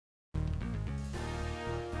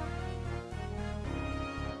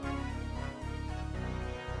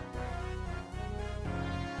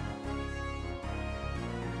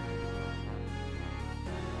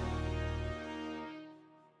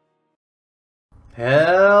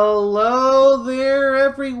Hello there,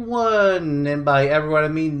 everyone! And by everyone, I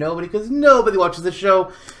mean nobody, because nobody watches the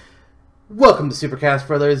show. Welcome to Supercast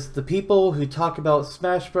Brothers, the people who talk about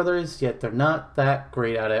Smash Brothers, yet they're not that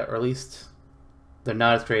great at it, or at least they're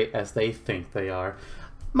not as great as they think they are.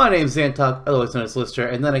 My name's Zantok, otherwise known as Lister,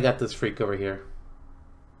 and then I got this freak over here.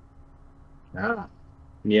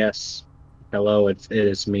 Yes. Hello, it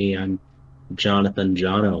is me. I'm Jonathan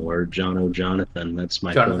Jono, or Jono Jonathan. That's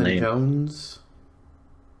my full Jonathan name. Jones?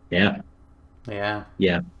 Yeah, Yeah.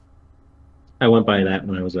 yeah. I went by that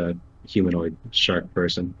when I was a humanoid shark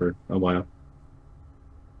person for a while.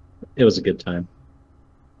 It was a good time.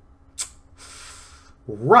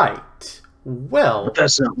 Right. Well, But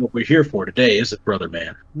that's not what we're here for today, is it, brother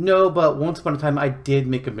man? no, but once upon a time I did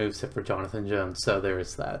make a moveset for Jonathan Jones, so there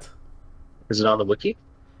is that. Is it on the wiki?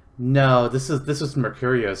 No, this was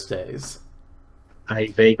Mercurios days. I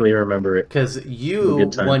vaguely remember it. Because you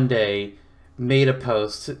Good time. one day made a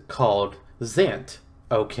post called Zant,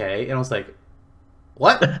 okay? And I was like,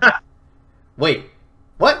 what? Wait,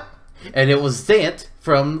 what? And it was Zant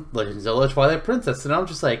from Legend of Zelda Twilight Princess. And I'm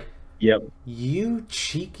just like, Yep. you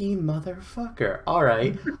cheeky motherfucker.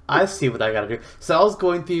 Alright, I see what I gotta do. So I was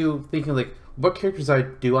going through thinking, like, what characters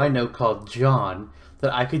do I know called John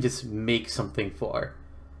that I could just make something for?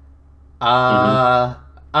 hmm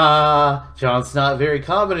John's not very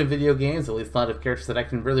common in video games, at least not of characters that I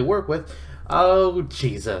can really work with. Oh,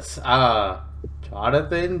 Jesus.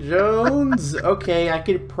 Jonathan Jones? Okay, I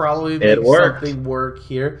could probably make It worked. something work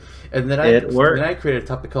here. And then It worked. I created a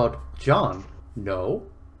topic called John. No.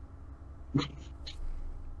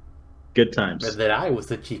 Good times. And then I was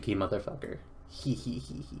the cheeky motherfucker. Hee hee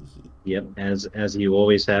hee hee hee. Yep, as you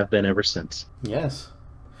always have been ever since. Yes.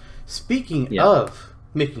 Speaking Yeah. of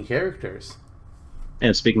making characters,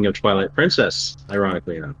 And speaking of Twilight Princess,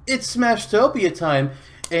 ironically enough. it's Smashtopia time,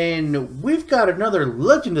 and we've got another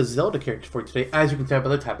Legend of Zelda character for you today, as you can tell by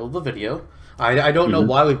the title of the video. I don't know Mhm.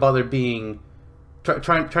 why we bother being...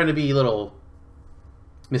 trying to be a little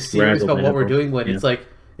mysterious about what we're Razzle-dazzle. doing when Yeah. it's like,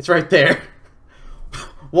 it's right there.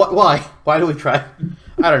 What? Why? Why do we try?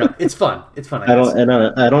 I don't know. It's fun. It's fun, I guess.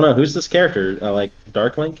 I don't know who's this character. Like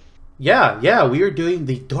Dark Link. Yeah, we are doing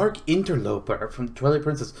the Dark Interloper from Twilight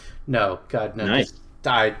Princess. No, God, no. Nice.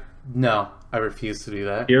 No, I refuse to do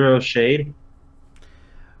that. Hero Shade.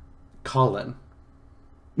 Colin.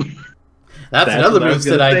 That's That's another what I was moveset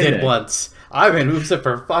gonna I say did next. once. I made moveset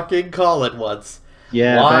for fucking Colin once.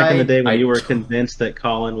 Yeah, Why? back in the day when I you were t- convinced that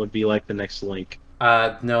Colin would be like the next Link.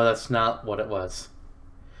 No, that's not what it was.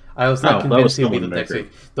 I was Oh, not that convinced was he would be still the an next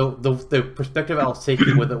accurate. week. The perspective I was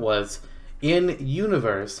taking with it was, in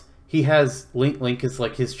universe, he has Link is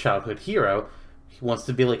like his childhood hero. He wants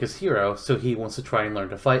to be like his hero, so he wants to try and learn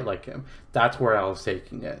to fight like him. That's where I was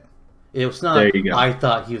taking it. It was not, There you go. I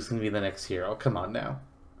thought he was going to be the next hero. Come on now.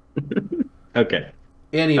 Okay.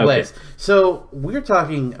 Anyways, so we're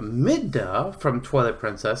talking Midna from Twilight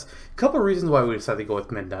Princess. A couple of reasons why we decided to go with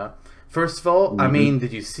Midna. First of all, I Mhm. mean,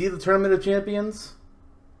 did you see the Tournament of Champions?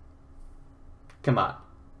 Come on.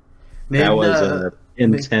 That was Midna,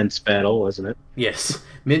 an intense battle, wasn't it? yes,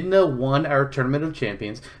 Midna won our Tournament of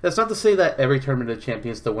Champions. That's not to say that every Tournament of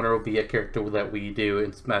Champions, the winner will be a character that we do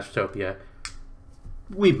in Smashtopia.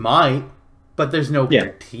 We might, but there's no Yeah.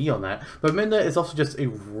 guarantee on that. But Midna is also just a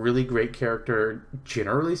really great character,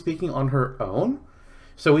 generally speaking, on her own.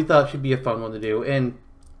 So we thought she'd be a fun one to do. And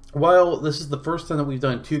while this is the first time that we've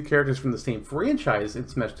done two characters from the same franchise in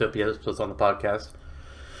Smashtopia episodes on the podcast,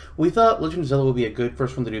 we thought Legend of Zelda would be a good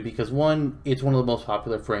first one to do because, one, it's one of the most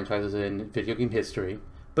popular franchises in video game history.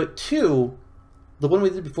 But two, the one we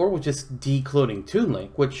did before was just decloning Toon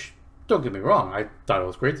Link, which, don't get me wrong, I thought it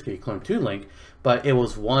was great to declone Toon Link, but it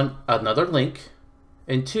was one, another Link,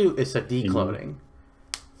 and two, it's a decloning.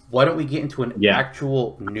 Why don't we get into an Yeah.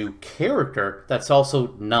 actual new character that's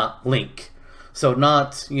also not Link? So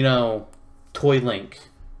not, Toy Link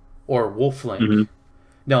or Wolf Link. Mhm.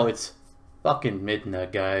 No, it's fucking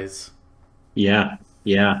Midna, guys. Yeah,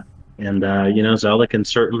 yeah. And Zelda can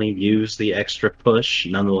certainly use the extra push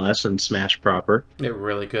nonetheless and smash proper. It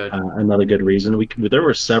really could. Another good reason there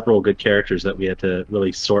were several good characters that we had to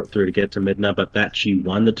really sort through to get to Midna, but that she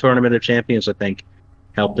won the Tournament of Champions, I think,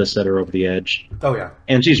 helped us set her over the edge. Oh, yeah.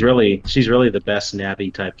 And she's really the best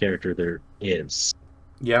Navi type character there is,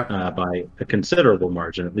 Yeah. by a considerable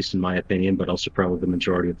margin, at least in my opinion, but also probably the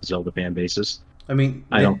majority of the Zelda fan bases. I mean,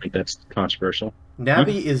 I don't think that's controversial.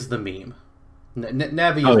 Navi is the meme.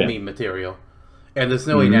 Navi is Oh, yeah. meme material. And there's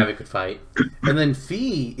no way Mhm. Navi could fight. And then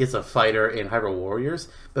Fi is a fighter in Hyrule Warriors,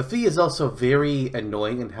 but Fi is also very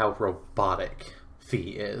annoying in how robotic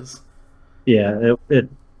Fi is. Yeah,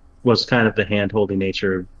 was kind of the hand-holding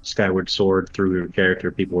nature of Skyward Sword through your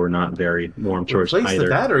character. People were not very warm towards Replace the either.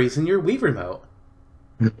 batteries in your Wii remote.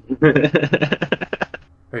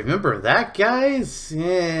 Remember that, guys?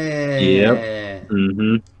 Yep.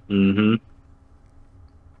 Yeah.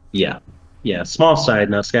 Yeah. Yeah. Small side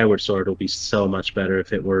now, Skyward Sword will be so much better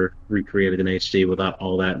if it were recreated in HD without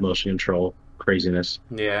all that motion control craziness.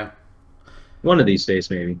 Yeah. One of these days,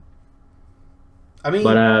 maybe. I mean,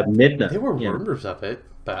 But Midna, there were yeah. rumors of it,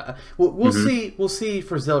 but we'll Mhm. see. We'll see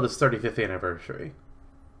for Zelda's 35th anniversary.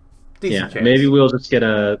 Decent Yeah, chance. maybe we'll just get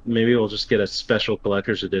a special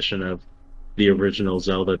collector's edition of the original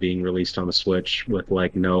Zelda being released on the Switch with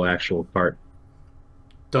like no actual part.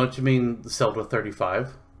 Don't you mean Zelda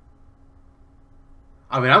 35?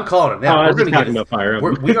 I mean, I'm calling it Oh, now. I We're was going just to talking get. about Fire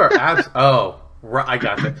Emblem. We are abs. Oh, right, I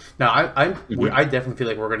got that. Now, Mhm. I definitely feel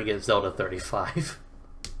like we're going to get Zelda 35.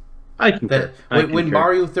 I concur. That when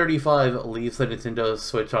Mario 35 leaves the Nintendo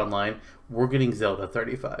Switch Online, we're getting Zelda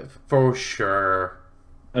 35 for sure.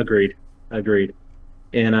 Agreed.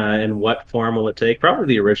 And what form will it take? Probably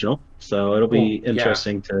the original. So it'll be Well, yeah.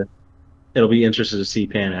 interesting to it'll be interesting to see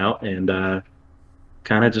pan out and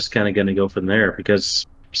kind of going to go from there because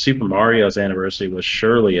Super Mario's anniversary was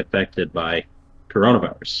surely affected by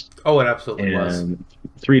coronavirus. Oh, it absolutely was. And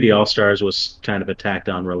 3D All Stars was kind of a tacked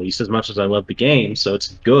on release. As much as I love the game, so it's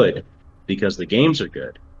good because the games are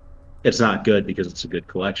good. It's not good because it's a good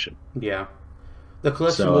collection. Yeah. The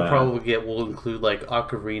collection So, we'll probably get will include like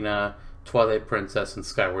Ocarina, Twilight Princess, and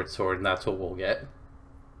Skyward Sword, and that's what we'll get.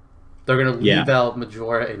 They're going to leave Yeah. out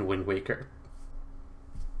Majora and Wind Waker.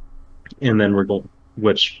 And then we're going,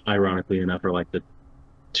 which ironically enough are like the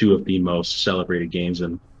two of the most celebrated games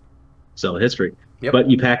in Zelda history. Yep. But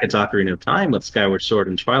you package Ocarina of Time with Skyward Sword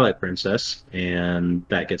and Twilight Princess, and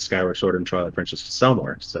that gets Skyward Sword and Twilight Princess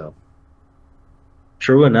somewhere. So,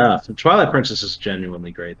 true enough. Twilight Princess is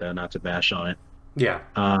genuinely great, though, not to bash on it. Yeah.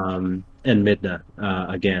 And Midna,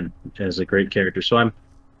 again, is a great character. So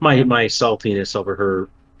my saltiness over her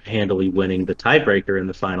handily winning the tiebreaker in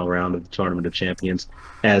the final round of the Tournament of Champions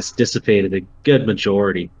has dissipated a good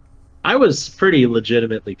majority. I was pretty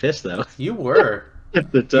legitimately pissed, though. You were.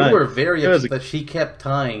 At the time. You were very It was upset that she kept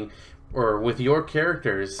tying, or with your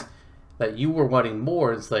characters, that you were wanting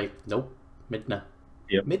more. It's like, nope, Midna.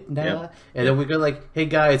 Yep. Midna. Yep. And then we go like, hey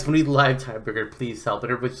guys, we need live tiebreaker, please help.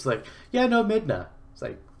 And everybody's just like, yeah, no, Midna. It's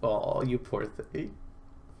like, oh, you poor thing.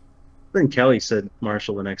 Then Kelly said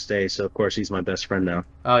Marshall the next day, so of course he's my best friend now.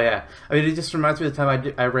 Oh yeah, I mean, it just reminds me of the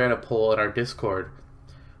time I ran a poll in our Discord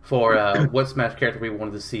for what Smash character we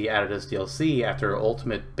wanted to see added as DLC after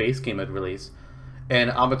Ultimate base game had released, and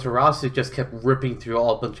Amaterasu just kept ripping through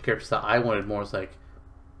a bunch of characters that I wanted more. It's like,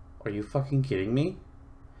 are you fucking kidding me?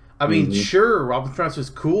 I mean, sure, Amaterasu is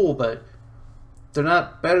cool, but they're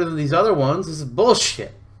not better than these other ones. This is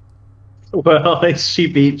bullshit. Well, she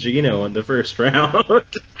beat Gino in the first round.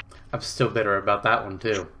 I'm still bitter about that one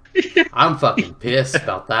too. I'm fucking pissed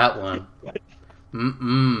about that one.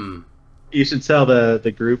 Mm-mm. You should tell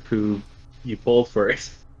the group who you pulled for it.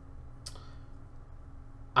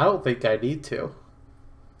 I don't think I need to.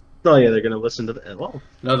 Oh yeah, they're gonna listen to the. Well,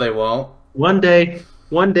 No, they won't. one day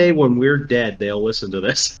when we're dead, they'll listen to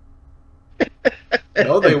this.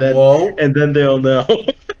 No, they And then- won't. And then they'll know.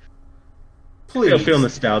 Please. They'll feel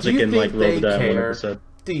nostalgic Do you and like think roll they that one care? episode.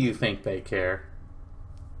 Do you think they care?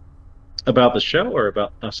 About the show or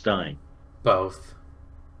about us dying? Both.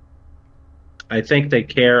 I think they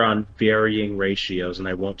care on varying ratios, and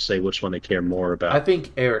I won't say which one they care more about. I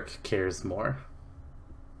think Eric cares more.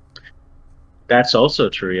 That's also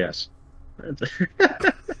true, yes.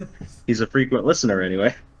 He's a frequent listener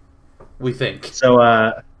anyway. We think.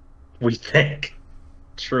 So we think.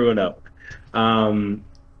 True enough.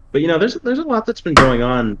 But there's a lot that's been going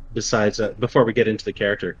on besides before we get into the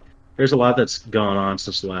character. There's a lot that's gone on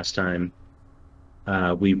since the last time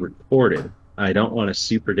we recorded. I don't want to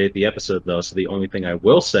super date the episode though, so the only thing I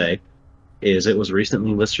will say is it was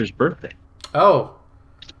recently Lister's birthday. Oh,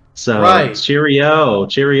 So right. cheerio,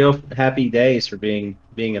 happy days for being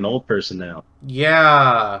an old person now.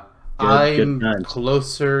 yeah. Good I'm times.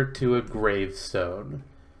 closer to a gravestone.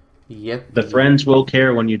 Yet The friends will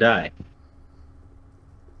care when you die.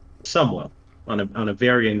 Some will, on a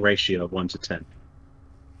varying ratio of 1 to 10.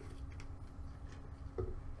 I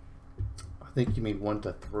think you mean 1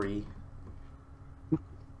 to 3.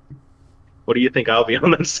 What do you think I'll be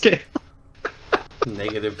on that scale?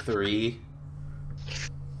 -3.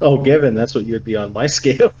 Oh, given that's what you'd be on my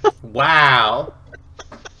scale. Wow.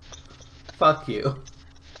 Fuck you.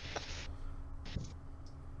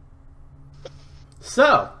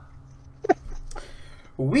 So,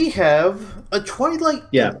 we have a Twilight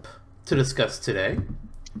Yeah. Imp to discuss today.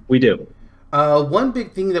 We do. One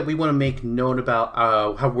big thing that we want to make known about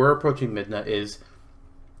how we're approaching Midna is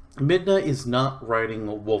Midna is not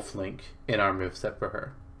riding Wolf Link in our moveset for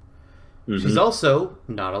her. She's Hmm. also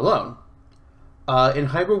not alone. In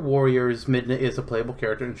Hybrid Warriors, Midna is a playable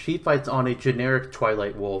character, and she fights on a generic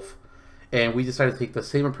Twilight Wolf. And we decided to take the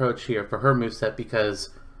same approach here for her moveset because,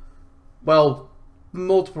 well,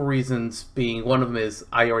 multiple reasons. Being one of them is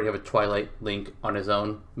I already have a Twilight Link on his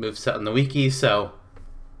own moveset on the wiki, so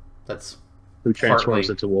that's Who transforms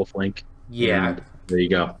partly into Wolf Link. yeah. And there you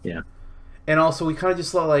go. Yeah. And also, we kind of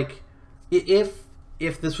just thought like, if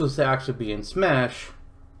this was to actually be in Smash,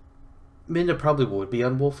 Midna probably would be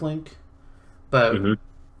on Wolf Link, but Hmm.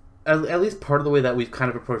 at least part of the way that we've kind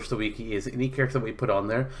of approached the wiki is any character that we put on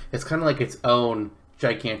there, it's kind of like its own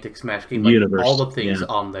gigantic Smash game. Like Universe. all the things Yeah.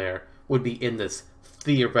 on there would be in this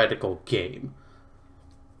theoretical game.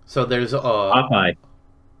 So there's Popeye.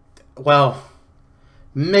 well,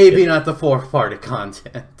 maybe not the fourth party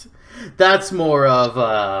content. That's more of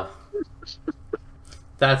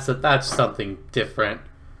that's something different.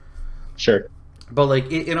 Sure. But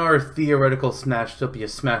like in our theoretical Smash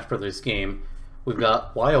Brothers game, we've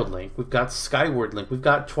got Wild Link, we've got Skyward Link, we've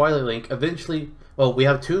got Twilight Link. Eventually, well, we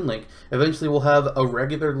have Toon Link. Eventually, we'll have a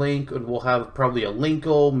regular Link, and we'll have probably a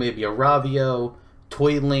Linkle, maybe a Ravio,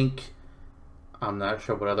 Toy Link. I'm not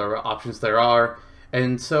sure what other options there are.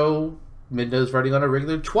 And so Midna's riding on a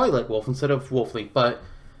regular Twilight Wolf instead of Wolf Link. But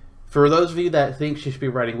for those of you that think she should be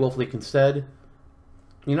riding Wolf Link instead,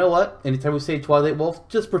 you know what? Anytime we say Twilight Wolf,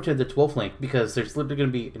 just pretend it's Wolf Link because there's literally going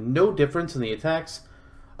to be no difference in the attacks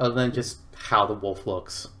other than just how the wolf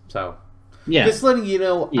looks. So, Yeah. just letting you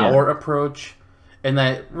know Yeah. our approach, and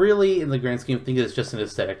that really, in the grand scheme of things, it's just an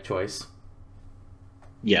aesthetic choice.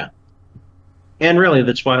 Yeah. And really,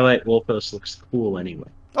 the Twilight Wolfos looks cool anyway.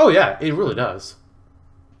 Oh yeah, it really does.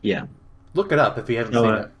 Yeah. Look it up if you haven't So,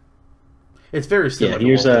 seen it. It's very similar to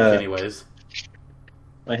here's Wolf Link, a- anyways.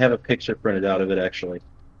 I have a picture printed out of it, actually.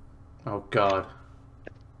 Oh god,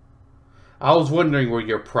 I was wondering where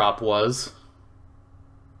your prop was.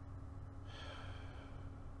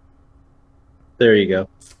 There you go.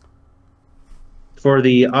 For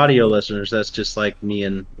the audio listeners, that's just like me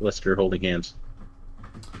and Lister holding hands.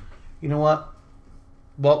 You know what?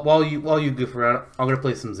 While you goof around, I'm gonna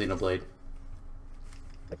play some Xenoblade.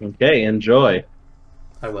 Okay, enjoy.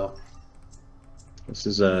 I will. This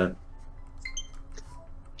is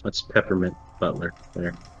that's Peppermint Butler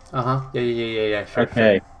there. Yeah. Sure.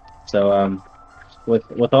 Okay, so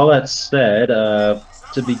with all that said,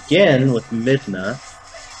 to begin with Midna,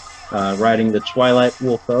 riding the Twilight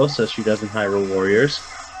Wolfos as she does in Hyrule Warriors,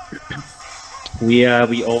 we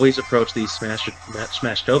always approach these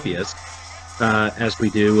Smashtopias as we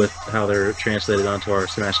do with how they're translated onto our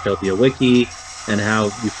Smashtopia wiki, and how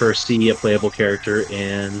you first see a playable character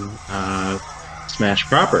in Smash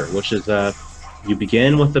proper, which is you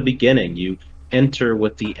begin with the beginning, you enter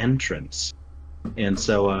with the entrance. And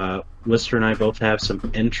so Lister and I both have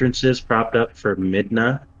some entrances propped up for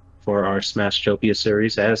Midna for our Smashtopia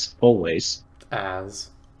series, as always. As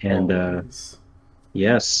And always.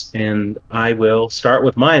 yes, and I will start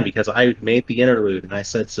with mine because I made the interlude and I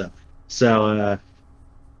said so. So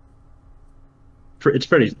it's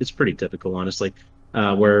pretty typical, honestly.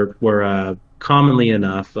 Where commonly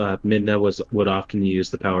enough, Midna would often use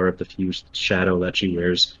the power of the fused shadow that she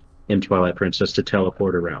wears in Twilight Princess to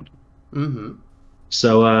teleport around. Mm-hmm.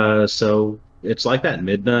 So it's like that.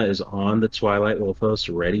 Midna is on the Twilight Wolfos,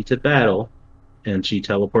 ready to battle, and she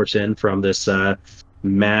teleports in from this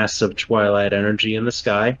mass of Twilight energy in the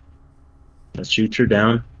sky. That shoots her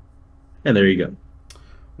down, and there you go.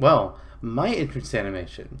 Well, my entrance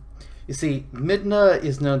animation. You see, Midna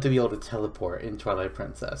is known to be able to teleport in Twilight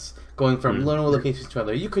Princess, going from one location to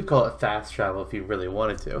another. You could call it fast travel if you really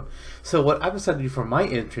wanted to. So what I've decided to do for my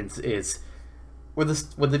entrance is, when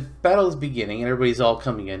the battle is beginning and everybody's all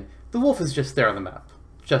coming in, the wolf is just there on the map,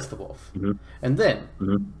 just the wolf. Mhm. And then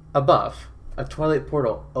Mhm. above, a Twilight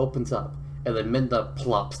portal opens up, and then Midna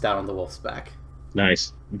plops down on the wolf's back.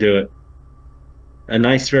 Nice, do it. A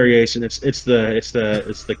nice variation. It's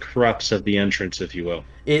the crux of the entrance, if you will.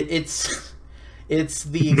 It's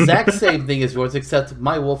the exact same thing as yours, except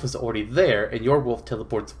my wolf is already there, and your wolf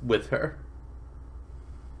teleports with her.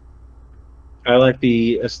 I like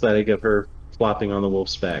the aesthetic of her flopping on the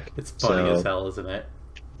wolf's back. It's funny So, as hell, isn't it?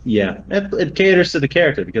 yeah, it caters to the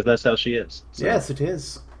character because that's how she is. So, Yes, it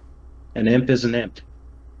is. an imp is an imp.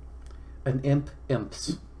 An imp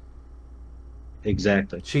imps.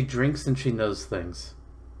 Exactly. She drinks and she knows things.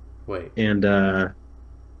 Wait. And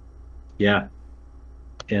yeah,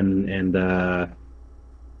 and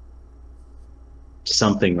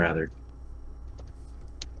something rather.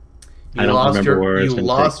 I don't remember where it's You going to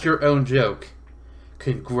lost take. your own joke.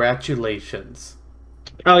 Congratulations.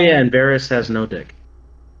 Oh yeah, and Varys has no dick.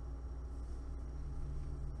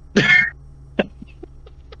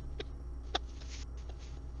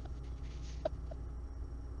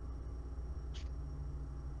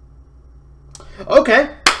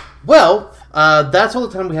 Okay. Well, that's all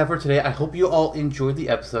the time we have for today. I hope you all enjoyed the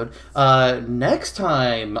episode. Next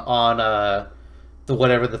time on the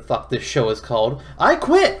whatever the fuck this show is called, I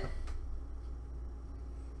quit.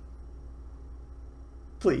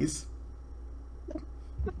 Please.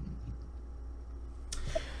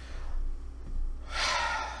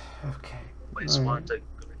 Okay. Always want a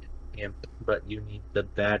good imp, but you need the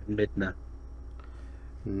bad Midna.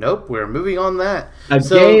 Nope, we're moving on that.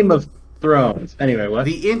 Game of Thrones. Anyway, what?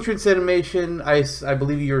 The entrance animation, I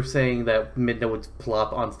believe you were saying that Midna would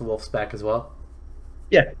plop onto the wolf's back as well?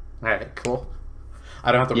 Yeah. Alright, cool.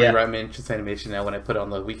 I don't have to rewrite my entrance animation now when I put it on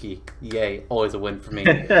the wiki. Yay, always a win for me.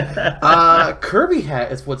 Kirby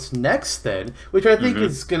hat is what's next then, which I think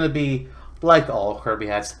is going to be, like all Kirby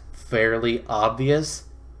hats, fairly obvious.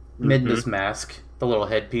 Midna's mask, the little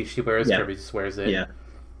headpiece she wears, Kirby just wears it. Yeah.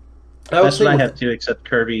 That's what I have too, except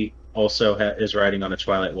Kirby also is riding on a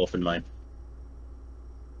Twilight Wolf in mine.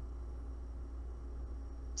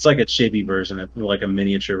 It's like a chibi version, like a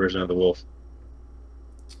miniature version of the wolf.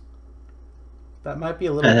 That might be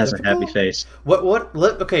a little. That has difficult. a happy face.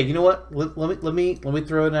 Okay, you know what? Let me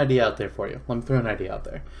throw an idea out there for you. Let me throw an idea out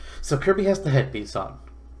there. So Kirby has the headpiece on.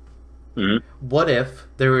 Mm-hmm. What if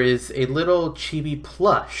there is a little chibi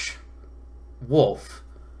plush wolf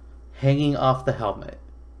hanging off the helmet?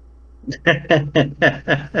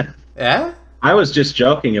 Yeah? I was just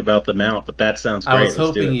joking about the mount, but that sounds great. I was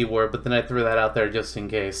hoping you were, but then I threw that out there just in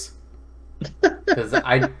case. Because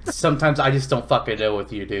sometimes I just don't fucking know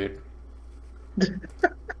with you, dude.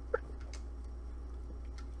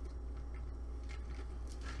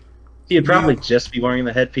 You'd probably just be wearing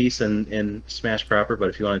the headpiece and Smash proper, but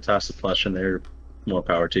if you want to toss the plush in there, more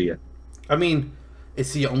power to you. I mean,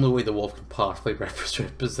 it's the only way the wolf can possibly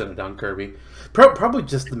represent it on Kirby. Probably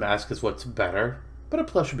just the mask is what's better, but a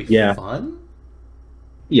plush would be fun.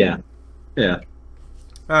 Yeah. Yeah.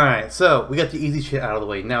 Alright, so we got the easy shit out of the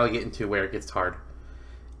way. Now we get into where it gets hard.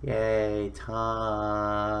 Yay,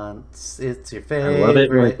 taunts. It's your favorite. I love it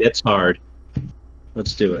when it gets hard.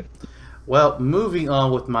 Let's do it. Well, moving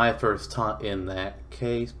on with my first taunt in that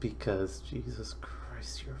case, because Jesus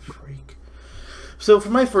Christ, you're a freak. So for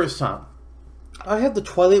my first taunt, I have the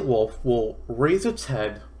Twilight Wolf will raise its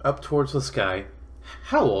head up towards the sky,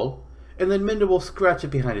 howl, and then Midna will scratch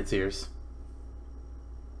it behind its ears.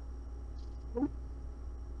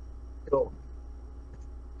 Cool.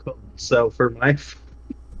 So for my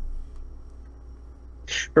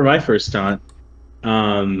first taunt,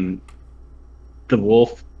 the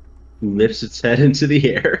wolf lifts its head into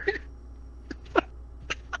the air.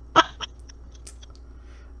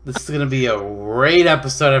 This is going to be a great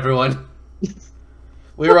episode, everyone.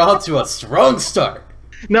 We were off to a strong start.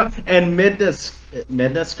 No, and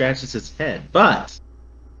Midna scratches its head, but...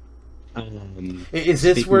 is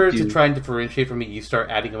this where, to try and differentiate from me, you start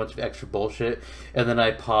adding a bunch of extra bullshit, and then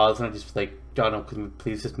I pause and I just like, John, can we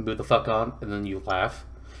please just move the fuck on? And then you laugh.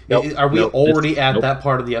 Nope, Are we already at that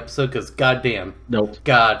part of the episode? Because goddamn. Nope.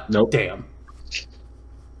 Damn.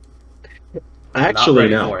 Actually,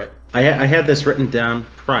 no. I had this written down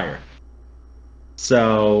prior.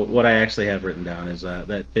 So what I actually have written down is that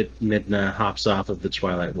Midna hops off of the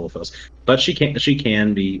Twilight Wolf house, but she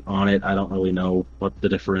can be on it. I don't really know what the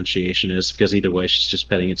differentiation is because either way she's just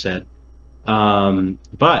petting its head.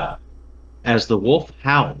 But as the wolf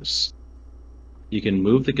howls, you can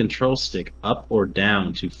move the control stick up or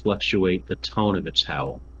down to fluctuate the tone of its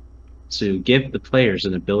howl, to give the players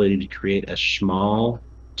an ability to create a small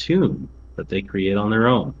tune that they create on their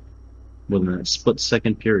own within a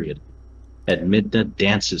split-second period. And Midna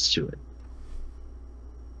dances to it.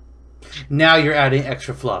 Now you're adding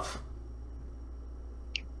extra fluff.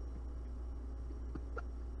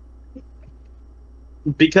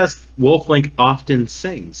 Because Wolflink often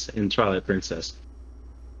sings in Twilight Princess.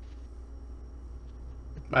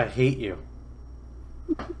 I hate you.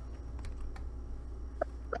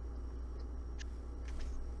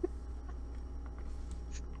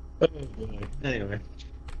 Oh boy. Anyway,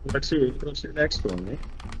 what's your next one, right?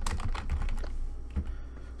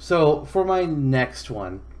 So for my next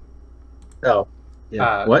one. Oh.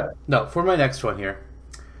 Yeah. What? No, for my next one here.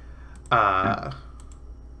 Hang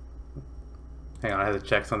on, I had to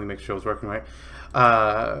check something, make sure it was working right.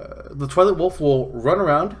 The Twilight Wolf will run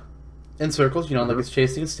around in circles, like it's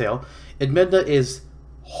chasing its tail. And Midna is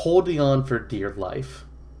holding on for dear life.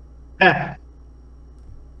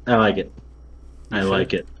 I like it. You I should.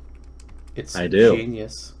 like it. It's I do.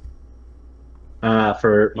 genius.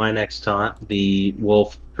 For my next taunt, the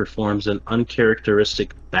wolf performs an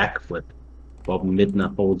uncharacteristic backflip while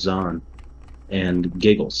Midna holds on and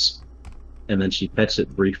giggles. And then she pets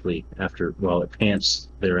it briefly while it pants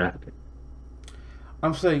thereafter.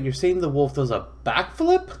 I'm saying, you're saying the wolf does a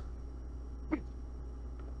backflip?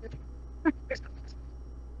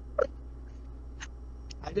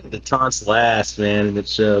 I did the taunts last, man, and it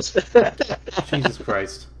shows. Jesus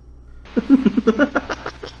Christ.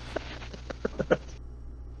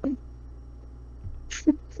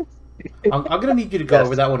 I'm gonna need you to go Yes.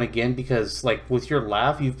 over that one again because, like, with your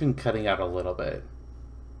laugh, you've been cutting out a little bit.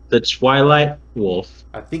 The Twilight Wolf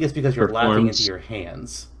I think it's because you're laughing into performs your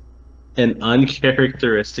hands. an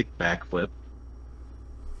uncharacteristic backflip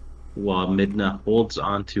while Midna holds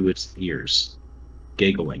onto its ears,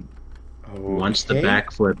 giggling. Once the Okay.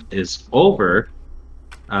 backflip is over,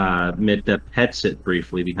 Midna pets it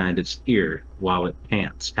briefly behind its ear while it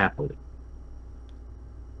pants happily.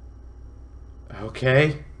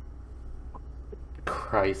 Okay.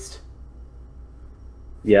 Christ.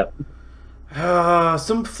 Yep.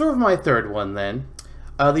 Some sort of my third one then.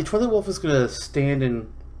 The Twilight Wolf is gonna stand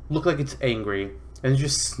and look like it's angry and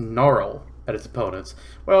just snarl at its opponents.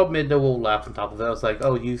 Well, Midna will laugh on top of it. I was like,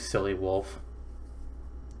 "Oh, you silly wolf."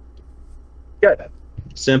 Good.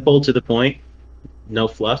 Simple, to the point, no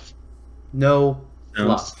fluff. No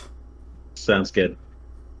Sounds fluff. sounds good.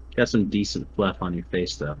 Got some decent fluff on your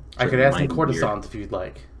face, though. I could add some Remind me here. cortisons if you'd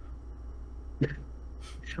like.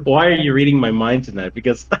 Why are you reading my mind tonight?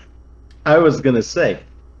 Because I was gonna say,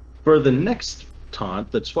 for the next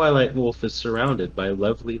taunt, the Twilight Wolf is surrounded by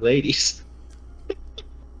lovely ladies.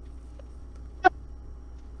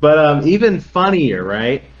 But even funnier,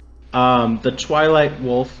 right? The Twilight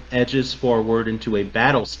Wolf edges forward into a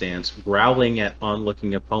battle stance, growling at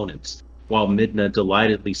onlooking opponents, while Midna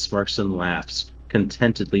delightedly smirks and laughs,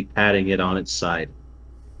 contentedly patting it on its side.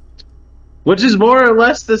 Which is more or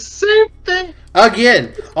less the same thing.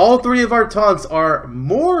 Again, all three of our taunts are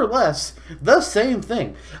more or less the same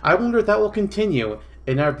thing. I wonder if that will continue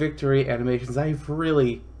in our victory animations. I've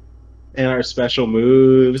really And our special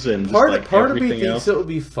moves and just, part like, of me everything thinks else. it would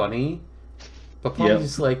be funny, but part of me Yep.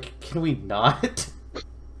 is like, can we not?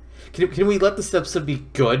 Can we let this episode be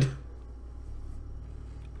good?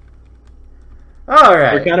 All We're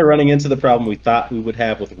right. kind of running into the problem we thought we would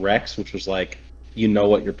have with Rex, which was like, you know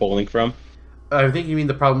what you're pulling from. I think you mean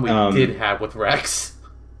the problem we Um, did have with Rex.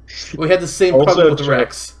 We had the same Also problem with true.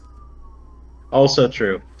 Rex. Also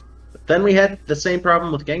true. But then we had the same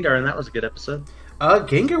problem with Gengar, and that was a good episode.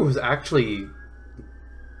 Gengar was actually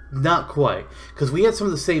not quite, because we had some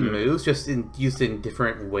of the same moves, just used in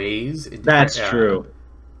different ways. In different, That's true.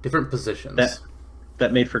 Different positions.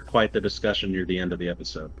 That made for quite the discussion near the end of the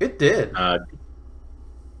episode. It did.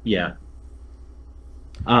 Yeah.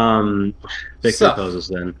 Victory So, poses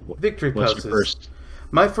then. Victory What's poses. your first?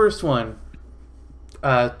 My first one.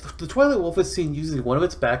 The Twilight Wolf is seen using one of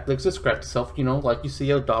its back legs to scratch itself, like you see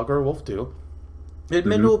a dog or a wolf do. And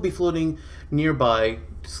Midna will be floating nearby,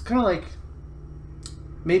 just kind of like,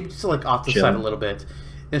 maybe just like off the side Chilling. a little bit.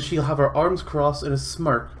 And she'll have her arms crossed and a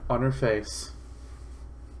smirk on her face.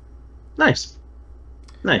 Nice.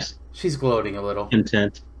 Nice. She's gloating a little.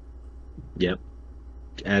 Content. Yep.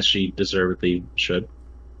 As she deservedly should.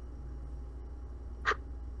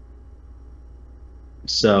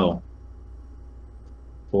 So,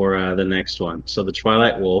 for the next one. So the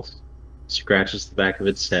Twilight Wolf scratches the back of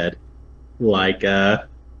its head like a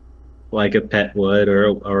pet would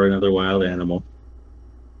or another wild animal.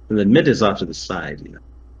 And then Mid is off to the side,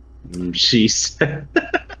 And she's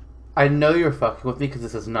I know you're fucking with me because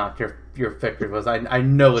this is not your victory was. I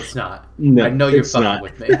know it's not. No, I know you're it's fucking not.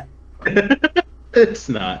 with me. It's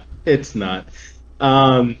not. It's not.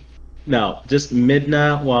 No, just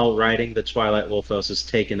Midna, while riding the Twilight Wolfos, is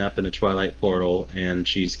taken up in a Twilight portal, and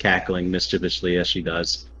she's cackling mischievously as she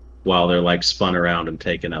does, while they're like spun around and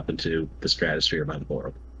taken up into the stratosphere by the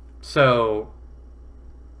portal. So,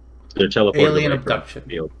 They're teleported alien away from abduction. the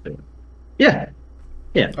field. Yeah.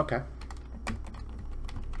 Okay.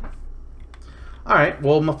 Alright,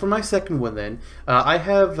 well, for my second one then, I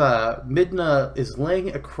have Midna is laying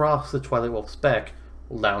across the Twilight Wolf's back,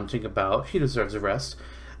 lounging about. She deserves a rest.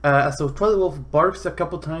 So Twilight Wolf barks a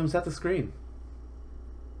couple times at the screen.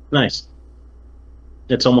 Nice.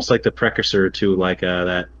 It's almost like the precursor to like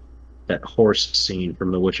that horse scene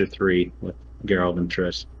from The Witcher 3 with Geralt and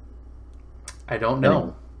Triss. I don't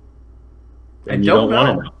know. And you don't want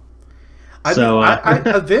to know. I So, mean, I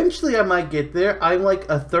eventually I might get there. I'm like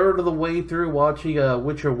a third of the way through watching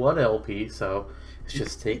Witcher 1 LP, so It's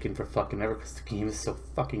just taking for fucking ever because the game is so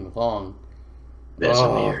fucking long.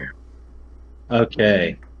 Vesemir.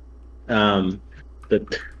 Okay. The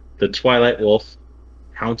the Twilight Wolf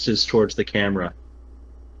pounces towards the camera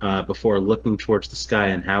before looking towards the sky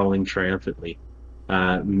and howling triumphantly.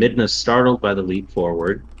 Midna's startled by the leap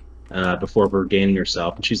forward before regaining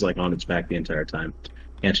herself, and she's like on its back the entire time.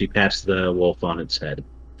 And she pats the wolf on its head.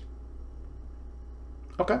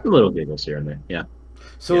 Okay. A little giggles here and there, yeah.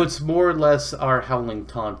 So it's more or less our howling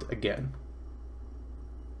taunt again.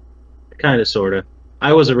 Kind of, sort of.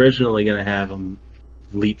 I was originally going to have him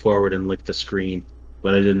leap forward and lick the screen,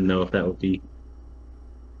 but I didn't know if that would be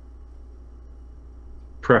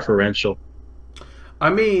preferential.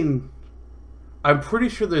 I mean, I'm pretty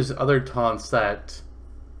sure there's other taunts that...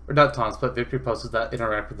 Or not taunts, but victory poses that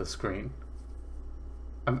interact with the screen.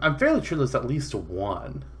 I'm fairly sure there's at least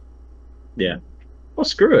one. Yeah. Well,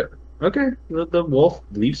 screw it. Okay. The wolf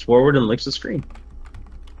leaps forward and licks the screen.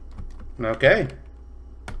 Okay.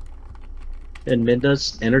 And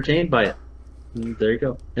Midna's entertained by it. And there you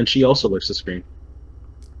go. And she also licks the screen.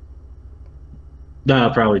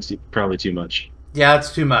 No, probably too much. Yeah,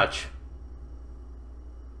 it's too much.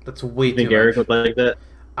 That's way You too think much. Eric would like that?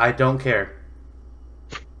 I don't care.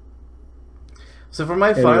 So for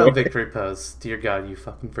my final victory pose, dear God, you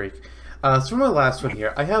fucking freak. So for my last one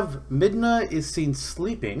here, I have Midna is seen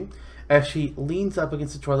sleeping as she leans up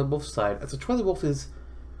against the Twilight Wolf's side, as the Twilight Wolf is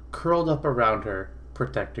curled up around her,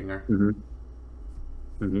 protecting her.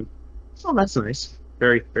 Oh, that's nice.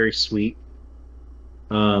 Very, very sweet.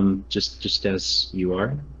 Just as you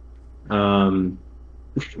are. I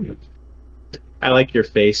like your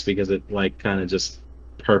face because it like kind of just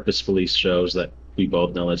purposefully shows that we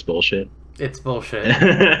both know it's bullshit. It's bullshit.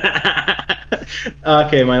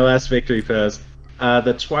 Okay, my last victory pose.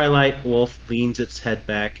 The Twilight Wolf leans its head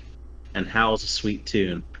back and howls a sweet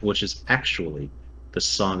tune, which is actually the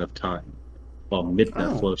Song of Time, while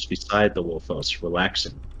Midna floats beside the Wolfos,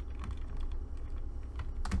 relaxing.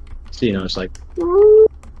 So, it's like...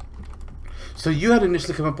 So you had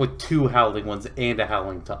initially come up with 2 howling ones and a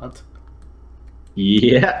howling taunt.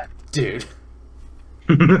 Yeah. Dude.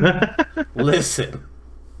 Listen.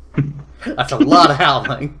 That's a lot of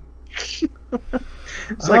howling.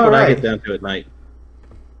 It's like when I get down to it at night.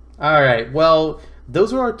 Alright, well,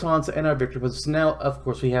 those are our taunts and our victory poses. Now, of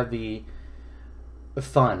course, we have the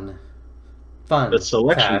fun The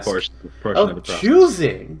selection task portion of the of process.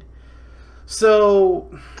 choosing.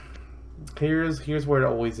 So, here's where it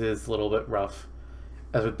always is a little bit rough.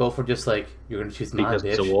 As we both were just like, you're going to choose mine, Because bitch.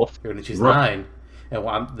 it's a wolf? You're going to choose Right. mine.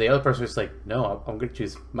 And the other person was like, no, I'm going to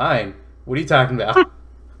choose mine. What are you talking about?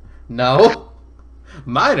 No.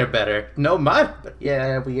 Mine are better. No, mine.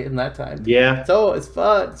 Yeah, we get in that time. Yeah. So it's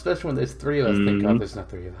fun, especially when there's 3 of us. Thank God there's not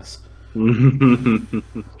 3 of us.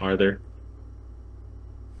 Are there?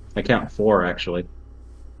 I count 4, actually.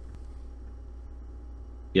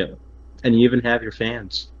 Yep. And you even have your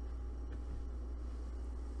fans.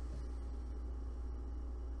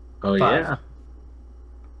 Oh, 5. yeah.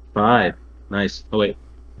 5. Nice. Oh, wait.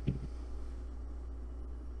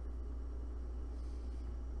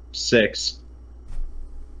 6.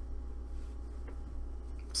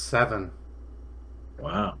 7.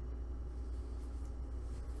 Wow.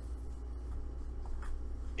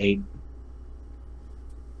 8.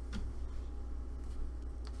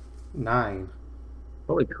 9.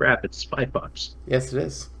 Holy crap, it's Spy Fox. Yes, it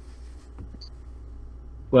is.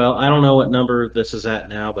 Well, I don't know what number this is at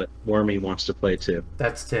now, but Wormy wants to play too.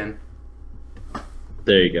 That's 10.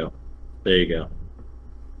 There you go. There you go.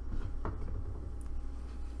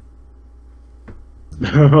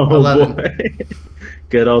 Oh, 11. boy.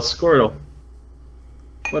 Good old Squirtle.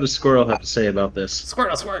 What does Squirtle have to say about this?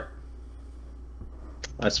 Squirtle, squirt.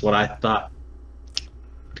 That's what I thought.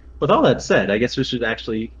 With all that said, I guess we should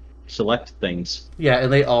actually select things. Yeah,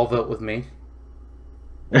 and they all vote with me.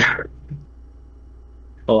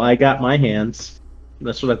 Well, I got my hands.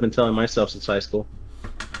 That's what I've been telling myself since high school. I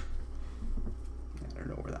don't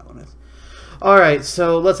know where that one is. Alright,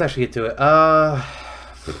 so let's actually get to it.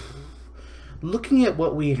 Looking at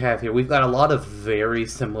what we have here, we've got a lot of very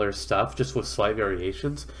similar stuff, just with slight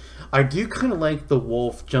variations. I do kind of like the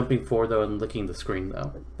wolf jumping forward, though, and licking the screen,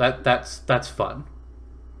 though. That's fun.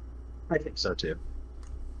 I think so too.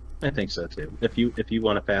 I think so too. If you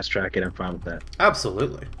want to fast track it, I'm fine with that.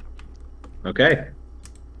 Absolutely. Okay.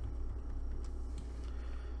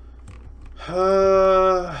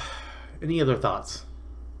 Any other thoughts?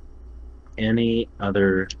 Any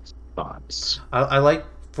other thoughts? I like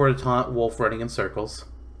for the taunt wolf running in circles.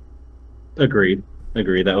 Agreed.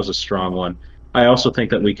 Agreed. That was a strong one. I also think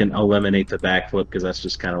that we can eliminate the backflip because that's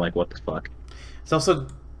just kind of like, what the fuck? It's also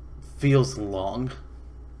feels long.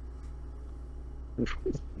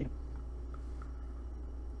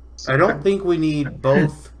 I don't think we need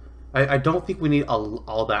both. I don't think we need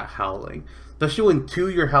all that howling. Especially when two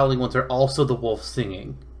of your howling ones are also the wolf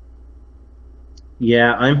singing.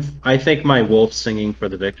 Yeah, I think my wolf singing for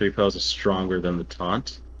the victory pose is stronger than the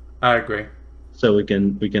taunt. I agree. So we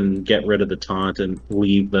can get rid of the taunt and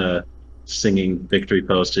leave the singing victory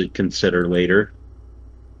pose to consider later.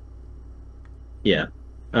 Yeah.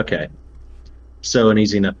 Okay. So an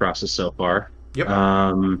easy enough process so far. Yep.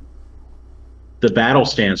 The battle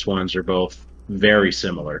stance ones are both very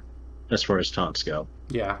similar as far as taunts go.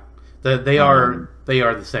 Yeah. They are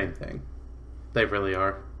the same thing. They really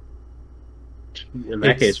are. In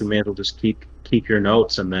that case, we may as well just keep your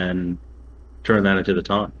notes and then turn that into the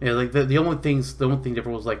taunt. Yeah, like the only thing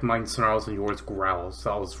different was like mine snarls and yours growls.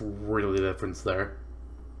 That was really the difference there.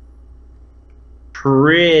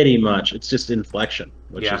 Pretty much, it's just inflection,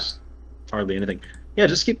 which Yeah. is hardly anything. Yeah,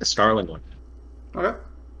 just keep the Starling one. Okay.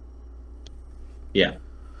 Yeah.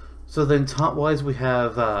 So then taunt wise we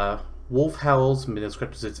have Wolf howls, Midna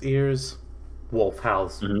scratches its ears. Wolf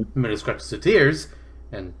howls, Midna scratches its ears,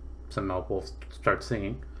 and somehow Wolf starts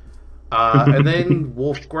singing. And then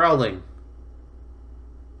Wolf growling.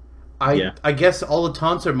 I guess all the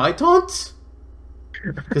taunts are my taunts?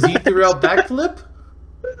 Because he threw out backflip?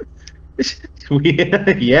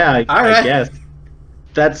 Yeah, I Alright. guess.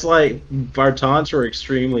 That's like, our taunts were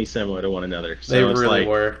extremely similar to one another. So They it's really like,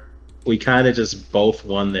 were. we kind of just both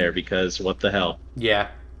won there because what the hell? Yeah.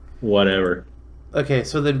 Whatever. Okay,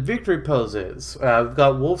 so then victory poses. We've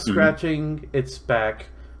got Wolf scratching its back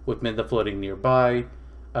with Midna floating nearby.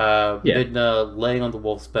 Midna laying on the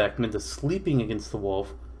wolf's back. Midna sleeping against the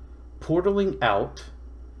wolf. Portaling out.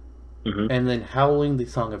 And then howling the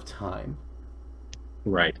Song of Time.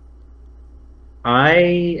 Right.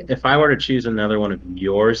 If I were to choose another one of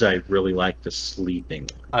yours, I really like the sleeping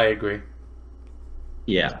one. I agree.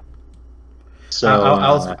 Yeah. So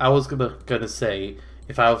I was gonna say,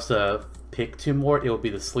 if I was to pick two more, it would be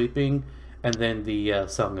the sleeping and then the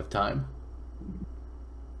Song of Time.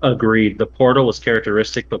 Agreed. The portal is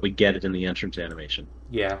characteristic, but we get it in the entrance animation.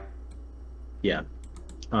 Yeah. Yeah.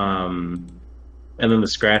 And then the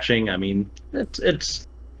scratching, I mean, it's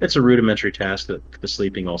a rudimentary task that the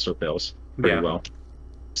sleeping also fails pretty well.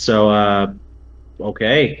 So,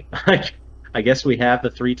 okay. I guess we have the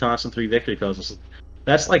 3 taunts and 3 victory poses.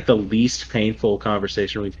 That's like the least painful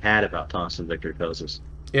conversation we've had about taunts and victory poses.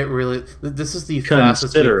 It really. This is the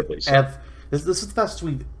Considerably fastest this is the fastest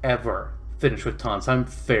we've ever finished with taunts. I'm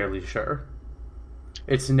fairly sure.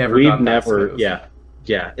 It's never. We've gone that never. smooth.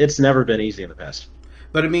 Yeah. It's never been easy in the past.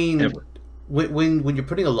 But I mean, Ever. when you're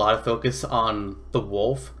putting a lot of focus on the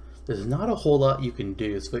wolf, there's not a whole lot you can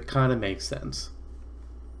do, so it kind of makes sense.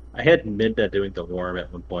 I had Midna doing the worm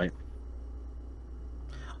at one point.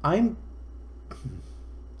 I'm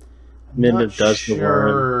Midna not does sure the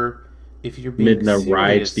worm. if you're being Midna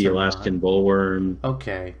rides serious the or not. Alaskan bullworm.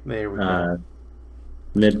 Okay, there we go.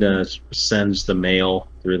 Midna sends the mail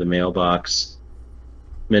through the mailbox.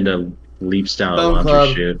 Midna leaps down a Bone laundry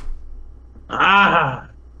Club. chute. Ah!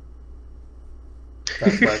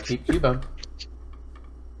 That's why I keep Cubone.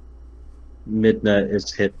 Midna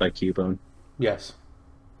is hit by Cubone. Yes.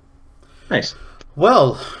 Nice.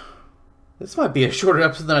 Well, this might be a shorter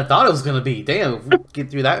episode than I thought it was going to be. Damn, if we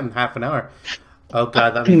get through that in half an hour. Oh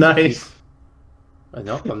god, that Nice.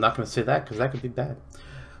 No, I'm not going to say that because that could be bad.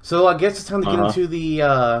 So I guess it's time to get into the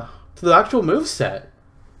actual move set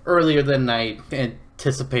earlier than I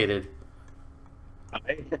anticipated.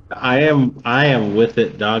 I am with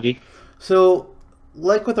it, doggy. So,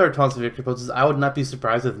 like with our taunts and victory poses, I would not be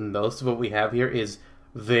surprised if most of what we have here is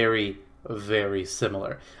very, very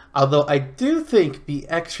similar. Although I do think the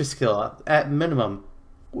extra skill, at minimum,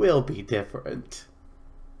 will be different.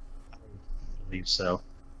 I believe so.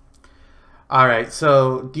 Alright,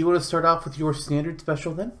 so do you want to start off with your standard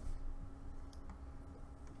special then?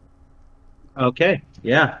 Okay,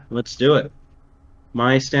 yeah, let's do it.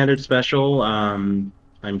 My standard special, I'm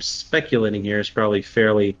speculating here, is probably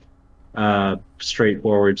fairly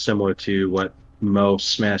straightforward, similar to what most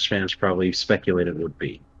Smash fans probably speculated would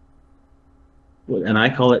be. And I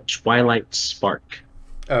call it Twilight Spark.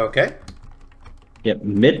 Okay. Yep,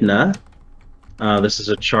 Midna. This is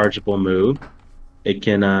a chargeable move. It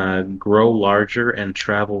can grow larger and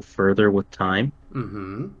travel further with time.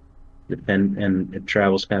 Mm-hmm. And it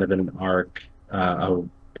travels kind of in an arc.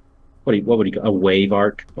 What would you call a wave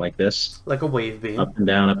arc like this? Like a wave beam. Up and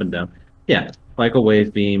down, up and down. Yeah, like a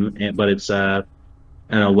wave beam, but it's an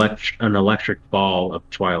electric ball of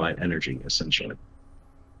Twilight energy, essentially.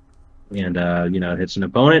 And it hits an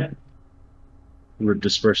opponent.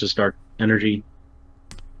 disperses dark energy.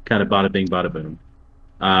 Kind of bada bing, bada boom.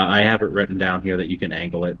 I have it written down here that you can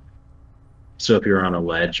angle it. So if you're on a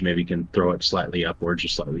ledge, maybe you can throw it slightly upwards or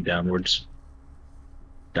slightly downwards,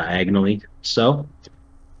 diagonally. So,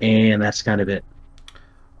 and that's kind of it.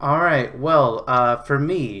 All right. Well, for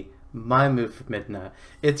me, my move for Midna,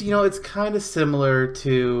 it's kind of similar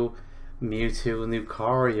to Mewtwo and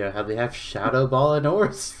Lucario, how they have Shadow Ball and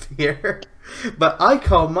Aura Sphere, but I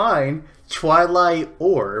call mine Twilight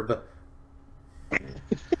Orb.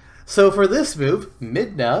 So for this move,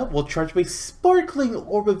 Midna will charge me Sparkling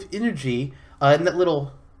Orb of Energy, in that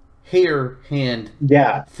little hair hand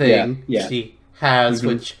Yeah, thing yeah. she has, Mhm.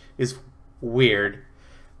 which is weird.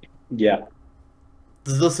 Yeah,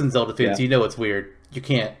 Listen, Zelda fans, yeah. you know it's weird. You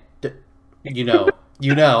can't. You know.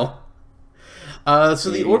 You know. So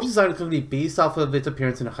the orb design is going to be based off of its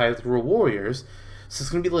appearance in Hyrule Warriors. So it's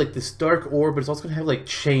going to be like this dark orb, but it's also going to have like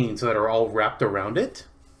chains that are all wrapped around it.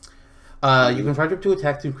 You can charge up to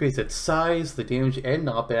attack to increase its size, the damage, and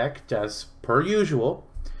knockback, as per usual.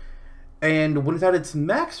 And when it's at its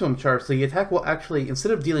maximum charge, the attack will actually,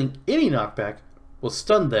 instead of dealing any knockback, will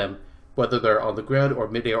stun them, whether they're on the ground or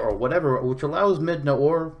midair or whatever, which allows Midna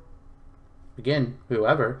or, again,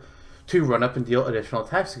 whoever, to run up and deal additional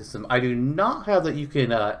attacks against them. I do not have that you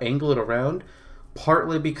can angle it around,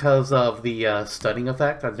 partly because of the stunning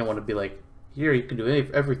effect. I don't want to be like, here, you can do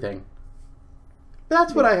everything. But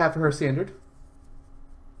that's what I have for her standard.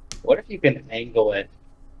 What if you can angle it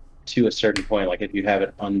to a certain point, like if you have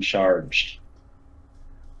it uncharged?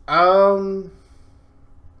 Um,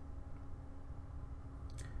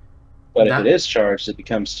 But if not, it is charged, it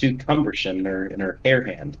becomes too cumbersome in her hair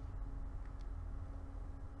hand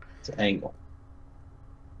to angle.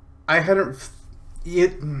 I hadn't.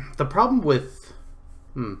 The problem with.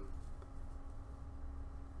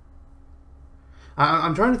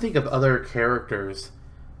 I'm trying to think of other characters.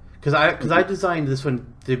 Because I designed this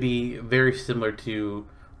one to be very similar to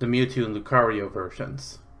the Mewtwo and Lucario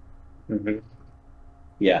versions. Hmm.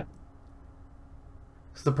 Yeah.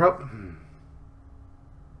 So the problem.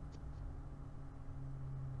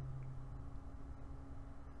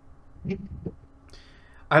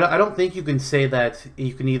 I don't think you can say that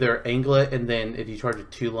you can either angle it and then if you charge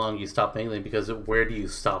it too long, you stop angling, because where do you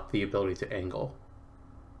stop the ability to angle?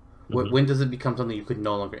 Hmm. When does it become something you could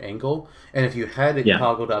no longer angle? And if you had it Yeah.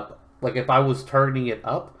 toggled up, like if I was targeting it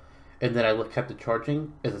up and then I kept it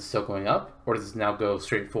charging, is it still going up? Or does it now go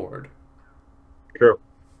straight forward? True.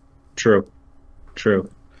 True. True.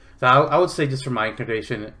 So I would say just for my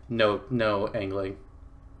integration, no angling.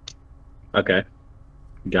 Okay.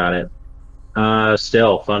 Got it.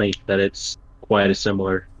 Still funny that it's quite a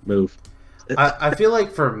similar move. I feel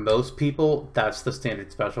like for most people, that's the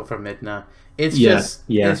standard special for Midna. Yeah.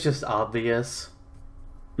 Yeah. It's just obvious.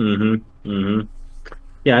 Mm-hmm. Mm-hmm.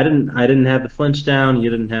 Yeah, I didn't have the flinch down,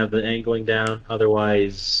 you didn't have the angling down.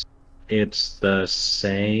 Otherwise, it's the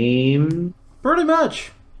same. Pretty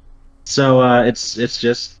much. So it's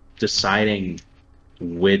just deciding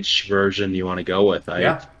which version you want to go with. I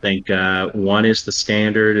Yeah. think one is the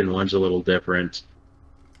standard and one's a little different.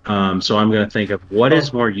 So I'm going to think of what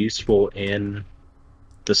is more useful in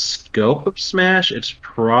the scope of Smash. It's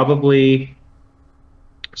probably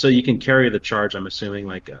so you can carry the charge. I'm assuming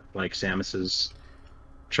like Samus's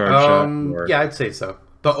charge shot, or Yeah, I'd say so,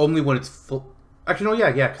 but only when it's full. Actually, no,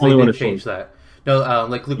 yeah, because only they when did it's change full. that. No,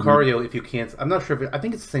 like Mhm, Lucario, if you can't, I'm not sure if I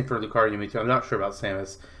think it's the same for Lucario and Mewtwo. I'm not sure about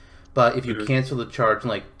Samus, but if you mhm. cancel the charge and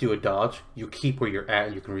like do a dodge, you keep where you're at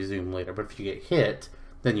and you can resume later. But if you get hit,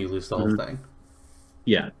 then you lose the whole Mhm. thing.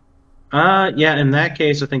 Yeah. Yeah. In that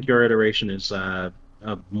case, I think your iteration is a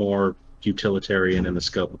more utilitarian in the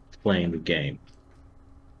scope of playing the game.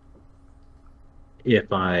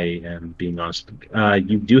 If I am being honest,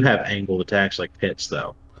 you do have angled attacks like pits,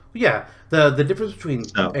 though. Yeah, the difference between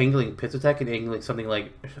So, angling Pits Attack and angling something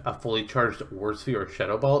like a fully charged War Sphere or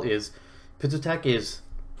Shadow Ball is Pits Attack is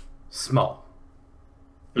small.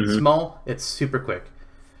 It's mhm, small. It's super quick.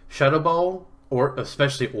 Shadow Ball or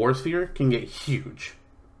especially Ore Sphere can get huge.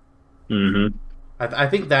 mhm. I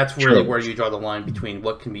think that's really True. where you draw the line between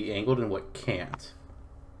what can be angled and what can't.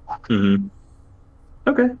 Mhm.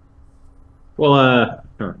 Okay. Well,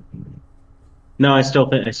 no, I still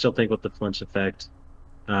think with the flinch effect,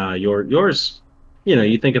 yours,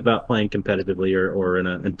 you think about playing competitively or in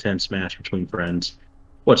an intense match between friends.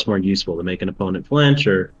 What's more useful, to make an opponent flinch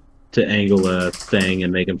or to angle a thing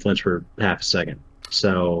and make him flinch for half a second?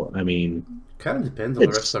 So, I mean, Kind of depends on the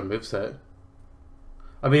rest it's of their moveset.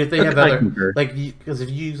 I mean, if they have I other concur. like because if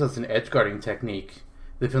you use this as an edge guarding technique,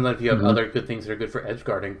 depends on if you have Mhm. other good things that are good for edge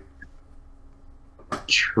guarding.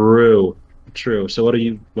 True. True. So what do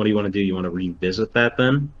you want to do? You want to revisit that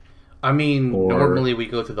then, I mean, or normally we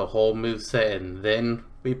go through the whole move set and then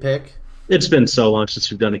we pick. it's been so long since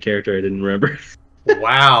we've done a character I didn't remember.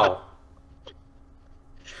 Wow.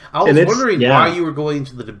 I And was it's wondering why yeah, you were going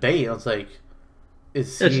to the debate. I was like,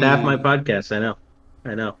 is it's half my he? podcast. I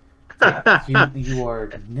know. It's like you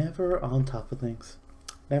are never on top of things.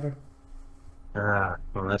 Never. Well,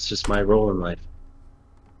 that's just my role in life.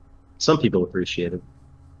 Some people appreciate it.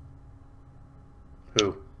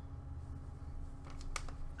 Who?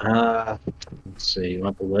 Let's see. You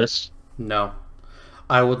want the list? No.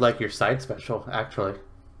 I would like your side special, actually.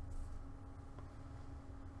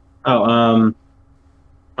 Oh,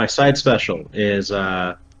 my side special is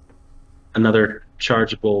another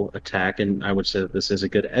chargeable attack, and I would say that this is a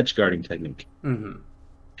good edge guarding technique. Mm-hmm.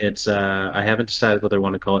 It's I haven't decided whether I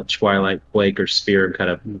want to call it Twilight Quake or Spear. I'm kind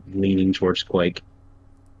of leaning towards Quake.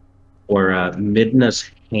 Or Midna's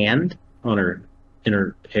hand in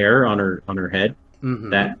her hair on her head. Mm-hmm.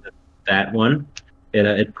 That one,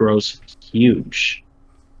 it grows huge.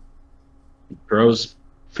 It grows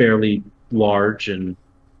fairly large, and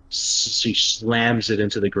she slams it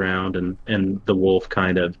into the ground, and the wolf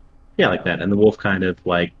kind of yeah like that, and the wolf kind of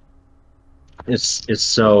like is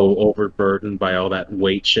so overburdened by all that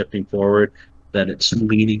weight shifting forward that it's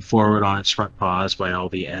leaning forward on its front paws by all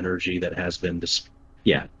the energy that has been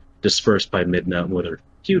dispersed by Midna with her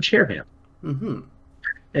huge hair hand. Mm-hmm.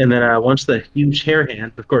 And then once the huge hair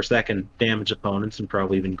hand, of course, that can damage opponents and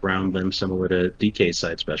probably even ground them, similar to DK's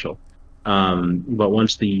side special. But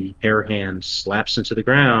once the hair hand slaps into the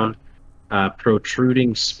ground,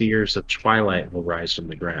 protruding spears of twilight will rise from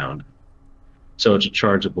the ground. So it's a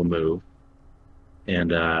chargeable move,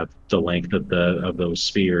 and the length of those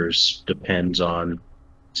spears depends on.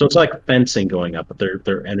 So it's like fencing going up, but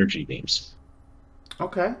they're energy beams.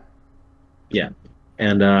 Okay. Yeah,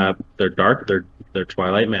 and they're dark. They're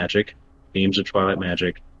twilight magic, beams of twilight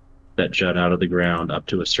magic that jut out of the ground up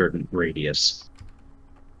to a certain radius.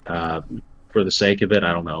 Uh, for the sake of it,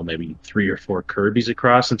 I don't know, maybe 3 or 4 Kirby's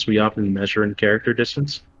across, since we often measure in character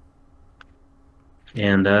distance.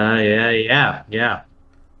 And yeah.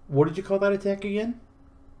 What did you call that attack again?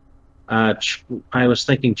 I was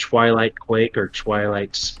thinking Twilight Quake or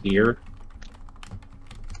Twilight Spear.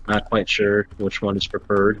 Not quite sure which one is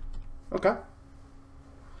preferred. Okay.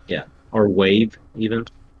 Yeah, or Wave even.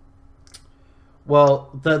 Well,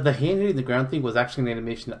 the hand hitting the ground thing was actually an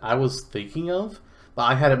animation that I was thinking of, but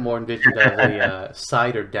I had it more envisioned as a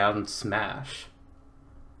side or down smash.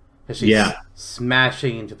 'Cause she's Yeah.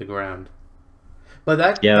 smashing into the ground. But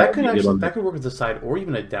that Yeah, that could that'd be a good actually one. that could work as a side or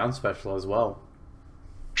even a down special as well.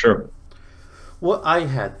 True. What I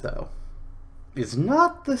had though is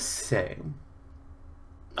not the same.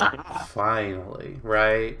 Ah. Finally,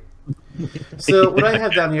 right? So what I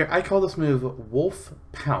have down here, I call this move Wolf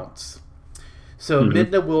Pounce. So Mhm.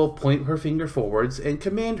 Midna will point her finger forwards and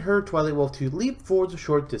command her Twilight Wolf to leap forwards a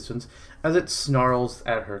short distance as it snarls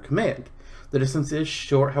at her command. The distance is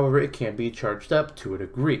short, however, it can be charged up to a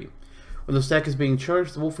degree. When the stack is being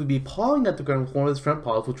charged, the wolf will be pawing at the ground with one of its front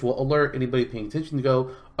paws, which will alert anybody paying attention to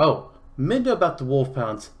go, oh, Midna about to wolf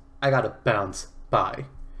pounce, I gotta bounce by.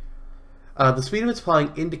 The speed of its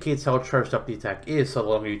pawing indicates how charged up the attack is, so the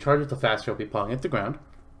longer you charge it, the faster it'll be pawing at the ground.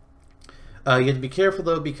 You have to be careful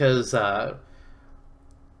though because,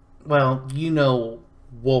 well, you know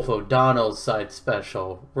Wolf O'Donnell's side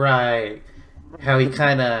special, right? How he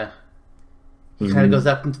kind of goes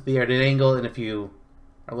up into the air at an angle, and if you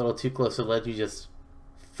are a little too close to the ledge, you just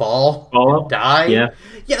fall, Fall up? die. Yeah.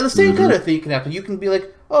 Yeah, the same kind of thing can happen. You can be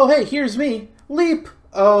like, oh hey, here's me, leap.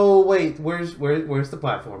 Oh wait, where's the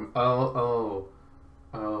platform?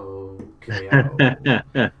 Okay.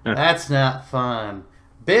 That's not fun.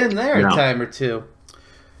 Been there a No. time or two.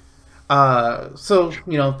 So,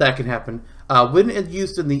 that can happen. When it's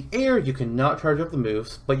used in the air, you cannot charge up the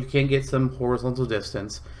moves, but you can get some horizontal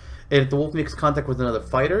distance. And if the wolf makes contact with another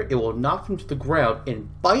fighter, it will knock them to the ground and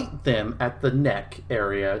bite them at the neck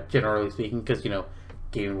area, generally speaking, because,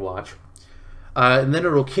 Game & Watch. And then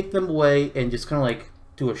it'll kick them away and just kind of like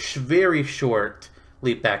do a very short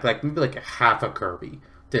leap back, like maybe like a half a Kirby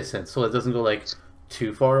distance, so it doesn't go like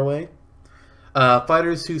too far away.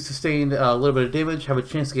 Fighters who sustain a little bit of damage have a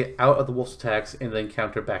chance to get out of the wolf's attacks and then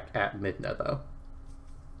counter back at Midna, though.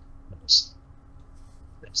 That's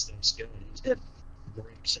Thanksgiving. It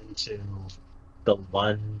breaks into the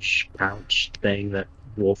lunge pouch thing that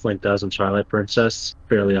Wolflink does in Twilight Princess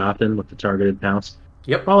fairly often with the targeted pounce.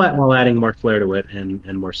 Yep. All that while adding more flair to it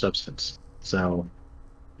and more substance. So,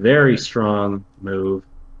 very strong move.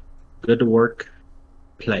 Good to work.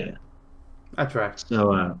 Play it. That's right.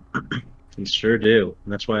 So, you sure do.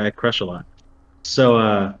 And that's why I crush a lot.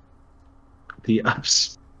 So the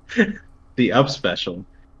ups the up special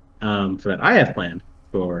for that I have planned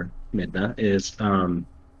for Midna is yeah,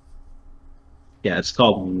 it's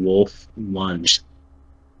called Wolf Lunge.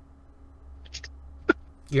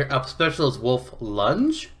 Your up special is Wolf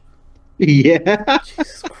Lunge? Yeah.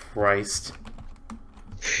 Jesus Christ.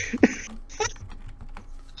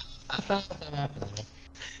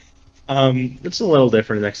 It's a little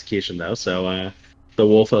different in execution though. So the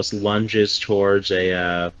Wolfos lunges towards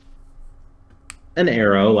a an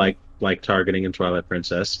arrow like targeting in Twilight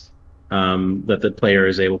Princess. That the player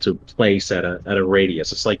is able to place at a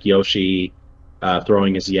radius. It's like Yoshi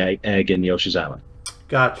throwing his egg in Yoshi's Island.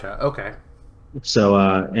 Gotcha. Okay. So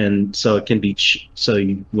and so it can be so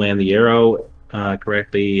you land the arrow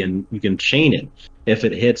correctly, and you can chain it. If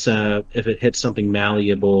it hits something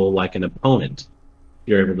malleable like an opponent,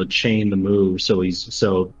 you're able to chain the move. So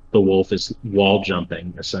the wolf is wall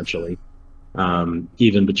jumping essentially,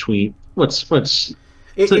 even between what's so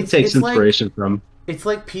it takes inspiration from. It's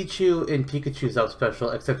like Pichu and Pikachu's out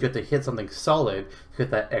special, except you have to hit something solid to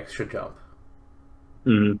get that extra jump.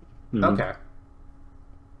 Mm-hmm. Okay.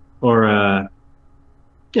 Or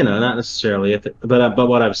not necessarily. But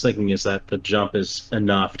what I was thinking is that the jump is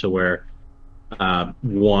enough to where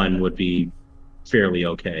one would be fairly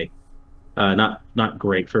okay. Not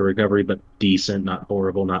great for recovery, but decent. Not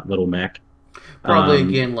horrible. Not little mech. Probably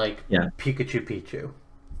again like yeah. Pichu.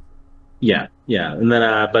 Yeah, and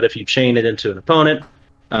then but if you chain it into an opponent,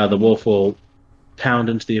 the wolf will pound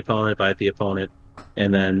into the opponent, bite the opponent,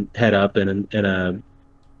 and then head up in a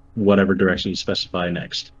whatever direction you specify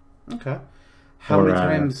next. Okay. How many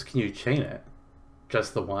times can you chain it?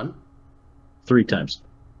 Just the one? 3 times.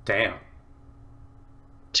 Damn.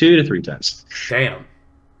 2 to 3 times. Damn.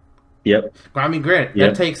 Yep. I mean, granted,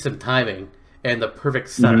 that takes some timing and the perfect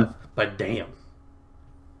setup, but damn.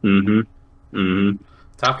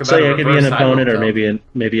 Talk about so yeah, it could be an opponent or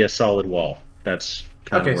maybe a solid wall. That's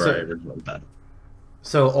kind of where I originally thought.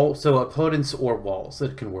 So opponents or walls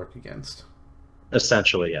that it can work against.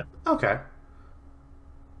 Essentially, yeah. Okay.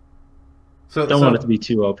 So don't want it to be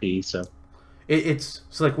too OP. So it's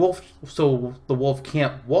like wolf. So the wolf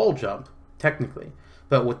can't wall jump technically,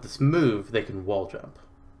 but with this move, they can wall jump.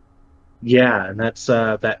 Yeah, and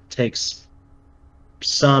that takes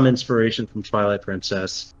some inspiration from Twilight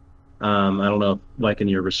Princess. I don't know, like in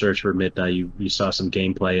your research for Midnight, you saw some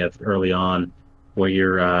gameplay of early on where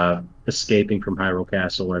you're escaping from Hyrule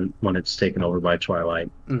Castle when it's taken over by Twilight,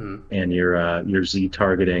 and you're Z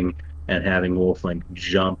targeting and having Wolflink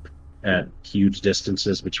jump at huge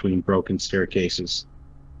distances between broken staircases.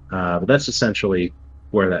 But that's essentially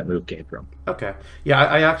where that move came from. Okay, yeah,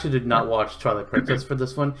 I actually did not watch Twilight Princess for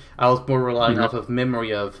this one. I was more relying off of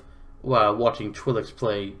memory of watching Twilix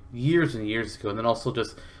play years and years ago, and then also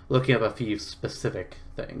just looking up a few specific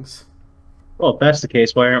things. Well, if that's the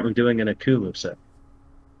case, why aren't we doing an Aku moveset?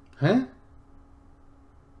 Huh?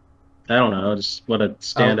 I don't know. Just what a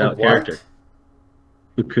standout character.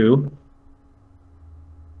 Aku.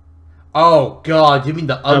 Oh God! You mean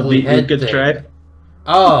the ugly head thing? Tribe?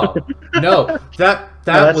 Oh no! That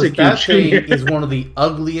thing is one of the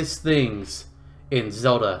ugliest things in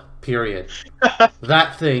Zelda. Period.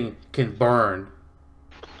 That thing can burn.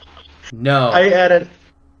 No. I added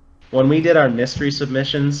when we did our mystery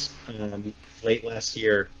submissions late last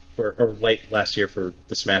year for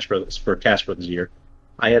the Smash Brothers for Cash Brothers year.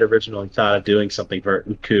 I had originally thought of doing something for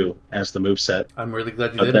Aku as the moveset. I'm really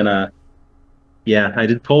glad you did. Then yeah, I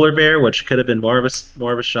did Polar Bear, which could have been more of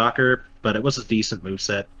a shocker, but it was a decent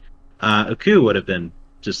moveset. Aku would have been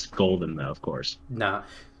just golden though, of course. Nah.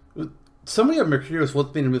 Somebody at Mercurius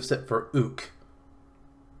once made a moveset for Ook.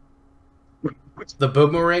 The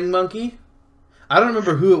boomerang monkey? I don't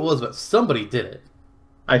remember who it was, but somebody did it.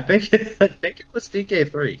 I think it was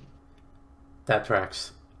DK3. That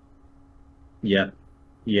tracks. Yeah.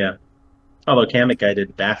 Although Kamek Guy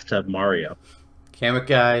did Bathtub Mario. Kamek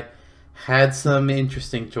Guy had some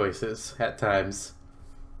interesting choices at times.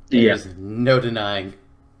 There's no denying.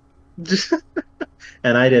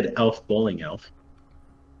 And I did Elf Bowling Elf.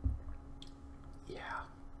 Yeah,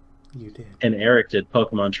 you did. And Eric did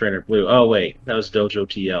Pokemon Trainer Blue. Oh wait, that was Dojo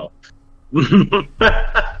TL.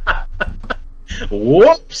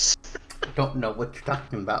 Whoops! I don't know what you're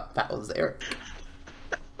talking about. That was Eric.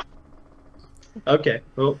 Okay,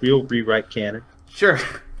 well, we'll rewrite canon. Sure.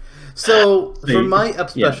 So, for my up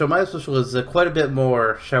special, my up special is quite a bit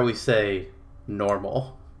more, shall we say,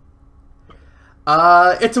 normal.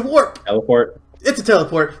 It's a warp. Teleport. It's a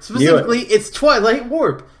teleport. Specifically, it's Twilight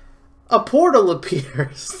Warp. A portal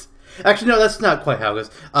appears. Actually, no, that's not quite how it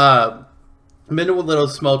goes. Minna with a little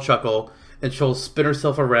small chuckle and she'll spin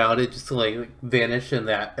herself around and just to like vanish in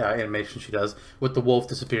that animation she does with the wolf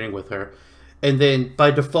disappearing with her. And then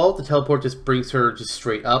by default, the teleport just brings her just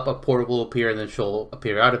straight up. A portal will appear and then she'll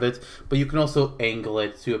appear out of it. But you can also angle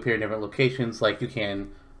it to appear in different locations like you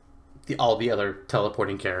can all the other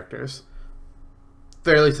teleporting characters.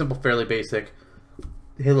 Fairly simple, fairly basic.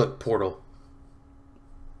 Hey, look, portal.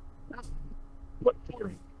 What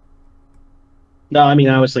portal? No, I mean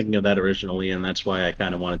I was thinking of that originally, and that's why I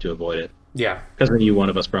kind of wanted to avoid it. Yeah. Because I knew one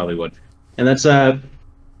of us probably would, and that's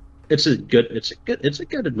it's a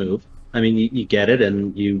good move. I mean, you get it,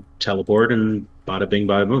 and you teleport, and bada bing,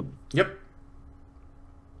 bada boom. Yep.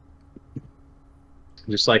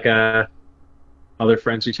 Just like other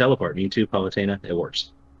friends who teleport. Me too, Palutena. It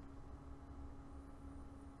works.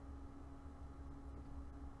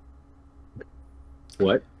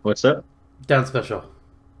 What? What's up? Down special.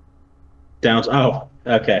 Downs. Oh,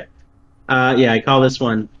 okay. Yeah, I call this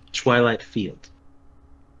one Twilight Field.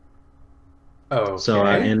 Oh. So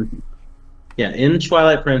in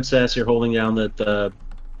Twilight Princess, you're holding down the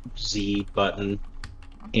Z button,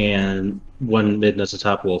 and when Midna's a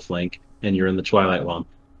top wolf link, and you're in the Twilight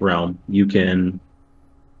realm, you can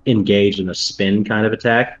engage in a spin kind of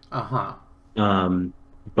attack.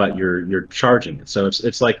 But you're charging it, so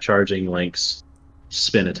it's like charging Link's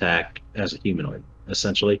spin attack as a humanoid,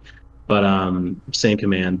 essentially. But same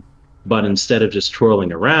command. But instead of just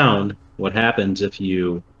twirling around, what happens if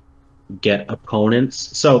you get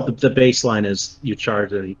opponents? So the baseline is you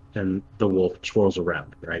charge and the wolf twirls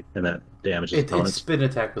around, right? And that damages opponents. Its spin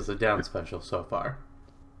attack was a down special so far.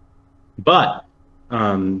 But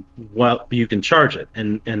well, you can charge it,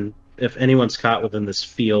 and if anyone's caught within this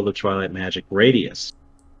field of Twilight magic radius,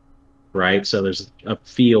 right? So there's a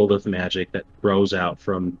field of magic that grows out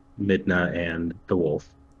from Midna and the wolf.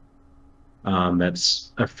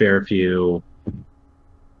 That's a fair few,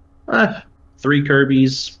 3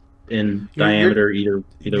 Kirby's in diameter. You're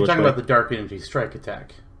talking about the Dark Energy Strike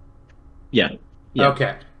attack. Yeah.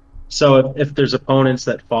 Okay. So if there's opponents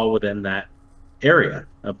that fall within that area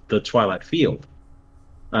of the Twilight field,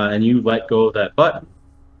 and you let go of that button,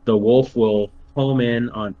 the wolf will home in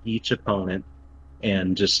on each opponent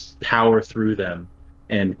and just power through them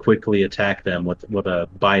and quickly attack them with a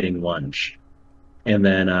biting lunge. And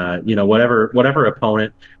then whatever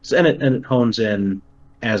opponent, and it hones in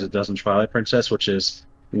as it does in Twilight Princess, which is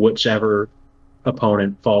whichever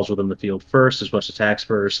opponent falls within the field first is what attacks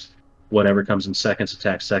first. Whatever comes in second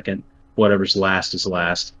attacks second. Whatever's last is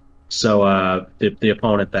last. So the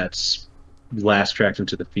opponent that's last tracked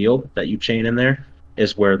into the field that you chain in there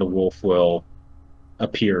is where the wolf will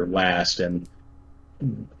appear last and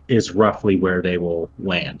is roughly where they will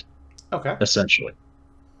land. Okay. Essentially.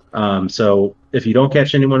 So if you don't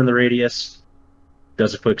catch anyone in the radius,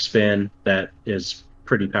 does a quick spin that is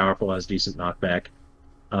pretty powerful, has decent knockback.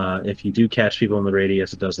 If you do catch people in the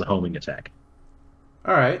radius, it does the homing attack.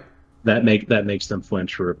 All right. That makes them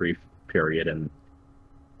flinch for a brief period and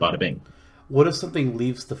bada bing. What if something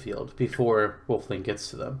leaves the field before Wolfling gets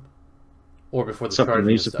to them, or before the something charge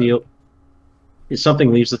leaves the done? field? If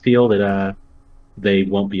something leaves the field, they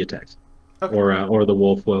won't be attacked, Okay. or the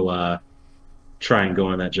wolf will try and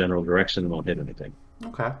go in that general direction and won't hit anything.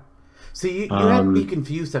 Okay. See, you had me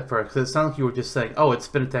confused at first because it sounded like you were just saying, "Oh, it's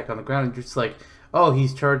spin attack on the ground," and you're just like, "Oh,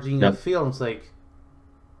 he's charging the field." It's like,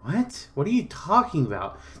 what? What are you talking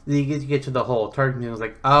about? Then you get to the whole targeting. I was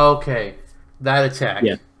like, oh, okay, that attack.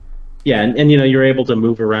 Yeah, and you're able to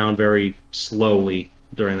move around very slowly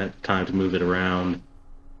during that time to move it around.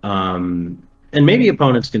 And maybe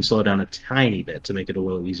opponents can slow down a tiny bit to make it a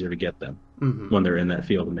little easier to get them when they're in that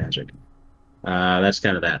field of magic. That's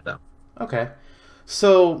kind of that, though. Okay.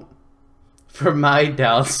 So, for my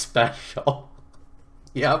down special,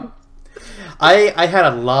 yep, I had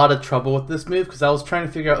a lot of trouble with this move because I was trying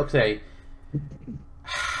to figure out, okay,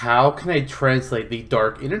 how can I translate the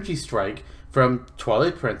Dark Energy Strike from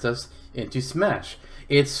Twilight Princess into Smash?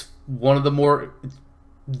 It's one of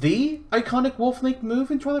the iconic Wolf Link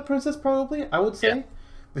move in Twilight Princess, probably, I would say. Yeah.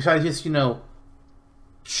 Besides just,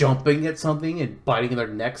 jumping at something and biting their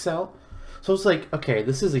necks out. So it's like, okay,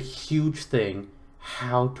 this is a huge thing.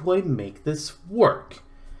 How do I make this work?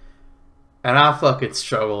 And I fucking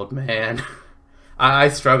struggled, man. I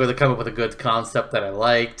struggled to come up with a good concept that I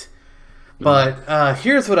liked. But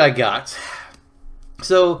here's what I got.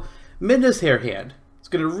 So, Midna's hair hand is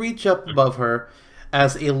going to reach up above her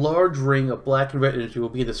as a large ring of black and red energy will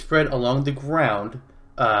begin to spread along the ground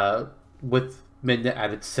with Midna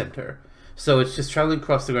at its center. So it's just traveling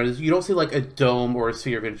across the ground. You don't see like a dome or a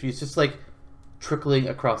sphere of energy. It's just like trickling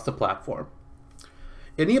across the platform.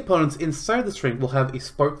 Any opponents inside the string will have a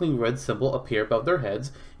sparkling red symbol appear above their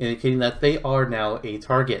heads, indicating that they are now a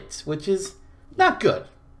target, which is not good.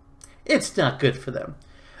 It's not good for them.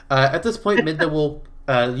 At this point, Midna will...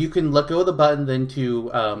 you can let go of the button then to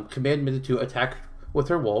command Midna to attack with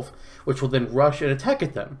her wolf, which will then rush and attack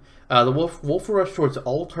at them. The wolf will rush towards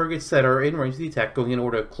all targets that are in range of the attack, going in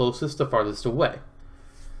order closest to farthest away.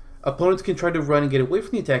 Opponents can try to run and get away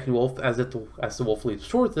from the attacking wolf as the wolf leaps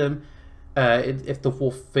towards them. If the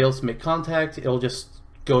wolf fails to make contact, it'll just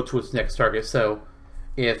go to its next target. So,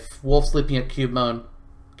 if Wolf's leaping at Cubone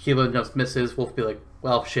just misses, Wolf will be like,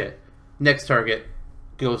 well, shit. Next target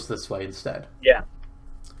goes this way instead. Yeah.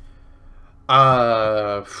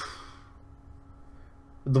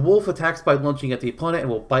 The wolf attacks by lunging at the opponent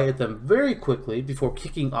and will bite at them very quickly before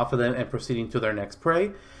kicking off of them and proceeding to their next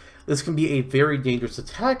prey. This can be a very dangerous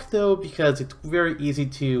attack, though, because it's very easy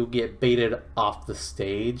to get baited off the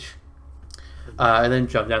stage and then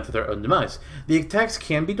jump down to their own demise. The attacks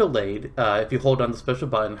can be delayed if you hold down the special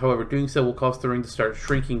button. However, doing so will cause the ring to start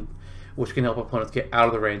shrinking, which can help opponents get out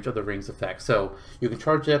of the range of the ring's effect. So you can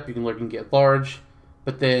charge up, you can learn to get large,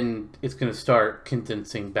 but then it's going to start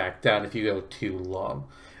condensing back down if you go too long.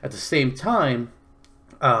 At the same time,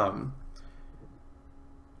 if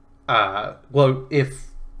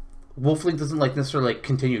Wolfling doesn't necessarily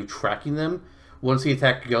continue tracking them, once the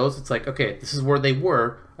attack goes, it's like, okay, this is where they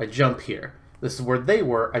were, I jump here. This is where they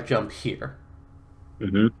were, I jump here.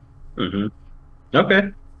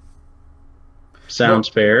 Okay. Sounds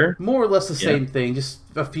fair. More or less the same thing, just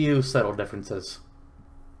a few subtle differences.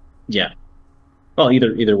 Yeah. Well,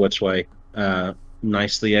 either which way,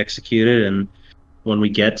 nicely executed. And when we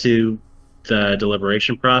get to the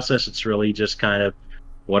deliberation process, it's really just kind of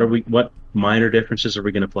what minor differences are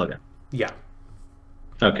we going to plug in? Yeah.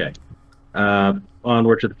 Okay.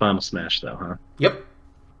 Onward to the final smash, though, huh? Yep.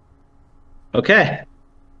 Okay.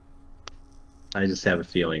 I just have a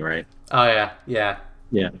feeling, right? Oh yeah.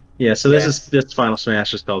 So this final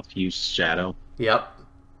smash is called Fused Shadow. Yep.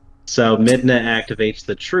 So Midna activates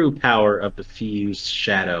the true power of the Fused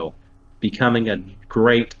Shadow, becoming a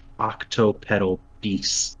great octopedal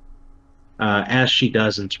beast, as she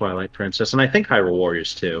does in Twilight Princess, and I think Hyrule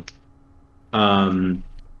Warriors too.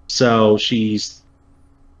 So she's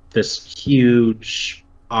this huge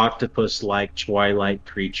octopus-like Twilight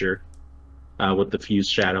creature with the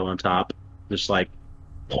Fused Shadow on top, just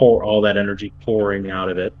pour all that energy pouring out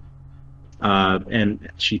of it. And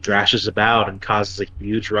she thrashes about and causes a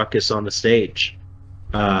huge ruckus on the stage.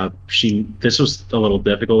 This was a little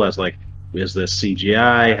difficult as is this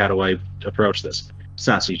CGI? How do I approach this? It's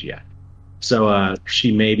not CGI. So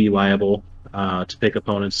she may be liable to pick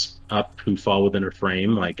opponents up who fall within her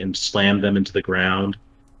frame, and slam them into the ground.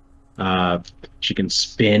 She can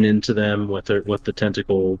spin into them with the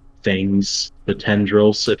tentacle things, the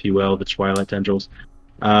tendrils, if you will, the Twilight tendrils.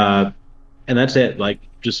 And that's it.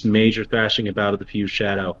 Just major thrashing about of the Fused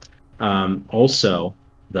Shadow. Also,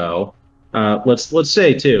 though, let's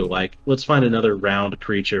say too, let's find another round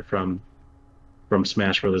creature from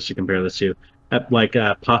Smash Brothers to compare this to.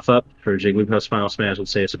 Puff Up for Jigglypuff's Final Smash.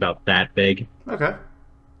 Let's say it's about that big. Okay.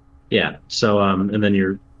 Yeah. So and then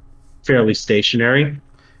you're fairly stationary,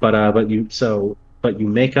 but you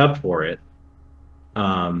make up for it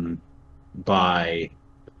by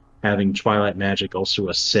having Twilight Magic also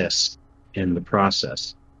assist in the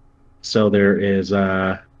process. So there is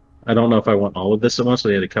I don't know if I want all of this at once, so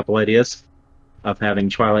I had a couple ideas of having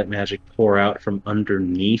Twilight Magic pour out from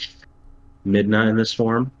underneath Midna in this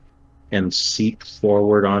form and seep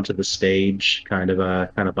forward onto the stage, kind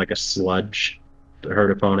of like a sludge to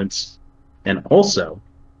hurt opponents, and also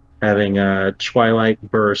having Twilight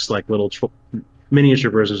bursts, little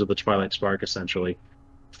miniature versions of the Twilight Spark, essentially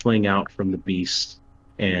fling out from the beast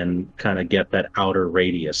and kind of get that outer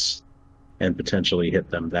radius and potentially hit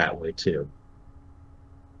them that way too.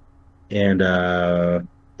 And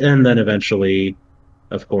then eventually,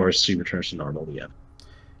 of course, she returns to normal again.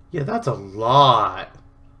 Yeah, that's a lot.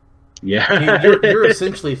 Yeah. you're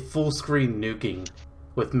essentially full screen nuking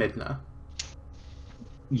with Midna.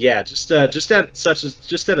 Yeah, just at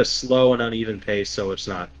a slow and uneven pace, so it's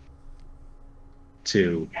not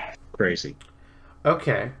too crazy.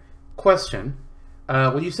 Okay. Question.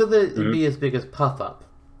 When you said that it'd be as big as Puff Up,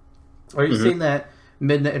 are you saying that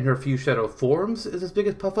Midna in her Fused Shadow forms is as big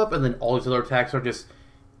as Puff Up, and then all these other attacks are just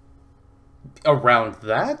around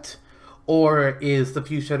that? Or is the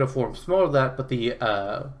Fused Shadow form smaller than that, but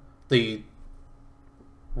the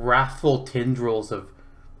wrathful tendrils of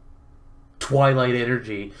Twilight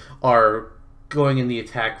energy are going in the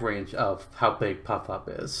attack range of how big Puff Up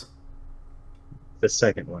is? The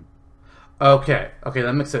second one. Okay, okay,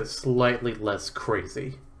 that makes it slightly less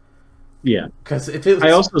crazy. Yeah. Because if it I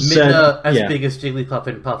was also said, Midna as yeah. big as Jigglypuff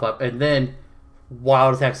and Puff Up, and then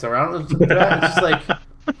wild attacks around and stuff like that, it's just like,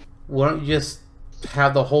 why don't you just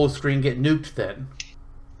have the whole screen get nuked then?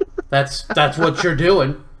 That's what you're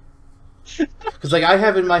doing. Because like I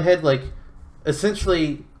have in my head like,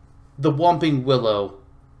 essentially, the Whomping Willow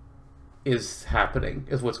is happening,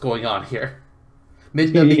 is what's going on here.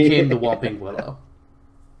 Midna became the Whomping Willow.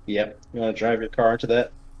 Yep. You want to drive your car into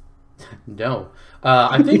that? No.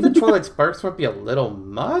 I think the Twilight Sparks might be a little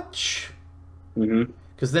much. Mm-hmm.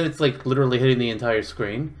 Because then it's like literally hitting the entire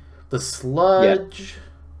screen. The Yeah. sludge.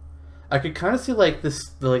 I could kind of see like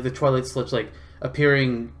the Twilight sludge like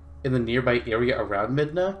appearing in the nearby area around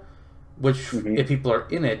Midna, which Mm-hmm. if people are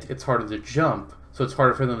in it, it's harder to jump, so it's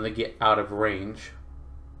harder for them to get out of range.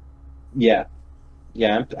 Yeah.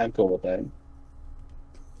 Yeah, I'm cool with that.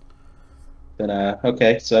 Then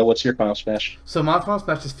okay, so what's your final smash? So my final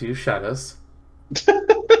smash is Fuse Shadows.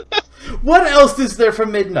 What else is there for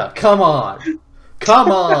Midna? Come on,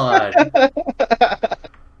 come on.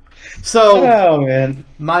 So Oh man.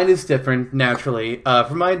 mine is different naturally.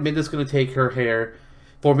 For mine, Midna's going to take her hair,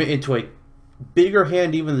 form it into a bigger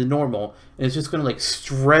hand even than normal, and it's just going to like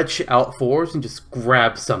stretch out forwards and just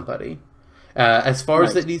grab somebody. As far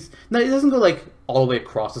as Nice. it needs, no, it doesn't go like all the way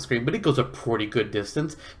across the screen, but it goes a pretty good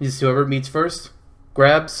distance. You just whoever meets first,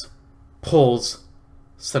 grabs, pulls,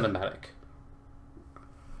 cinematic.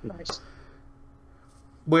 Nice.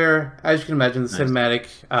 Where, as you can imagine, the Nice. cinematic.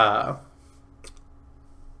 I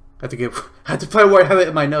have to find where I have it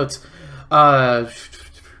in my notes.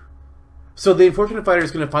 So the unfortunate fighter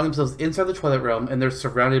is going to find themselves inside the Twilight Realm, and they're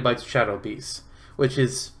surrounded by shadow beasts, which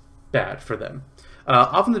is bad for them.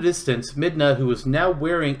 Off in the distance, Midna, who is now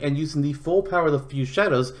wearing and using the full power of the Fuse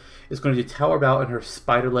Shadows, is going to tower about in her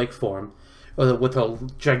spider-like form, with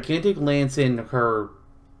a gigantic lance in her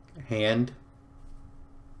hand.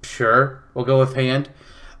 Sure, we'll go with hand.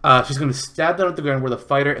 She's going to stab down at the ground where the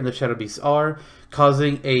fighter and the shadow beasts are,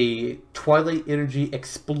 causing a twilight energy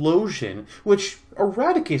explosion, which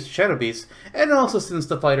eradicates the shadow beasts, and also sends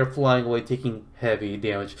the fighter flying away, taking heavy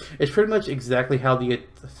damage. It's pretty much exactly how the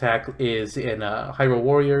attack is in Hyrule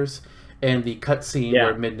Warriors, and the cutscene Yeah.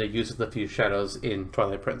 where Midna uses the Fuse Shadows in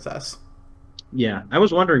Twilight Princess. Yeah. I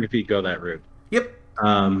was wondering if you'd go that route. Yep.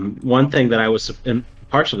 One thing that I was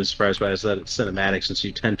partially surprised by is that it's cinematic, since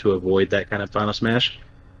you tend to avoid that kind of final smash.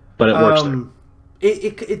 But it works there.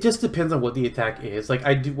 It just depends on what the attack is. Like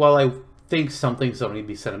I do, while I think something's going to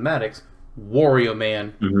be cinematics, Wario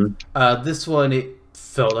Man. Mm-hmm. This one it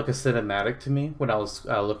felt like a cinematic to me when I was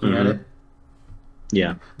looking at Mhm. it.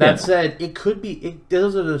 Yeah. That Yeah. said, it could be. It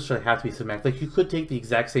doesn't necessarily have to be cinematic. Like you could take the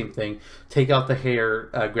exact same thing, take out the hair,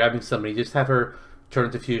 grabbing somebody, just have her turn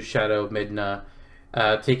into Fuse Shadow Midna,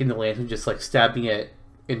 taking the lantern, just like stabbing it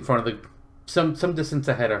in front of the some distance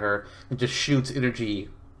ahead of her, and just shoots energy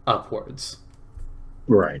upwards.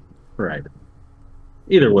 Right. Right.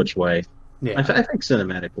 Either which way, Yeah. I think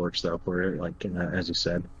cinematic works though for it. Like as you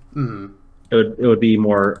said, Hmm. it would be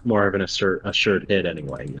more of an assured hit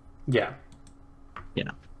anyway. Yeah. You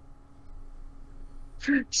know.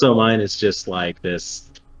 So mine is just like this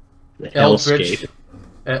Eldritch, hellscape.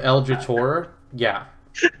 Eldritch horror. Yeah.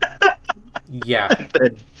 Yeah.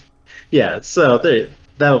 Yeah. So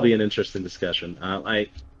that'll be an interesting discussion. I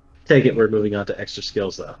take it we're moving on to extra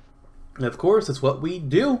skills though. And of course, it's what we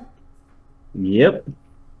do. Yep.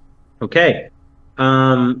 Okay.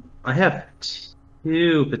 I have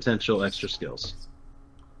two potential extra skills.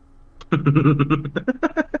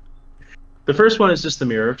 The first one is just the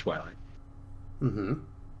Mirror of Twilight.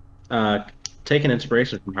 Mm-hmm. Taking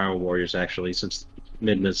inspiration from Hyrule Warriors, actually, since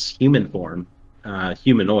Midna's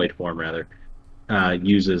humanoid form rather,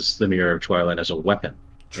 uses the Mirror of Twilight as a weapon.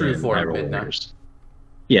 True in form Hyrule Midna. Warriors.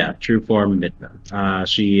 Yeah, true form Midna.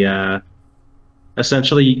 She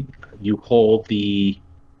essentially, you hold the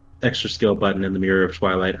extra skill button, and the Mirror of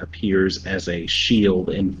Twilight appears as a shield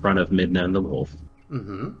in front of Midna and the wolf,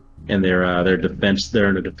 Mm-hmm. and they're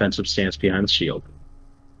in a defensive stance behind the shield.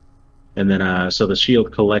 And then so the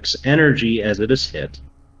shield collects energy as it is hit,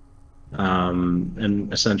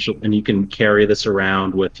 and you can carry this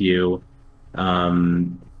around with you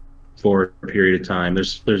for a period of time.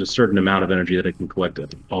 There's a certain amount of energy that it can collect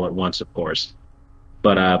all at once, of course,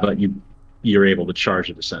 but you're able to charge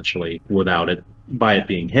it essentially without it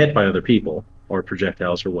being hit by other people or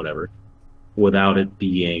projectiles or whatever, without it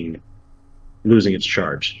being losing its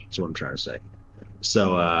charge. That's what I'm trying to say.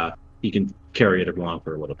 So you can carry it along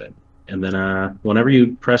for a little bit, and then whenever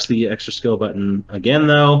you press the extra skill button again,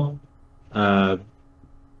 though,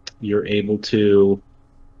 you're able to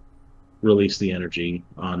release the energy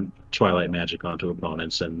on Twilight magic onto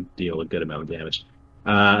opponents and deal a good amount of damage.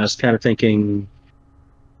 I was kind of thinking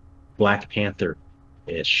Black Panther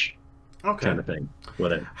ish Okay. kind of thing.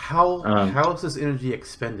 What it, How is this energy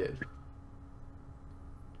expended?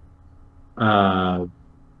 uh,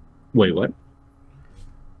 wait, what?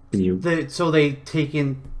 Can you? So they take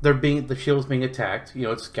in. They're being the shield is being attacked. You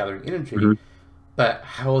know, it's gathering energy. Mhm. But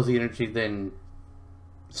how is the energy then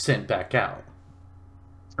sent back out?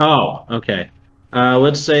 Oh, okay.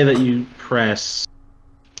 Let's say that you press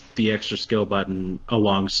the extra skill button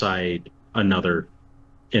alongside another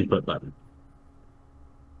input button.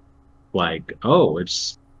 Like, oh,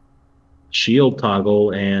 it's shield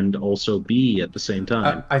toggle and also B at the same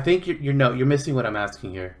time. I think you're missing what I'm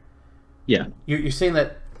asking here. Yeah. You're saying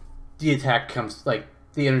that the attack comes like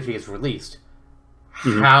the energy is released.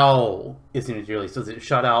 hmm How is the energy released? Is it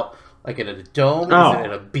shot out like in a dome? Is it Oh,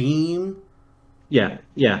 in a beam? yeah.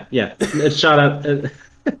 It's shot out.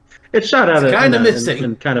 It's shot It's out kind of missing.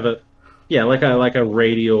 in kind of a yeah, like a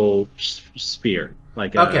radial sphere,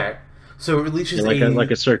 Okay, so it releases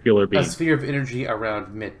like a circular a beam. sphere of energy around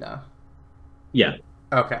Midna. Yeah.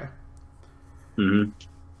 Okay, hmm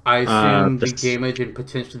I assume the This damage and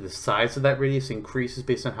potentially the size of that radius increases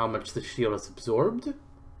based on how much the shield is absorbed.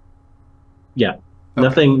 yeah.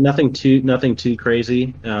 Okay, Nothing too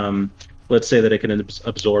crazy. Let's say that it can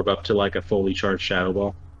absorb up to like a fully charged Shadow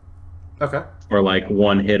Ball, okay, or like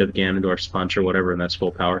one hit of Ganondorf's punch or whatever, and that's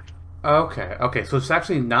full power. okay. So it's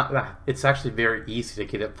actually not that. It's actually very easy to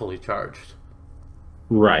get it fully charged.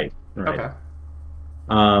 Right. Okay,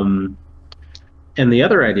 Um, and the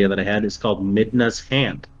other idea that I had is called Midna's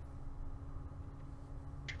Hand.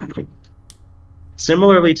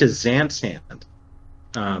 Similarly to Xant's Hand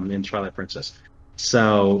in Twilight Princess.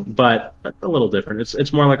 So, but a little different.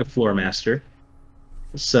 It's more like a floor master.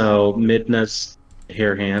 So Midna's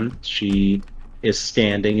hair hand, she is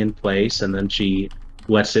standing in place, and then she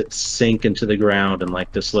lets it sink into the ground in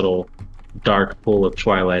like this little dark pool of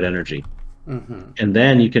twilight energy. mm-hmm. And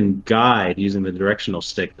then you can guide using the directional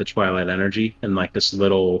stick the twilight energy in like this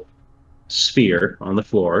little sphere on the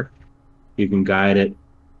floor. You can guide it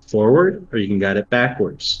forward or you can guide it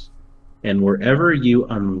backwards. And wherever you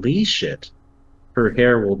unleash it, her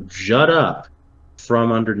hair will jut up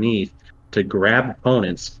from underneath to grab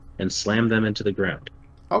opponents and slam them into the ground.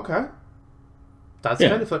 Okay. That's Yeah,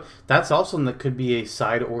 kind of fun. That's also something that could be a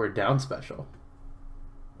side or a down special.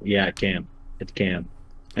 yeah, it can. It can.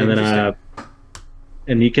 And then Interesting.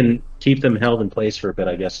 and you can keep them held in place for a bit,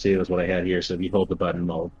 I guess, too, is what I had here. So if you hold the button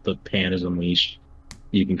while the pan is unleashed,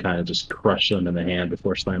 you can kind of just crush them in the hand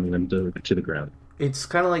before slamming them to the ground. It's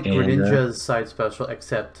kind of like And Greninja's side special,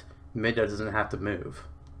 except Midna doesn't have to move.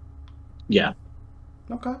 yeah,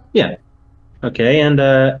 Okay. yeah. Okay, and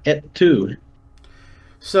et two.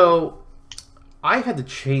 So I had to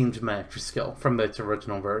change my extra skill from its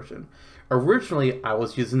original version. Originally, I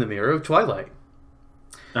was using the Mirror of Twilight.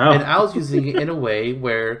 And Oh, I was using it in a way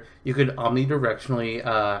where you could omnidirectionally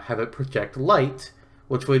have it project light,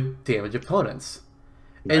 which would damage opponents.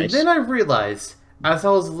 And nice. then I realized, as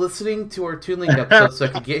I was listening to our Toon Link episode so I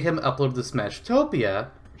could get him uploaded to Smashtopia,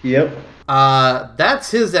 Yep.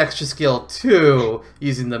 that's his extra skill too,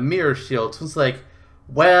 using the mirror shield. So it's like,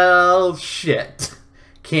 well, shit.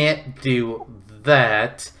 Can't do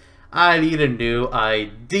that. I need a new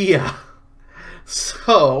idea.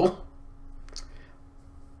 So,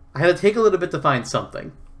 I had to take a little bit to find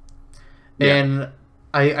something. Yeah. And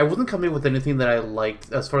I wasn't coming up with anything that I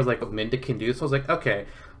liked as far as like what Minda can do. So I was like, okay,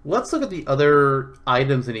 let's look at the other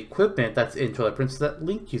items and equipment that's in Twilight Princess that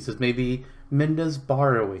Link uses. Maybe Minda's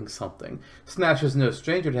borrowing something. Smash is no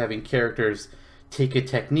stranger to having characters take a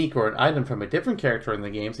technique or an item from a different character in the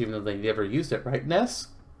games, even though they never used it, right, Ness?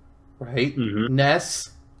 Right? Mm-hmm.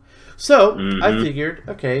 Ness. So I Mm-hmm. figured,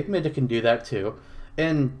 okay, Minda can do that too.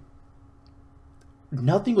 And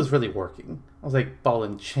nothing was really working. I was like, ball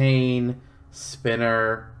and chain,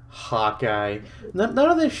 spinner, Hawkeye. None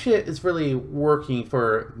of this shit is really working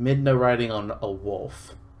for Midna riding on a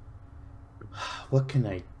wolf. What can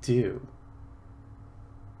I do?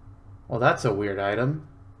 Well, that's a weird item.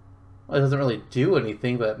 Well, it doesn't really do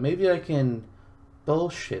anything, but maybe I can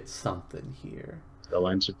bullshit something here. The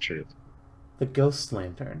lines of truth. The Ghost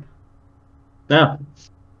Lantern. No.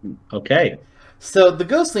 Okay. So the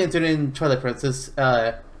Ghost Lantern in Twilight Princess,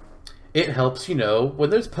 it helps, when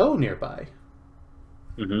there's Poe nearby.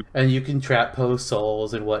 Mm-hmm. And you can trap Poe's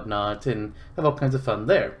souls and whatnot and have all kinds of fun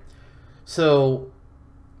there. So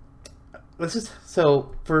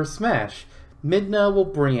so for Smash, Midna will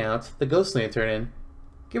bring out the Ghost Lantern and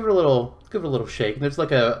give it a little shake. And there's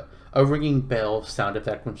like a ringing bell sound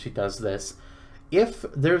effect when she does this. if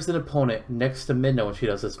there's an opponent next to Midna when she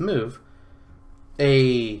does this move,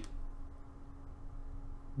 a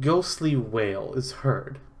ghostly wail is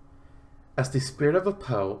heard as the spirit of a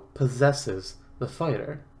Poe possesses the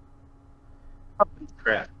fighter.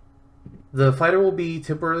 Crap. The fighter will be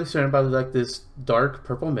temporarily surrounded by like this dark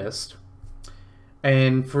purple mist.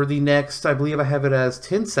 And for the next, I believe I have it as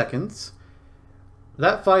 10 seconds,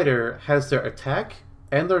 that fighter has their attack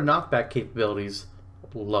and their knockback capabilities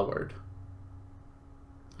lowered.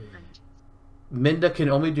 Minda can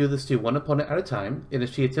only do this to one opponent at a time, and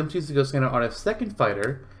if she attempts to use the Ghost Cannon on a second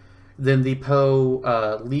fighter, then the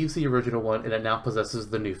Poe leaves the original one and it now possesses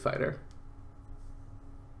the new fighter.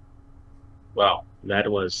 Wow, that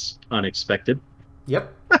was unexpected.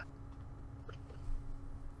 Yep.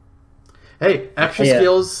 Hey, action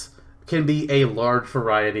skills can be a large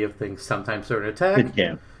variety of things. Sometimes they're an attack. It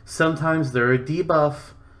can. Sometimes they're a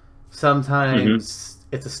debuff. Sometimes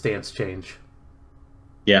it's a stance change.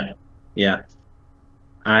 Yeah. Yeah.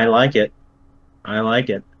 I like it. I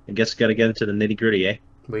guess got to get into the nitty gritty, eh?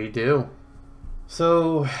 We do.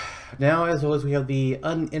 So, now as always, we have the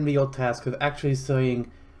unenviable task of actually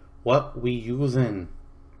saying what we using.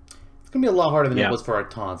 It's going to be a lot harder than it was for our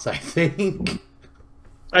taunts, I think.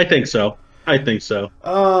 I think so.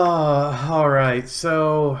 Alright,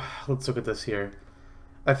 so let's look at this here.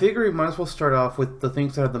 I figure we might as well start off with the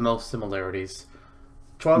things that have the most similarities.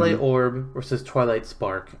 Twilight Orb versus Twilight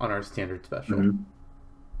Spark on our standard special.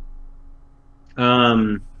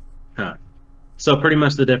 So pretty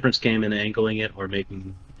much the difference came in angling it or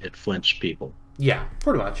making it flinch people. Yeah,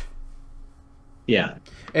 pretty much. Yeah.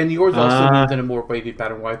 And yours also moved in a more wavy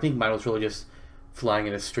pattern, where I think mine was really just flying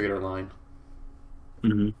in a straighter line.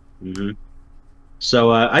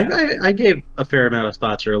 So I gave a fair amount of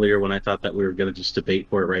thoughts earlier when I thought that we were going to just debate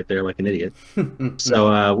for it right there like an idiot.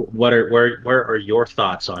 So where are your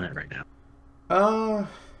thoughts on it right now?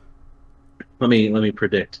 Let me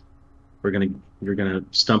predict. You're gonna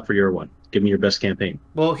stump for your one. Give me your best campaign.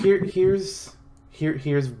 Well, here's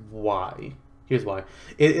why. Here's why.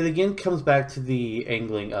 It again comes back to the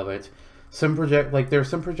angling of it. There are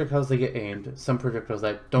some projectiles that get aimed, some projectiles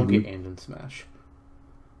that don't get aimed in Smash.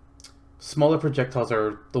 Smaller projectiles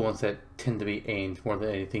are the ones that tend to be aimed more than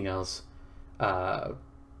anything else.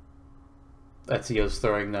 Ezio's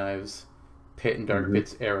throwing knives, Pit and Dark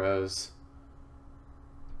Pit's arrows.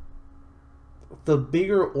 The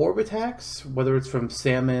bigger orb attacks, whether it's from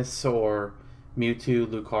Samus or Mewtwo,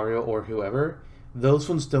 Lucario, or whoever, those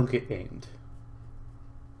ones don't get aimed.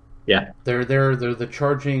 Yeah. They're the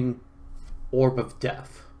charging orb of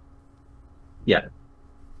death. Yeah.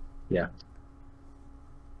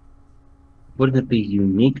 Wouldn't it be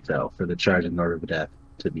unique, though, for the charging orb of death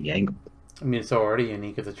to be angled? I mean, it's already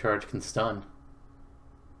unique if the charge can stun.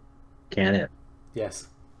 Can it? Yes.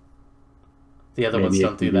 The other Maybe ones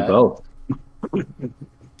don't do that. Both.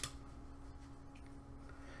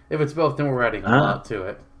 If it's both, then we're adding a lot to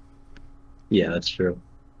it. Yeah, that's true.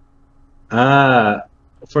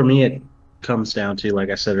 For me, it comes down to,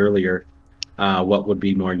 like I said earlier, what would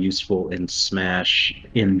be more useful in Smash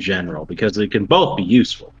in general, because they can both be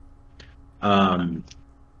useful.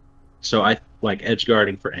 So I like edge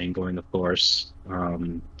guarding for angling, of course.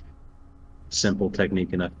 Simple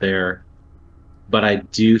technique enough there. But I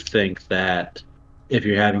do think that if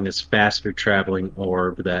you're having this faster traveling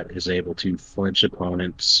orb that is able to flinch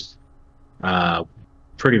opponents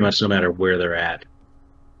pretty much no matter where they're at,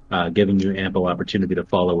 giving you ample opportunity to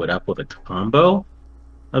follow it up with a combo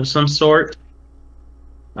of some sort,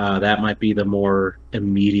 that might be the more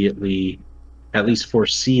immediately, at least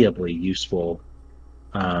foreseeably useful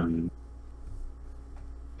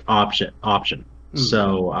option.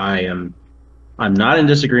 So I'm not in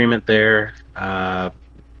disagreement there.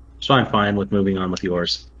 So I'm fine with moving on with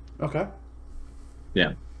yours. Okay.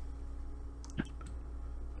 Yeah.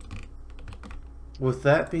 With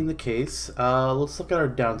that being the case, let's look at our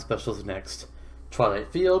down specials next.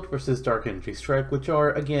 Twilight Field versus Dark Energy Strike, which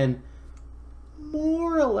are, again,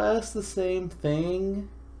 more or less the same thing.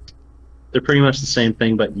 They're pretty much the same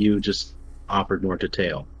thing, but you just offered more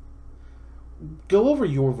detail. Go over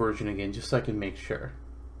your version again, just so I can make sure.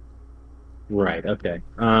 Right, okay.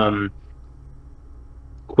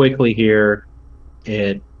 Quickly here,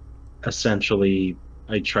 it essentially,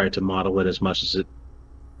 I tried to model it as much as it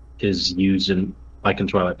is used in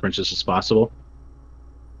Twilight Princess as possible.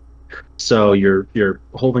 So you're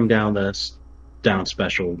holding down this down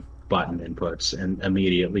special button inputs, and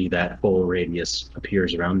immediately that full radius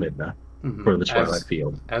appears around Midna for the Twilight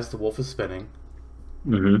Field. As the wolf is spinning.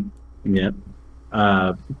 Yep.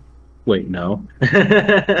 Wait, no.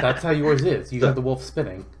 That's how yours is. You got the wolf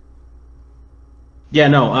spinning. Yeah,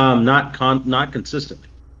 no, not consistently.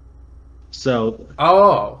 So,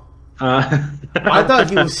 Oh, uh, I thought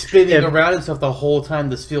he was spinning if around himself the whole time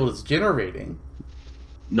this field is generating.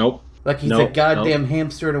 nope, Like he's a nope, nope, goddamn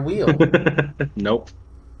hamster in a wheel. nope,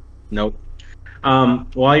 nope.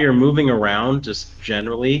 While you're moving around, just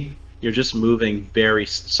generally, you're just moving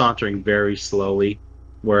sauntering very slowly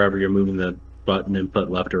wherever you're moving the button input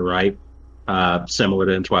left or right. Similar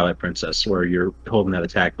to in Twilight Princess, where you're holding that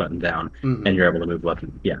attack button down and Mm-hmm. you're able to move left.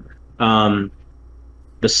 Yeah. Um,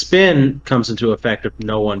 the spin comes into effect if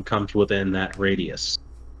no one comes within that radius.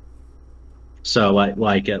 So,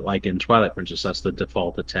 like in Twilight Princess, that's the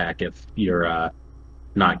default attack if you're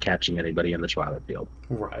not catching anybody in the Twilight field.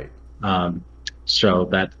 Right. Um, so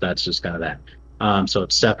that's just kind of that. So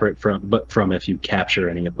it's separate from if you capture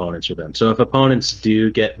any opponents within. So if opponents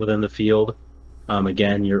do get within the field,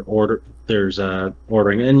 again, there's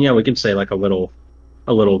ordering, and yeah, we can say like a little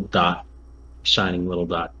dot, shining little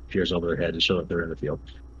dot appears over their head to show that they're in the field.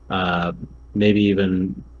 Uh, Maybe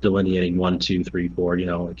even delineating 1, 2, 3, 4.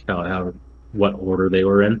 Like how what order they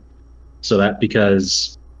were in. So that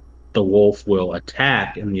because the wolf will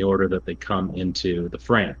attack in the order that they come into the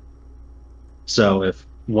frame. So if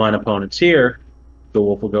one opponent's here, the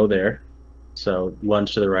wolf will go there. So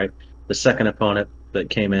lunge to the right. The second opponent that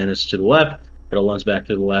came in is to the left. It'll lunge back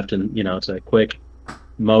to the left, and it's a quick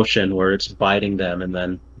motion where it's biting them and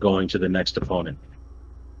then going to the next opponent.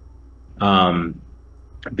 Um,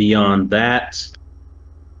 Beyond that,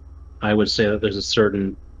 I would say that there's a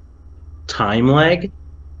certain time lag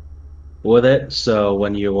with it. So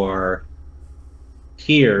when you are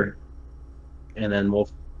here, and then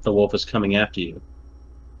the wolf is coming after you,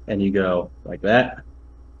 and you go like that,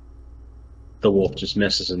 the wolf just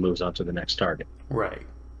misses and moves on to the next target. Right.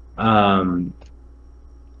 Um,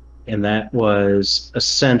 and that was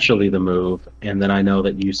essentially the move. And then I know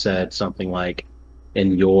that you said something like,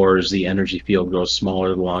 in yours, the energy field grows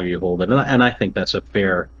smaller the longer you hold it. And I think that's a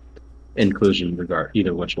fair inclusion regard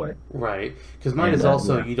either which way. Right. Because mine And is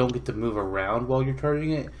also yeah. you don't get to move around while you're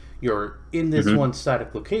targeting it. You're in this Hmm. one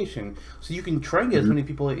static location, so you can try and get as Hmm. many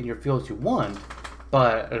people in your field as you want.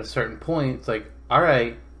 But at a certain point, it's like, all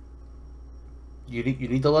right, you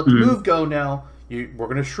need to let the Hmm. move go now. We're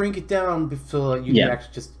gonna shrink it down so that you can Yeah.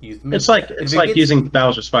 actually just use the move. It's like And if it's it like gets using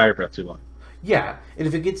Bowser's Fire Breath too long. yeah, and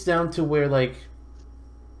if it gets down to where like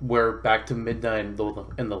we're back to midnight and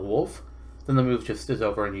the wolf, then the move just is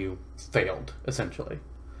over and you failed essentially.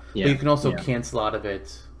 But Yeah. you can also Yeah. cancel out of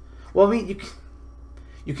it. Well, I mean,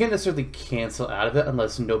 you can't necessarily cancel out of it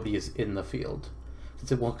unless nobody is in the field.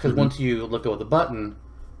 Because Hmm. once you let go of the button,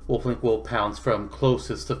 Wolflink will pounce from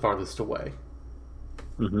closest to farthest away.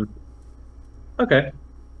 Hmm. Okay.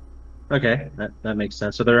 Okay. That makes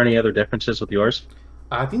sense. Are there any other differences with yours?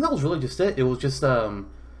 I think that was really just it. It was just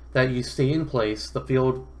that you stay in place, the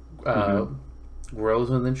field uh, Hmm. grows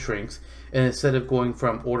and then shrinks, and instead of going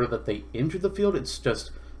from order that they enter the field, it's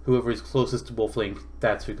just whoever is closest to Wolflink,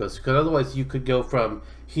 that's who goes. Because otherwise, you could go from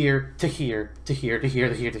here to here to here to here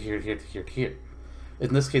to here to here to here to here to here.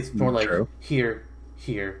 In this case, it's more like True. here,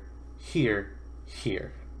 here, here,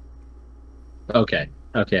 here. Okay.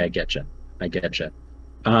 Okay. I get you. I get you.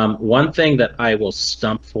 One thing that I will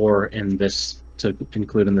stump for in this to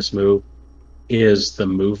include in this move is the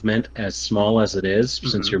movement. As small as it is,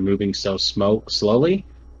 since Mm-hmm. you're moving so slowly,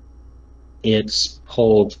 it's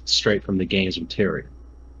pulled straight from the game's material.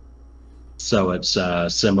 So it's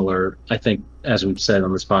similar, I think, as we've said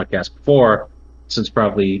on this podcast before, since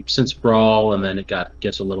Brawl, and then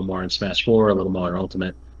gets a little more in Smash 4, a little more in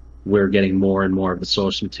Ultimate, we're getting more and more of the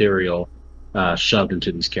source material shoved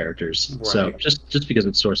into these characters. So Right. just because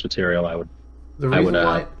it's source material, The I would reason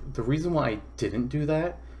why the reason why I didn't do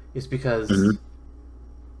that is because mhm,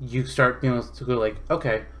 you start being able to go like,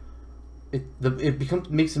 okay, it becomes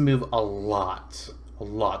makes the move a lot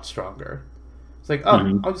stronger. It's like, oh,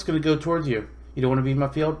 mhm. I'm just gonna go towards you. You don't want to be in my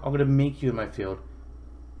field. I'm gonna make you in my field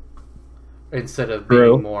instead of being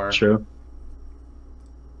True, more. true,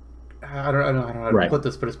 I don't know how to right, put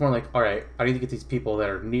this, but it's more like, all right, I need to get these people that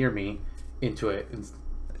are near me into it, and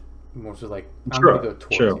more so like I'm gonna true, go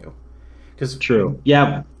towards true, you because true.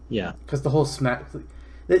 Yeah, yeah. the whole smack.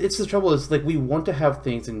 It's the trouble is like we want to have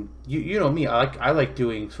things, and you know me, I like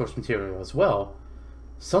doing source material as well.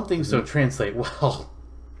 Some things Hmm. don't translate well,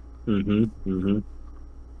 Hmm. Hmm.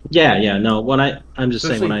 Yeah, yeah. No, I'm just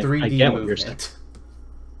saying when especially I 3D get what you're saying.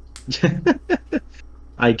 movement.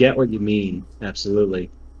 I get what you mean, absolutely.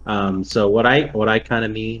 So what I kind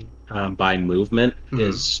of mean by movement Hmm.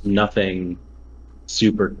 is nothing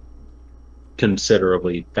super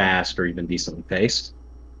considerably fast or even decently paced.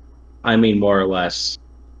 I mean more or less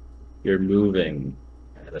you're moving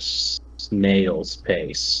at a snail's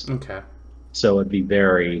pace. Okay. So it'd be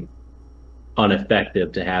very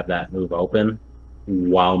ineffective to have that move open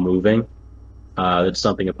while moving. It's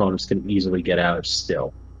something opponents can easily get out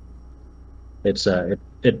still. It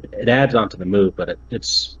adds onto the move, but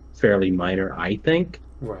it's fairly minor, I think,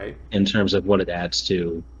 Right. in terms of what it adds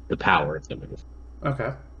to the power of the move.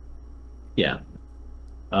 Okay. Yeah.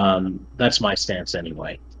 That's my stance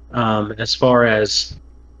anyway. As far as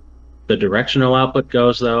the directional output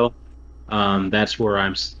goes, though, that's where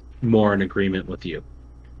I'm more in agreement with you,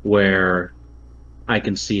 where I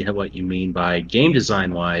can see what you mean by game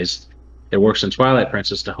design wise. It works in Twilight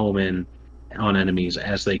Princess to home in on enemies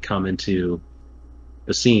as they come into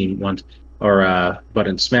the scene. But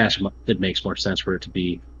in Smash, it makes more sense for it to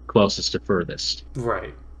be closest to furthest.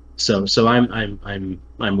 Right. So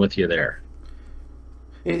I'm with you there.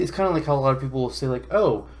 It's kind of like how a lot of people will say, like,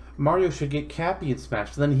 "Oh, Mario should get Cappy in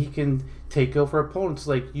Smash, then he can take over opponents."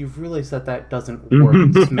 Like, you've realized that doesn't work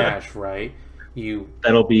in Smash, right?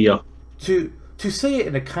 That'll be a to say it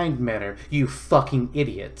in a kind manner, you fucking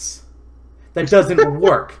idiots. That doesn't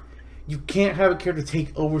work. You can't have a character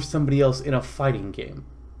take over somebody else in a fighting game.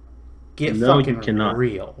 Get fucking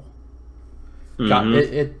real.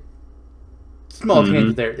 God, small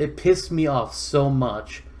tangent there. It pissed me off so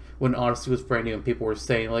much when Odyssey was brand new and people were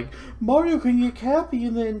saying, like, Mario can get Cappy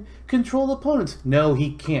and then control opponents. No,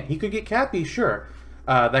 he can't. He could get Cappy, sure.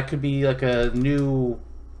 That could be like a new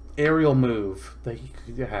aerial move that he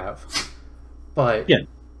could have. But, yeah.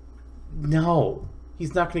 No.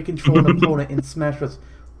 He's not going to control an opponent in Smash Bros.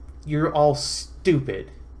 You're all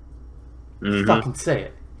stupid. Fucking say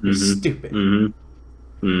it. You're stupid.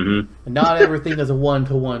 And not everything is a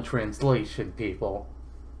one-to-one translation, people.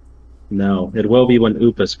 No, it will be when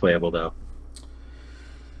Oopa's playable, though.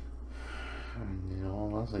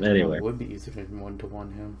 Anyway, it would be easier to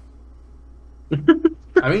one-to-one him.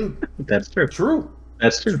 I mean, that's true. True.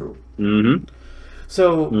 That's true.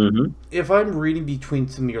 So, if I'm reading between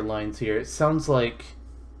some of your lines here, it sounds like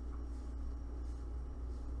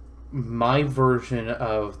my version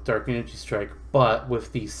of Dark Energy Strike, but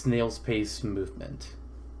with the snail's pace movement.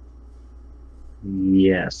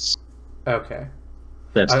 Yes. Okay.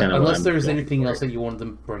 That's kind of unless there's anything else that you wanted to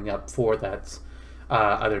bring up for that's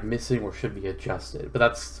either missing or should be adjusted. But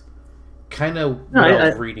that's kind of what I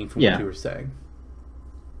was reading from what you were saying.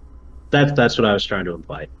 That's what I was trying to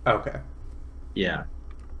imply. Okay. Yeah.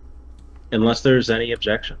 Unless there's any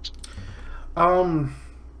objections.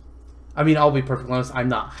 I mean, I'll be perfectly honest. I'm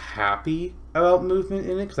not happy about movement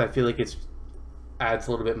in it because I feel like it adds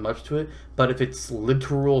a little bit much to it. But if it's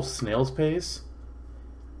literal snail's pace,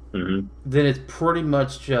 then it's pretty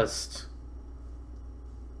much just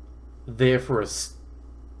there for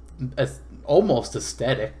almost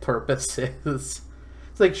aesthetic purposes.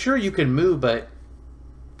 It's like, sure, you can move, but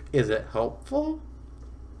is it helpful?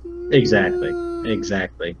 Exactly.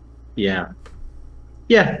 Yeah.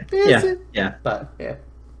 But yeah,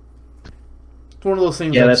 it's one of those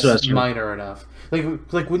things that's minor enough.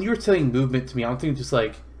 Like when you were saying movement to me, I'm thinking just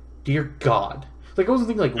like, dear God. Like I wasn't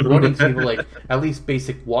thinking like running speed, but like at least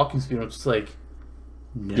basic walking speed. I'm just like,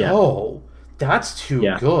 no, that's too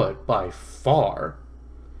good by far.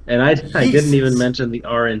 And I didn't even mention the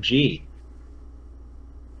RNG.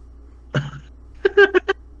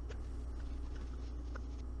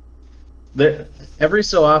 Every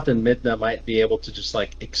so often, Midna might be able to just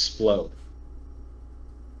like explode.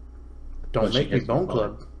 Don't make me Bone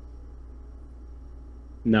Club.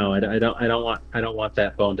 No, I don't want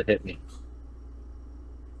that bone to hit me.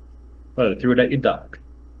 But I threw it at your dog.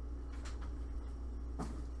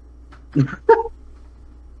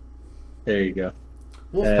 There you go.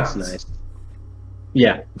 That's nice.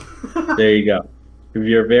 Yeah. There you go.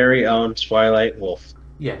 Your very own Twilight Wolf.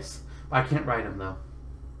 Yes. I can't ride him though.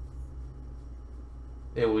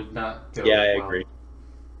 It would not go I agree.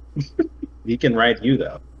 He can ride you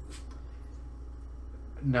though.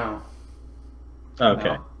 No.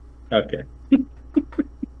 Okay. No. Okay.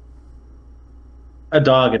 A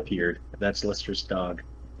dog appeared. That's Lister's dog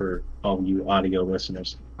for all you audio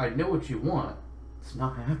listeners. I know what you want. It's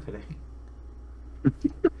not happening.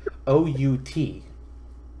 O-U-T.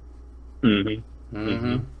 It's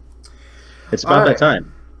about that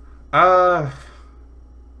time.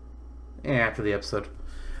 After the episode.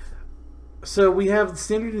 So we have the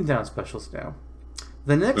standard and down specials now.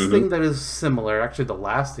 The next thing that is similar, actually the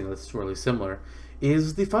last thing that's really similar,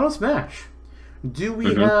 is the Final Smash. Do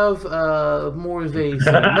we have more of a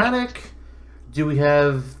cinematic? Do we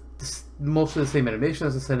have mostly the same animation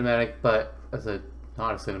as a cinematic, but as a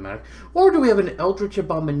not a cinematic? Or do we have an Eldritch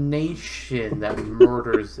Abomination that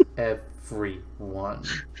murders everyone?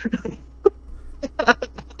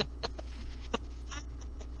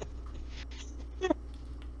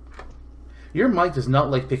 Your mic does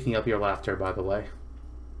not like picking up your laughter, by the way.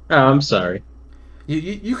 Oh, I'm sorry.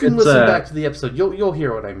 You can It's listen back to the episode. You'll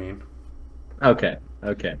hear what I mean. okay.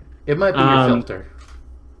 Okay. It might be your filter.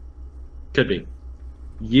 Could be.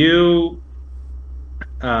 You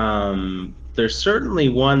there's certainly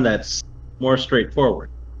one that's more straightforward.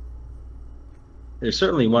 There's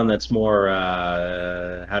certainly one that's more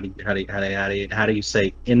how do you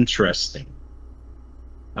say interesting?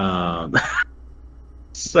 So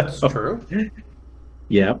That's true.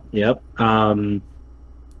 Yep.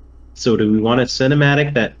 So do we want a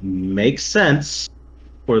cinematic that makes sense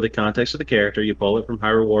for the context of the character? You pull it from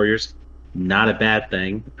Hyrule Warriors, not a bad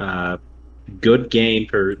thing. Good game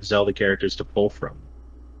for Zelda characters to pull from.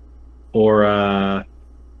 Or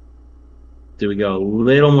do we go a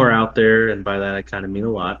little more out there, and by that I kind of mean a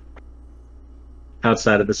lot,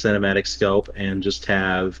 outside of the cinematic scope, and just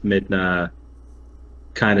have Midna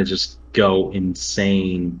kind of just go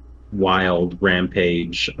insane, wild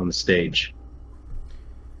rampage on the stage?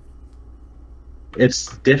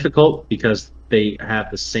 It's difficult because they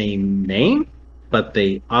have the same name, but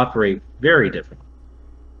they operate very differently.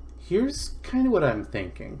 Here's kind of what I'm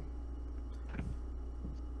thinking.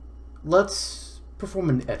 Let's perform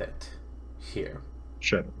an edit here.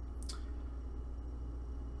 Sure.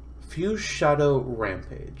 Fuse Shadow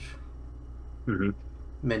Rampage. Mm-hmm.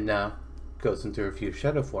 Midna goes into her Fuse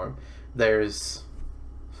Shadow form. There's...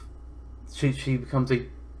 She becomes a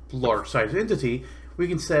large-sized entity. We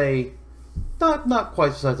can say... Not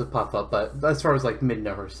quite the size of Papa, but as far as like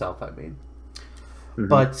Midna herself, I mean. Mm-hmm.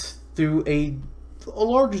 But through a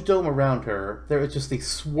large dome around her, there is just a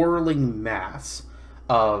swirling mass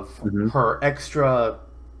of Mm-hmm. her extra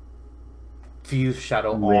Fuse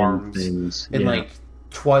Shadow Wind arms things, and yeah. like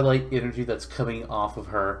twilight energy that's coming off of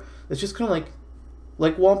her. It's just kind of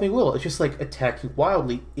like Whomping Willow. It's just like attacking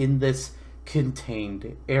wildly in this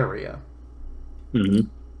contained area. Mm-hmm.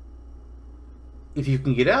 If you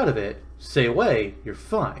can get out of it, stay away, you're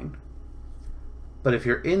fine. But if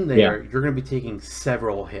you're in there, you're going to be taking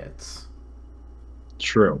several hits.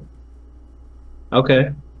 True.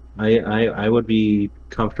 Okay. I would be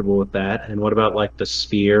comfortable with that. And what about like the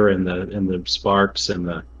sphere and the sparks and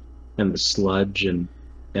the sludge and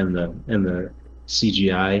the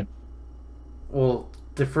CGI? Well,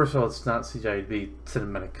 first of all, it's not CGI; it'd be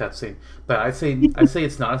cinematic cutscene. But I say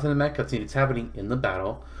it's not a cinematic cutscene. It's happening in the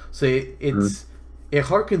battle, so it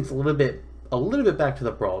harkens a little bit back to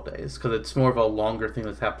the Brawl days because it's more of a longer thing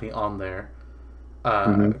that's happening on there.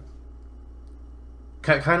 Kind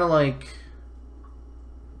of like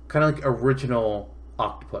original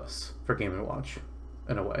Octopus for Game & Watch,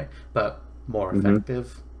 in a way, but more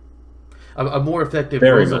effective. A more effective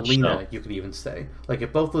Very much Rosalina, so. you could even say. Like,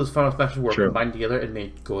 if both those Final Smashes were True. combined together and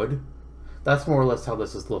made good, that's more or less how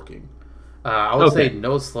this is looking. I would say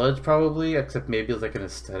no sludge, probably, except maybe it's like an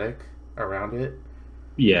aesthetic around it.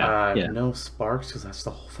 Yeah. No sparks, because that's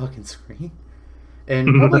the whole fucking screen. And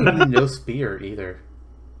probably no spear, either.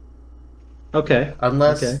 Okay.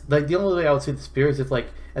 Unless, like, the only way I would say the spear is if, like,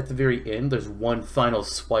 at the very end, there's one final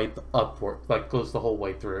swipe upward, like, goes the whole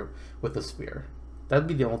way through with the spear. That'd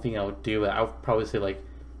be the only thing I would do. I would probably say, like,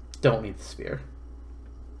 don't need the spear.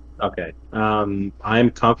 Okay.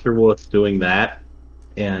 I'm comfortable with doing that.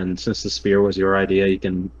 And since the spear was your idea, you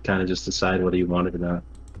can kind of just decide whether you want it or not.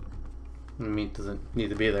 I mean, it doesn't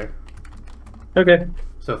need to be there. Okay.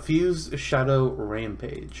 So, Fuse Shadow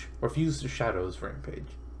Rampage. Or Fuse Shadows Rampage.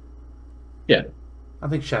 Yeah. I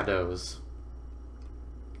think Shadows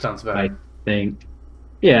sounds better. I think.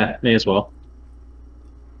 Yeah, may as well.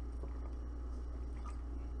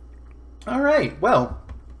 Alright, well,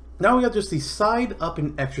 now we got just the side up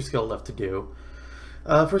and extra skill left to do.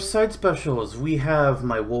 For side specials, we have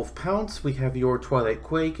my Wolf Pounce, we have your Twilight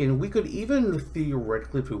Quake, and we could even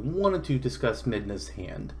theoretically, if we wanted to, discuss Midna's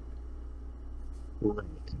Hand.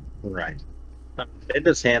 Right.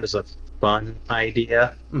 Midna's Hand is a fun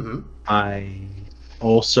idea. Mm-hmm. I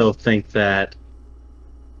also think that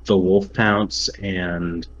the Wolf Pounce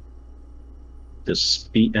and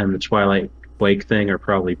the Twilight Quake thing are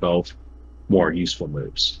probably both more useful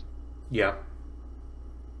moves. Yeah.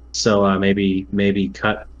 So maybe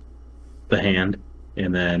cut the hand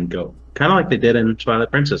and then go kind of like they did in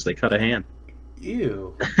Twilight Princess. They cut a hand.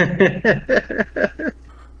 Ew.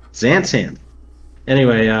 Xan's hand.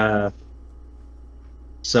 Anyway,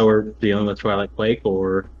 so we're dealing with Twilight Quake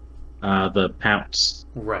or the Pounce.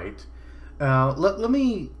 Right. Let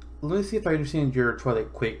me see if I understand your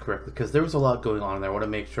Twilight Quake correctly, because there was a lot going on there. I want to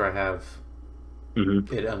make sure I have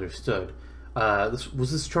it understood.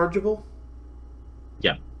 Was this chargeable?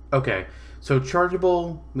 Yeah. Okay. So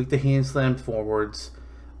chargeable, make the hand slam forwards.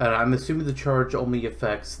 And I'm assuming the charge only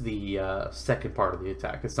affects the second part of the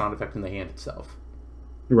attack. It's not affecting the hand itself.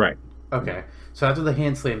 Right. Okay. So after the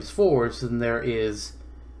hand slams forwards, then there is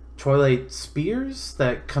Twilight Spears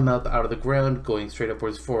that come up out of the ground, going straight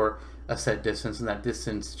upwards for a set distance, and that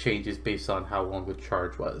distance changes based on how long the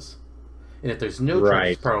charge was. And if there's no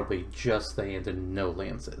charge, it's probably just the hand and no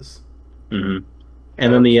lances. Mm-hmm.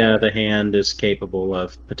 And then the hand is capable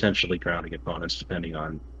of potentially grounding opponents, depending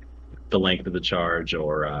on the length of the charge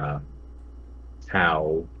or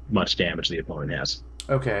how much damage the opponent has.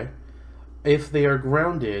 Okay. If they are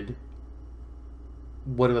grounded,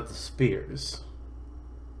 what about the spears?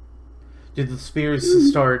 Did the spears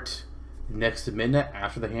start next to midnight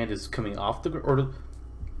after the hand is coming off the ground? Or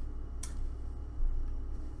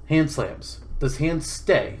hand slams. Does hand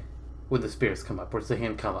stay when the spears come up, or does the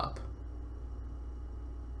hand come up?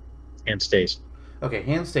 Hand stays. Okay,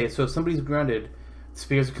 hand stays. So if somebody's grounded,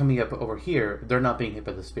 spears are coming up over here, they're not being hit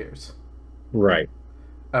by the spears. Right.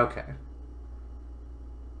 Okay.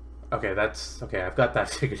 Okay, that's... Okay, I've got that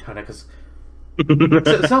figured out, because...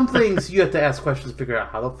 some things you have to ask questions to figure out,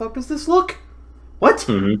 how the fuck does this look? What?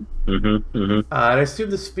 Mm-hmm. Mm-hmm. Mm-hmm. And I assume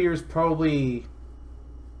the spear is probably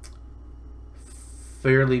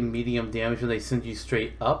fairly medium damage when they send you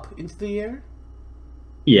straight up into the air?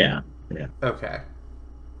 Yeah. Yeah. Okay.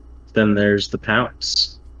 Then there's the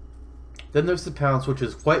pounce. Then there's the pounce, which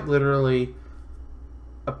is quite literally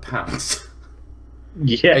a pounce.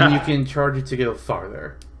 Yeah. And you can charge it to go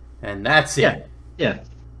farther. And that's it. Yeah.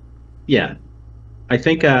 Yeah. I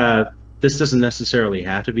think this doesn't necessarily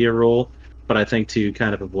have to be a rule, but I think to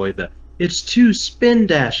kind of avoid the it's 2 spin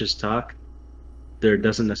dashes talk, there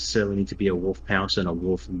doesn't necessarily need to be a wolf pounce and a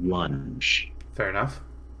wolf lunge. Fair enough.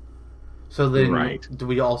 So then, Right. do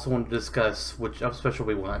we also want to discuss which up special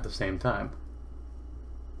we want at the same time?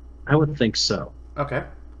 I would think so. Okay.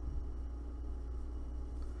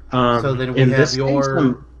 So then we have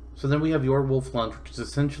your... So then we have your Wolf Lunge, which is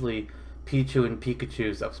essentially Pichu and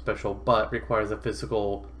Pikachu's up special, but requires a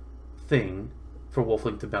physical thing for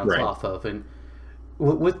Wolfling to bounce off of. And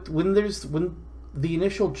when the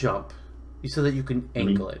initial jump, you said that you can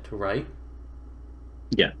angle it, right?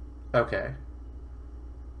 Yeah. Okay.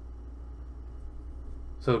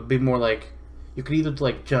 So it'd be more like you could either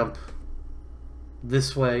like jump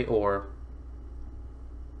this way or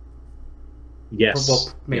yes,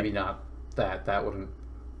 well, maybe not. That wouldn't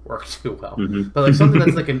work too well. Mm-hmm. But like something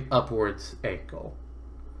that's like an upwards angle,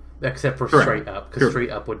 except for Correct. straight up, because straight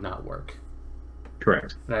up would not work.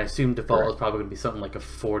 Correct. And I assume default is probably going to be something like a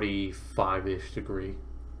 45-ish degree.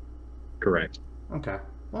 Correct. Okay.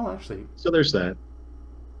 Well, actually, So there's that.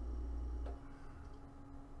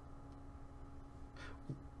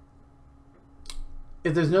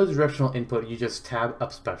 if there's no directional input, you just tab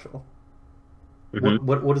up special. Mm-hmm.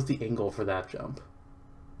 What is the angle for that jump?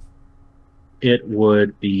 It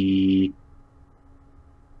would be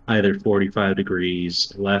either 45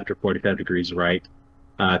 degrees left or 45 degrees right,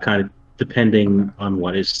 kind of depending on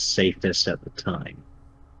what is safest at the time.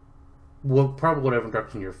 Well, probably whatever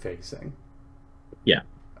direction you're facing. Yeah.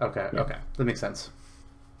 Okay, Yeah. okay. That makes sense.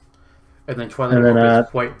 And then Twilight And then, Warp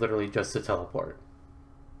is quite literally just a teleport.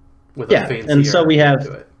 With Yeah, a fancier and so we have-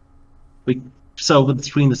 to it. So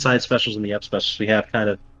between the side specials and the up specials, we have kind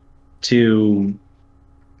of two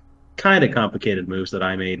kind of complicated moves that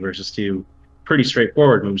I made versus two pretty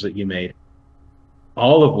straightforward moves that you made.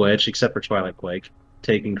 All of which, except for Twilight Quake,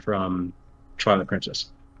 taken from Twilight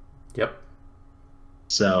Princess. Yep.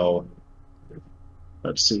 So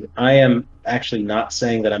let's see. I am actually not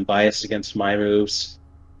saying that I'm biased against my moves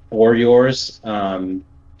or yours.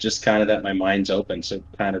 Just kind of that my mind's open. So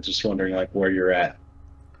kind of just wondering like where you're at.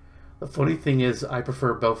 The funny thing is, I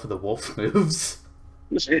prefer both of the wolf moves.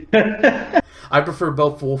 I prefer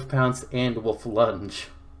both Wolf Pounce and Wolf Lunge.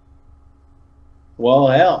 Well,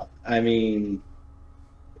 hell, I mean,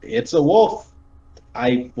 it's a wolf.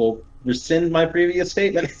 I will rescind my previous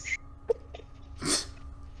statement.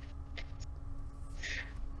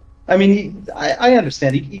 I mean, I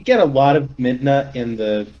understand. You get a lot of Midna in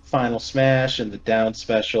the final smash and the down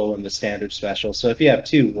special and the standard special. So if you have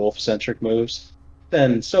two wolf-centric moves,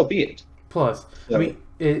 then so be it. Plus, So- I mean,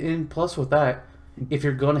 and plus with that, if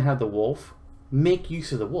you're going to have the wolf, make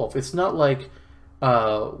use of the wolf. It's not like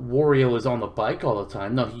Wario is on the bike all the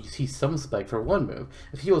time. No, he summons the bike for one move.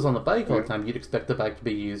 If he was on the bike all the time, you'd expect the bike to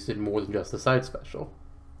be used in more than just the side special.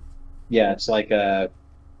 Yeah, it's like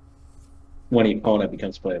when the opponent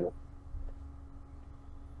becomes playable.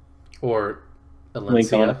 Or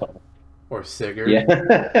Link on Alencia, opponent. or Sigurd.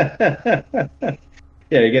 Yeah.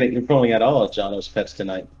 Yeah, you're pulling out all of Jono's pets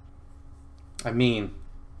tonight. I mean,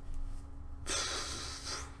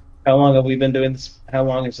 How long have we been doing this? How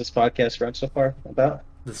long has this podcast run so far? About?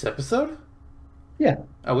 This episode? Yeah.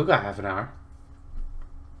 Oh, we've got half an hour.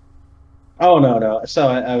 Oh no, no. So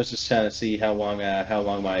I was just trying to see how long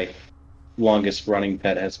my longest running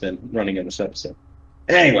pet has been running in this episode.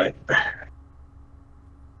 Anyway,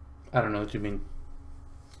 I don't know what you mean.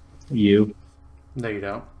 you. No, you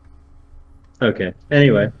don't. Okay.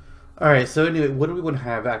 Anyway, All right. So anyway, what do we want to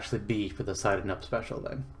have actually be for the side and up special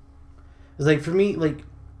then? It's like for me, like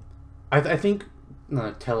I think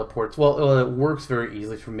teleports. Well, it works very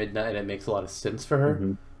easily for Midnight, and it makes a lot of sense for her.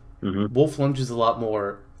 hmm hmm Wolf Lunge is a lot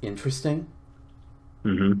more interesting.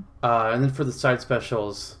 hmm And then for the side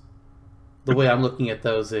specials, the way I'm looking at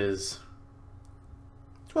those is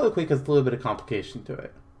really quick. Has a little bit of complication to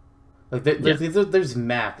it. Like Yeah. there's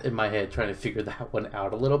math in my head trying to figure that one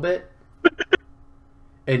out a little bit.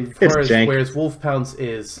 And It's whereas, jank. whereas Wolf Pounce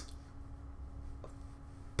is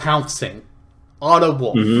pouncing on a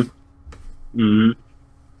wolf, hmm hmm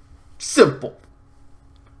simple.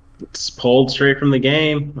 It's pulled straight from the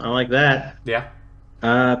game. I like that. Yeah.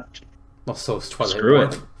 Uh, Well, so is Twilight Screw War.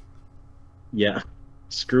 it. Yeah.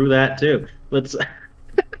 Screw that too. Let's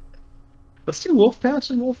do Wolf Pouch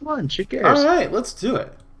and Wolf Lunch. Who All cares? right, let's do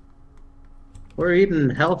it. We're eating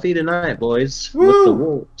healthy tonight, boys, with the Woo!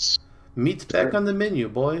 wolves. Meat's back on the menu,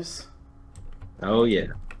 boys. Oh yeah.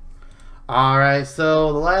 All right,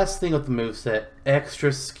 so the last thing with the moveset,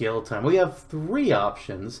 extra skill time. We have three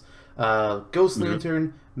options: Ghost Mhm.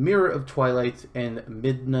 Lantern, Mirror of Twilight, and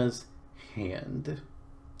Midna's Hand.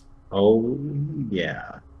 Oh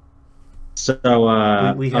yeah. So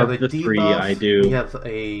We have of a the three, I debuff. do. We have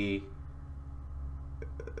a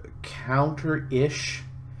counter-ish,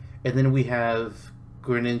 and then we have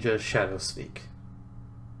Greninja Shadow Sneak.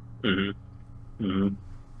 hmm hmm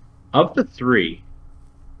Of the three,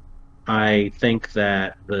 I think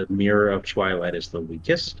that the Mirror of Twilight is the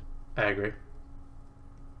weakest. I agree.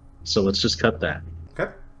 So let's just cut that.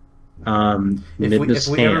 Okay. Midna's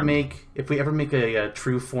Hand. If we ever make a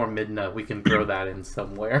true form Midna, we can throw that in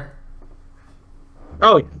somewhere.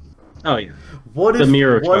 Oh yeah. Oh yeah. What The if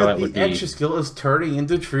Mirror of what Twilight if the would be- extra skill is turning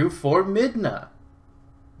into true form Midna?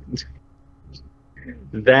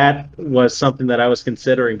 That was something that I was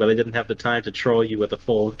considering, but I didn't have the time to troll you with a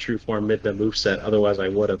full True Form Midna moveset. Otherwise, I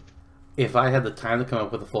would have. If I had the time to come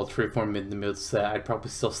up with a full true form Midna moveset, I'd probably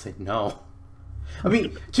still say no. I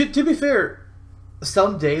mean, to be fair,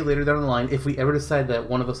 someday later down the line, if we ever decide that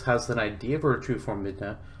one of us has an idea for a true form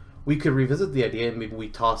Midna, we could revisit the idea and maybe we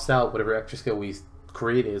toss out whatever extra skill we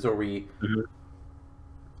create is, or we Mhm.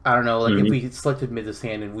 I don't know, like if Mhm. we selected Midna's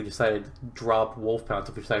Hand and we decided to drop Wolf Pounce,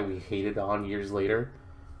 if we decided we hated on years later,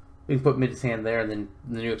 we can put Midna's Hand there, and then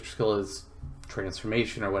the new extra skill is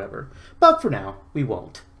Transformation or whatever. But for now, we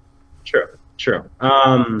won't. True. True.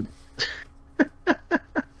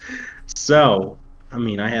 So, I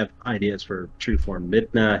mean, I have ideas for True Form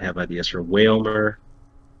Midna. I have ideas for Whalmer.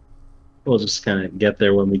 We'll just kind of get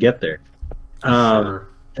there when we get there. Sure.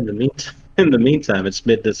 In the meantime, it's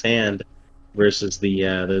Midna's Hand versus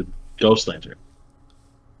the Ghost Lantern,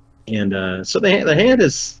 and so the hand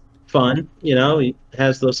is fun. You know, it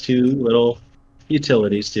has those two little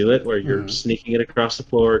utilities to it, where you're Mhm. sneaking it across the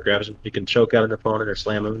floor, grabs him, you can choke out an opponent or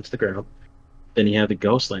slam him into the ground. Then you have the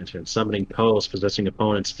Ghost Lantern, summoning Pose, possessing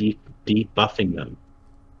opponents, debuffing them.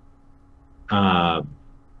 Uh,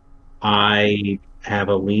 I have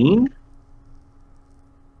a lean.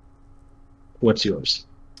 What's yours?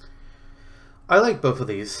 I like both of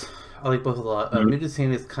these. I like both a lot. Mhm. Midna's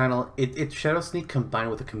Hand is kind of it's Shadow Sneak combined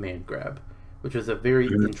with a command grab, which is a very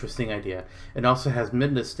Mhm. interesting idea, and also has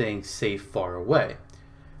Midna staying safe far away.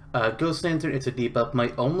 Ghost Lantern, it's a debuff.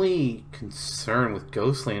 My only concern with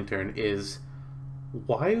Ghost Lantern is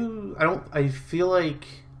why I feel like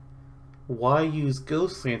why use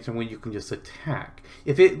Ghost Lantern when you can just attack?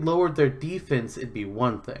 If it lowered their defense, it'd be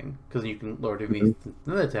one thing because you can lower their defense and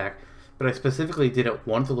then attack. But I specifically didn't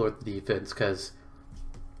want to lower the defense because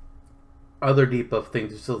other debuff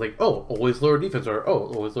things are still like, oh, always lower defense or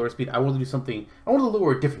oh, always lower speed. I want to do something. I want to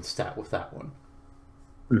lower a different stat with that one.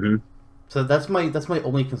 Mm-hmm. So that's my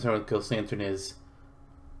only concern with Ghost Lantern is: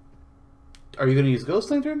 are you going to use Ghost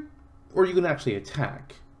Lantern, or are you going to actually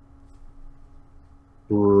attack?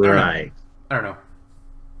 Right. I don't know.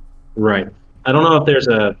 Right. I don't know if there's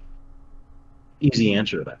a easy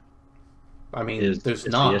answer to that. I mean, Is there's the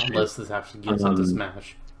not issue. unless this actually gets into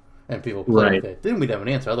Smash and people play Right. with it. Then we'd have an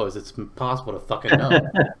answer. Otherwise, it's impossible to fucking know.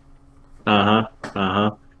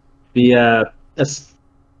 That's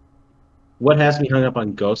what has me hung up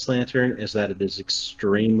on Ghost Lantern is that it is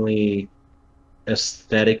extremely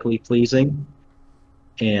aesthetically pleasing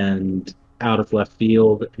and out of left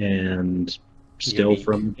field and still unique.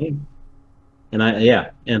 from the game.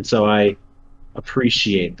 And so I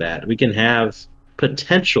appreciate that. We can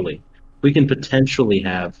potentially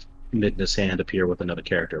have Midna's Hand appear with another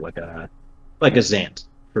character, like a Zant,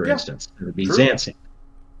 for Yeah, instance. It would be true. Zant's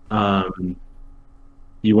Hand.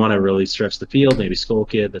 You want to really stretch the field, maybe Skull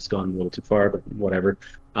Kid, that's gone a little too far, but whatever.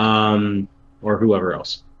 Or whoever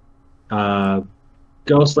else.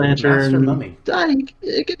 Ghost Master Lantern, Mummy.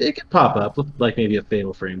 it could pop up with like maybe a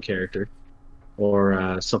Fatal Frame character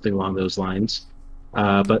or something along those lines,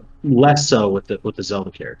 but less so with the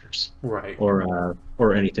Zelda characters Right.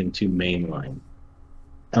 or anything too mainline.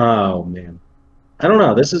 Oh man, I don't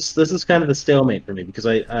know. This is kind of the stalemate for me because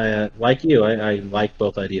I like you. I like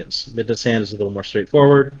both ideas. Midna's Hand is a little more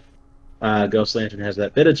straightforward. Ghost Lantern has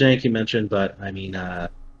that bit of jank you mentioned, but I mean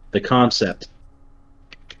the concept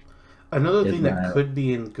Another is thing that could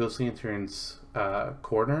be in Ghost Lantern's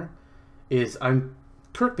corner is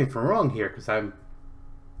correct me if I'm wrong here because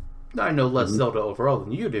I know less Zelda overall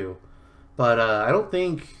than you do, but I don't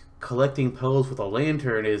think collecting Poes with a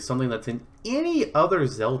lantern is something that's in any other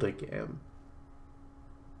Zelda game.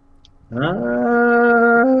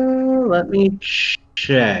 Let me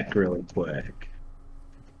check really quick.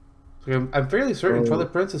 So I'm fairly certain Oh.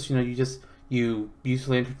 Twilight Princess, you use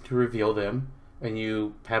the lantern to reveal them, and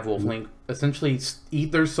you have Wolf Link essentially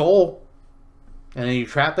eat their soul, and then you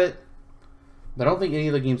trap it. But I don't think any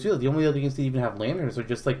of the games do that. The only other games that even have lanterns are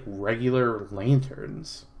just like regular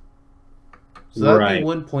lanterns. So that would be Right.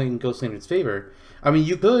 one point in Ghost Lantern's favor. I mean,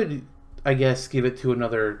 you could, I guess, give it to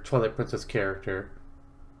another Twilight Princess character.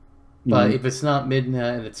 But Mhm. if it's not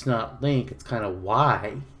Midna and it's not Link, it's kind of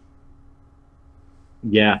why.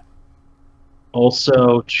 Yeah.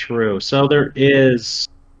 Also true. So there is,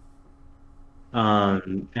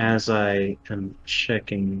 as I am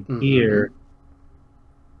checking Mm-hmm. here,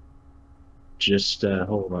 just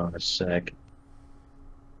hold on a sec.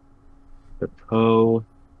 The Poe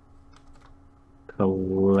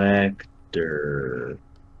Collector.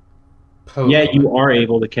 Yeah, Poe you are Collector.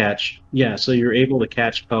 able to catch. Yeah, so you're able to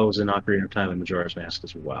catch Poes in Ocarina of Time and Majora's Mask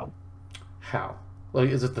as well. How? Like,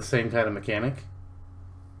 is it the same kind of mechanic?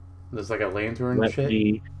 There's like a lantern Let shit?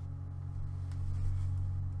 me.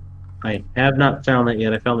 I have not found that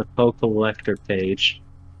yet. I found the Poe Collector page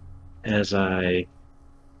as I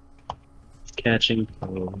catching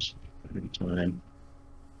Poes every time.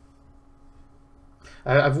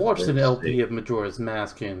 I've watched an Let's LP see. of Majora's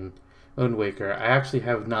Mask and Wind Waker. I actually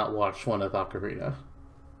have not watched one of Ocarina.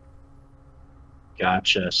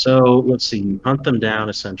 Gotcha. So let's see. You hunt them down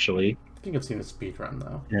essentially, I think I've seen a speed run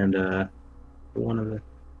though. and one of the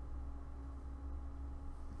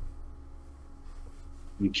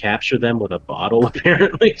you capture them with a bottle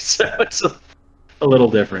apparently. So it's a little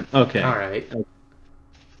different. Okay, All right.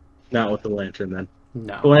 not with the lantern then. The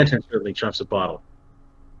No. lantern certainly trumps a bottle.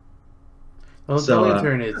 Well, the So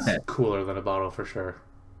lantern is okay. cooler than a bottle for sure.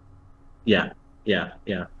 Yeah, yeah.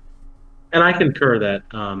 And I concur that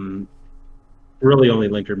really only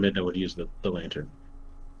Link or Midna would use the lantern.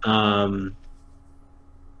 Um,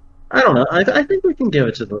 I don't know. I think we can give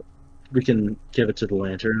it to the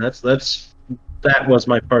lantern. That was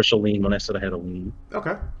my partial lean when I said I had a lean.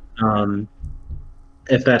 Okay. Um,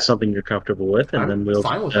 if that's something you're comfortable with, and I'm then we'll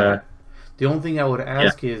fine with just that. The only thing I would yeah.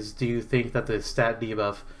 ask is, do you think that the stat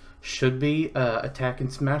debuff should be attack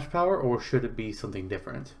and smash power, or should it be something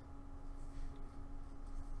different?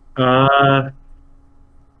 Uh,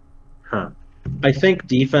 huh. I think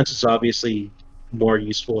defense is obviously more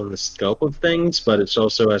useful in the scope of things, but it's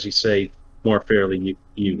also, as you say, more fairly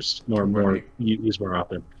used, Right. used more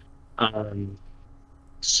often. Um,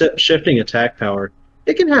 Shifting attack power,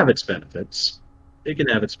 it can have its benefits. It can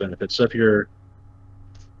have its benefits. So if you're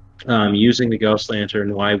using the Ghost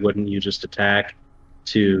Lantern, why wouldn't you just attack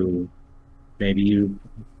to maybe you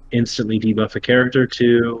instantly debuff a character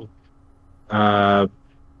to uh,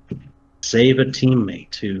 save a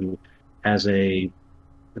teammate who has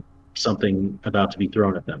something about to be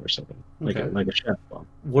thrown at them or something Okay. like a chef bomb.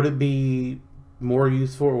 Would it be more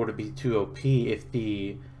useful, or would it be too OP if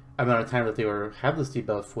the amount of time that they have this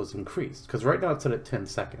debuff was increased? Because right now it's set at 10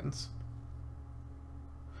 seconds.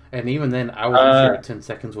 And even then, I wasn't sure Uh, if 10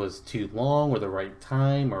 seconds was too long or the right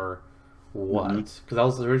time or mhm. what. Because I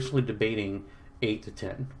was originally debating 8 to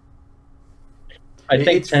 10. I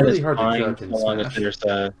think It's 10 really is hard to fine judge so in long as Smash. there's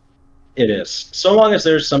it is so long as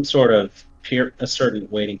there's some sort of a certain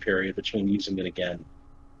waiting period between using it again,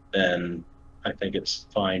 then I think it's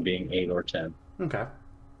fine being 8 or 10. Okay.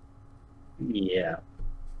 Yeah.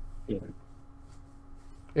 Yeah.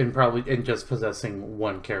 And just possessing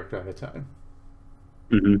one character at a time.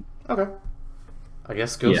 Hmm. Okay. I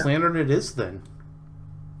guess Ghost Yeah. Lantern it is then.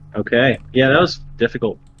 Okay. Yeah, that was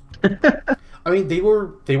difficult. I mean, they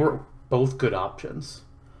were both good options,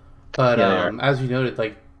 but Yeah, they are. as you noted,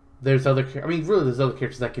 like there's other. I mean, really, there's other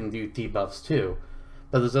characters that can do debuffs too,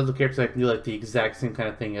 but there's other characters that can do like the exact same kind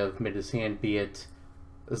of thing of Midna's Hand, be it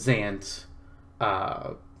Zant,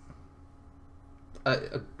 uh,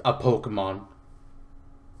 a Pokemon.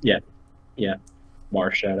 Yeah, yeah.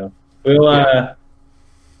 Marshadow. We'll Yeah, uh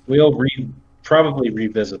we'll probably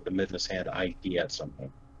revisit the Midness Hand idea at some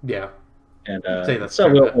point. yeah. And I'd say that's so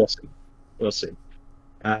kind of we'll it. we'll see. We'll see.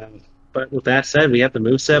 But with that said, we have the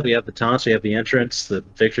move set, we have the taunts, we have the entrance, the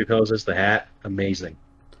victory poses, the hat. Amazing.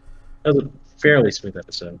 That was a fairly smooth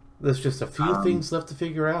episode. There's just a few Um, things left to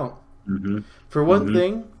figure out. hmm For one hmm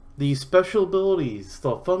thing, the special abilities,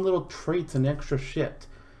 the fun little traits and extra shit.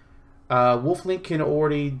 Wolflink can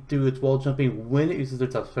already do its wall jumping when it uses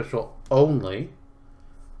its up special only.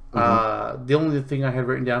 hmm The only thing I had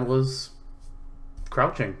written down was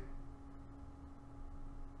crouching.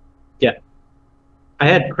 Yeah, I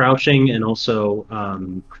had crouching and also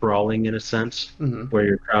crawling in a sense, Mm-hmm. where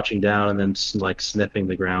you're crouching down and then like sniffing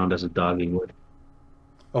the ground as a doggy would.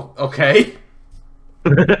 Oh, okay,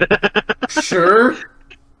 sure.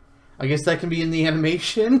 I guess that can be in the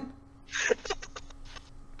animation.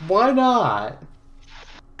 Why not?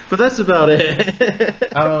 But that's about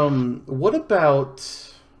it. What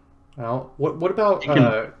about? Well, what about? You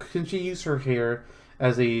can. Can she use her hair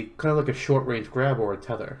as a kind of like a short range grab or a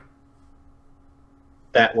tether?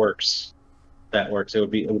 That works. That works. It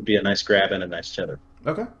would be a nice grab and a nice cheddar.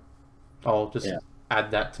 Okay, I'll just Yeah,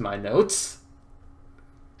 add that to my notes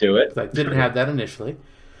do it. because I didn't Do it. have that initially.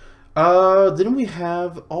 Then we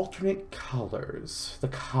have alternate colors, the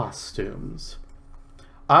costumes.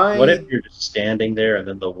 What if I you're just standing there and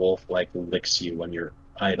then the wolf like licks you when you're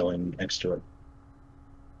idling next to it?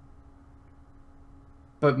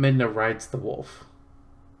 But Midna rides the wolf.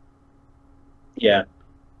 Yeah,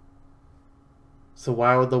 So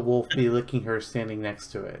why would the wolf be licking her standing next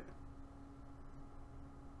to it?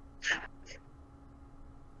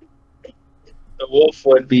 the wolf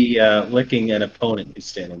would be licking an opponent who's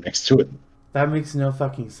standing next to it, That makes no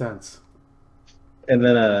fucking sense. and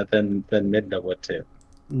then Midna would too.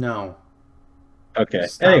 No. Okay.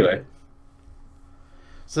 Stop Anyway, it.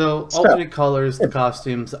 So so alternate colors, the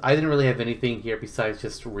costumes. I didn't really have anything here besides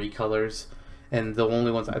just recolors. And the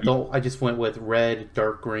only ones I just went with red,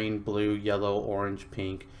 dark green, blue, yellow, orange,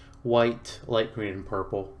 pink, white, light green, and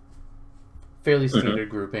purple. Fairly mhm. standard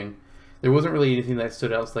grouping. There wasn't really anything that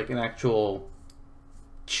stood out as like an actual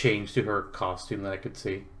change to her costume that I could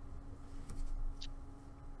see.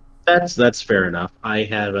 That's fair enough. I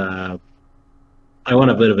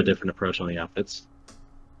want a bit of a different approach on the outfits.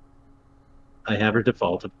 I have her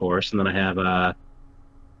default, of course, and then I have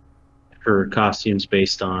her costumes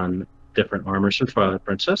based on different armors from Twilight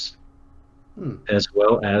Princess, Hmm. as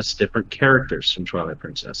well as different characters from Twilight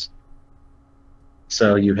Princess.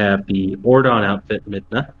 So you have the Ordon outfit,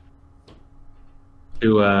 Midna,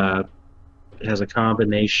 who has a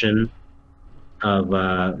combination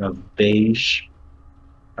of beige,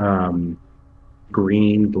 um,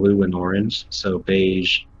 green, blue, and orange. So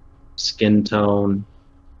beige skin tone,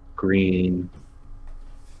 green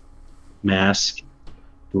mask,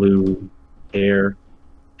 blue hair,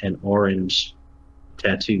 and orange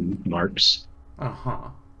tattoo marks. Uh huh.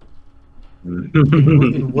 In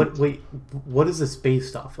uh, what? Wait, what is this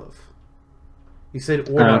based off of? You said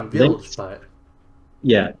Ordon Village, Link's, but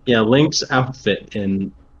yeah, Link's outfit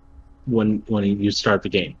in when you start the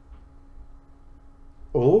game,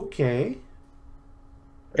 okay.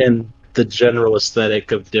 and the general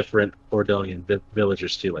aesthetic of different Ordonian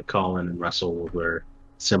villagers too, like Colin and Russell will wear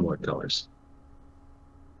similar colors.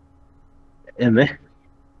 And then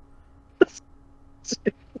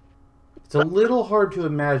It's a little hard to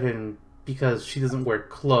imagine because she doesn't wear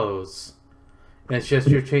clothes, and it's just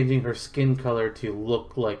you're changing her skin color to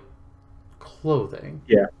look like clothing.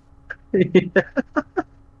 yeah,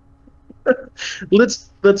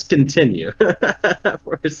 let's continue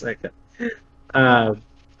for a second. Uh,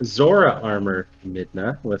 Zora armor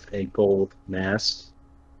Midna with a gold mask,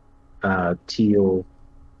 teal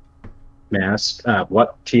mask,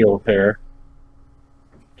 what teal hair,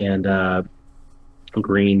 and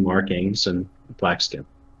green markings and black skin.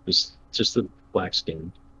 Just the black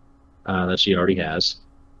skin that she already has.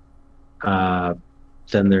 Uh,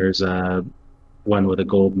 then there's one with a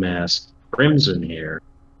gold mask, crimson hair,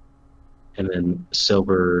 and then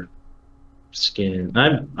silver skin.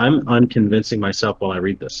 I'm unconvincing myself while I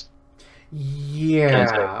read this. Can I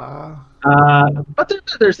say? Yeah. But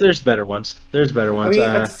there's better ones. There's better I ones. mean,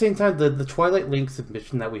 at the same time, the Twilight Link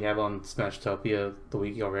submission that we have on Smashtopia the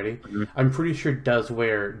wiki already, Mhm. I'm pretty sure does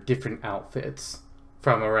wear different outfits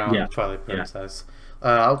from Yeah, around Twilight yeah. Princess.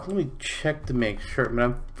 Let me check to make sure, but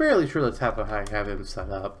I'm fairly sure that's how I have him set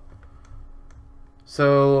up.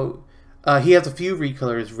 So, he has a few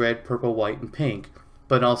recolors: red, purple, white, and pink,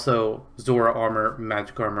 but also Zora armor,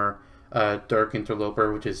 magic armor, Dark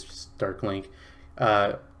Interloper, which is just Dark Link,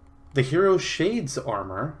 uh, the Hero Shades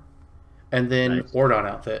armor, and then Nice. Ordon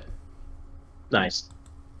outfit. Nice.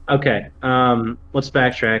 Okay. Let's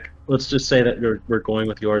backtrack. Let's just say that we're going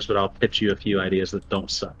with yours, but I'll pitch you a few ideas that don't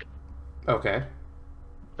suck. Okay.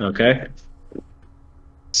 Okay.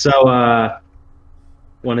 So,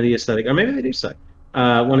 one of the aesthetic, or maybe they do suck.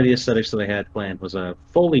 One of the aesthetics that I had planned was a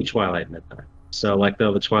fully Twilight Midnight. So, like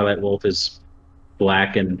though the Twilight Wolf is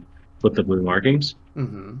black and with the blue markings,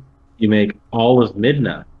 Mm-hmm. you make all of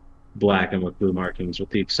Midna black and with blue markings, with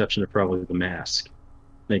the exception of probably the mask.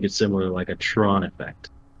 Make it similar to like a Tron effect.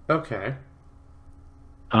 Okay.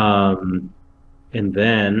 Um, and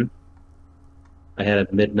then I had a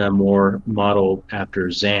Midna more modeled after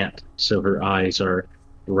Zant, so her eyes are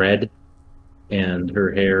red and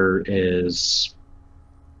her hair is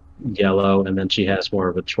yellow, and then she has more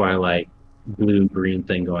of a Twilight blue green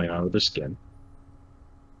thing going on with her skin.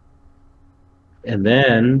 And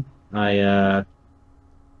then I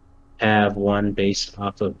have one based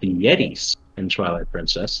off of the Yetis in Twilight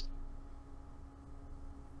Princess,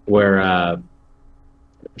 where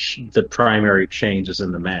the primary change is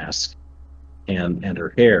in the mask and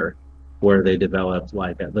her hair, where they develop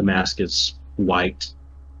like the mask is white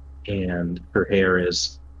and her hair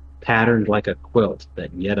is patterned like a quilt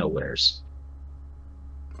that Yetta wears.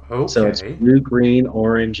 So it's Okay. blue, green,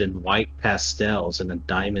 orange, and white pastels in a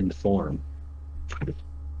diamond form.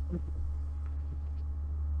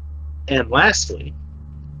 And lastly,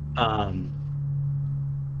 um,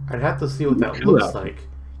 I'd have to see what that Cool looks outfit. like.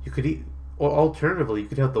 You could eat, or alternatively, you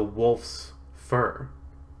could have the wolf's fur,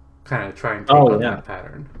 kind of try and take Oh on yeah, that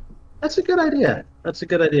pattern. that's a good idea. That's a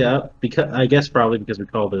good idea. Because I guess probably because we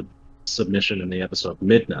called the submission in the episode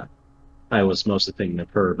Midna, I was mostly thinking of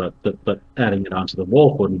her, but adding it onto the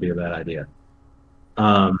wolf wouldn't be a bad idea.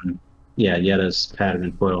 Um, yeah, Yetta's pattern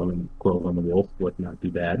and quill on the wolf would not be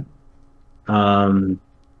bad. Um,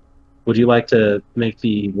 would you like to make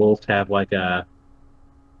the wolf have like a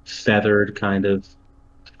feathered kind of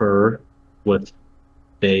fur with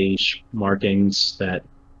beige markings that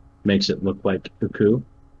makes it look like Uku?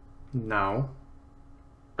 No.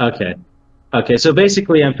 Okay. Okay, so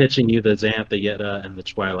basically I'm pitching you the Xanth, the Yetta, and the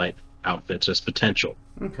Twilight outfits as potential.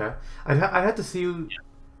 Okay. I'd have to see.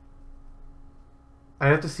 I'd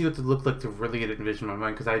have to see what it looked like to really get it envision in my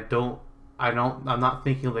mind because I'm not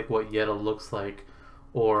thinking like what Yetta looks like,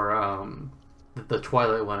 or the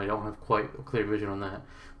Twilight one. I don't have quite a clear vision on that.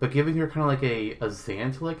 But giving her kind of like a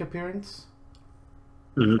Xant like appearance,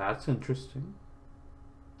 Mhm. that's interesting.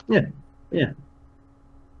 Yeah, yeah,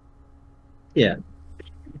 yeah.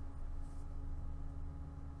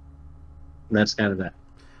 And that's kind of that.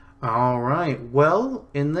 All right. Well,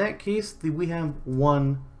 in that case, we have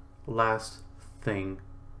one last thing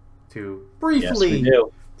to Yes, we briefly,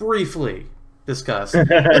 do. briefly discuss, and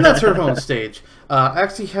that's her home stage. I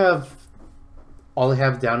actually have all I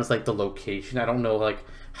have down is like the location. I don't know like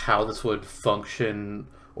how this would function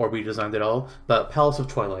or be designed at all, but Palace of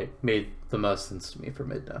Twilight made the most sense to me for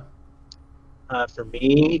Midna. For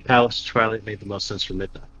me, Palace of Twilight made the most sense for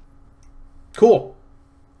Midnight. Cool.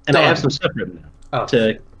 And I have Done. some stuff written down Oh,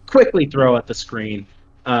 to quickly throw at the screen.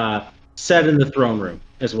 Set in the throne room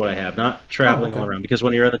is what I have, not traveling all okay. around. Because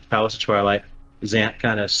when you're at the Palace of Twilight, Xant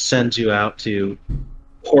kind of sends you out to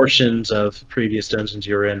portions of previous dungeons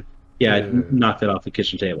you're in. Yeah, knock that off the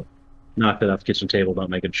kitchen table. Knock that off the kitchen table. Don't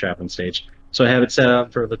make it a traveling stage. So I have it set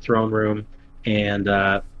up for the throne room, and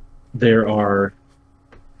there are.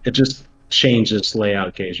 It just changes layout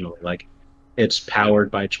occasionally. Like it's powered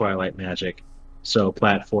by Twilight magic, so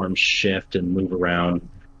platforms shift and move around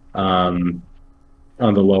on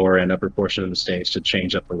the lower and upper portion of the stage to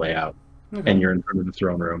change up the layout. Okay. And you're in front of the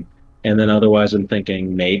throne room. And then otherwise, I'm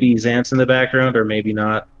thinking maybe Xant's in the background, or maybe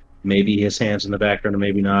not. Maybe his hands in the background, or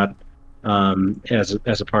maybe not. As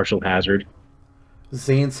a partial hazard.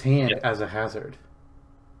 Zane's hand Yeah. as a hazard.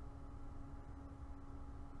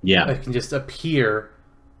 Yeah. It can just appear.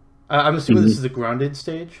 I'm assuming this is a grounded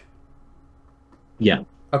stage. Yeah.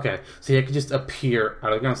 Okay, so it can just appear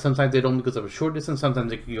out of the ground. Sometimes it only goes up a short distance.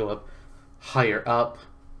 Sometimes it can go up higher up.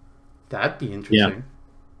 That'd be interesting.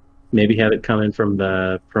 Maybe have it come in from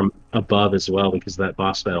above as well, because that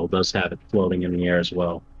boss battle does have it floating in the air as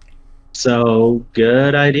well. So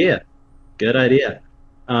good idea. Good idea.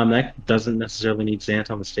 That doesn't necessarily need Zant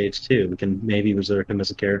on the stage too. We can maybe reserve him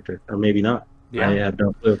as a character, or maybe not. I Yeah. have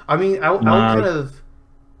no clue. I mean, I would Uh,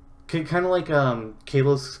 kind of like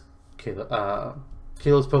Kayla's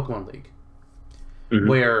Pokemon League, mhm.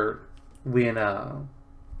 where when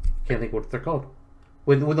can't think what they're called.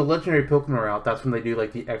 When the legendary Pokemon are out, that's when they do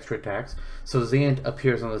like the extra attacks. So Zant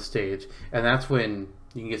appears on the stage, and that's when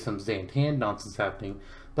you can get some Zant hand nonsense happening.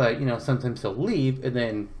 But sometimes he'll leave, and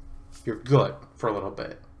then you're good for a little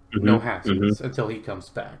bit. No Mhm. Mhm. hazards until he comes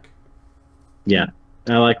back. Yeah,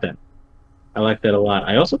 I like that. I like that a lot.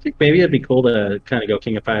 I also think maybe it'd be cool to kind of go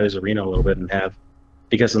King of Fighters Arena a little bit and have,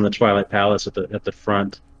 because in the Twilight Palace at the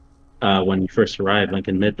front, when you first arrive, like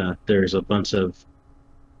in Midna, there's a bunch of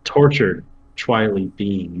tortured Twilight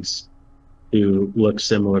beings who look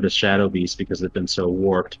similar to Shadow Beasts because they've been so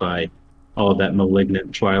warped by all of that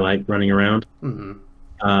malignant Twilight running around. Hmm.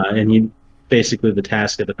 And you basically the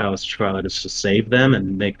task at the Palace of Twilight is to save them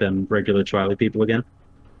and make them regular Twilight people again.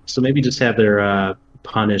 So maybe just have their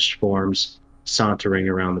punished forms sauntering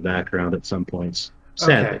around the background at some points.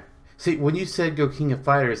 Okay. Sadly. See, when you said go King of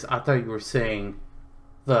Fighters, I thought you were saying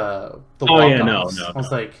the Oh yeah, walk-offs. I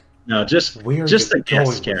was like, no, where are you just the going guest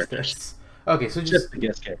with characters, this? Okay, so just just the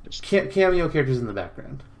guest characters. cameo characters in the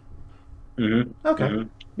background. Hmm. Okay. Hmm.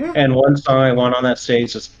 Yeah. And one song I want on that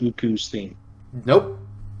stage is Uku's theme. Nope.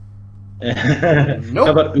 How Nope.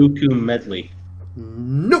 about Uku medley?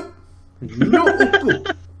 Nope. No Uku.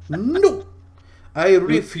 Nope. I Uku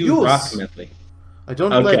rock refuse. medley. I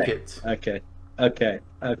don't like Okay, it. okay,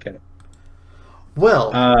 okay.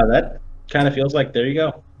 Well, That kind of feels like there you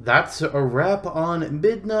go. that's a wrap on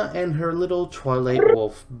Midna and her little Twilight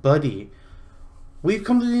Wolf buddy. We've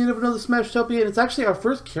come to the end of another Smashtopia, and it's actually our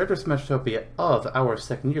first character Smashtopia of our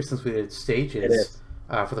second year since we did It stages is.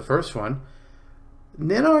 for the first one.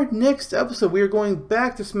 And in our next episode, we are going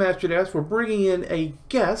back to Smash Dash. We're bringing in a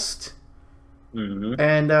guest, Hmm.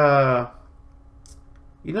 and I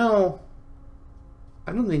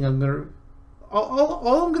don't think I'm gonna.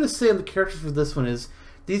 All I'm gonna say on the characters for this one is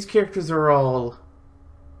these characters are all.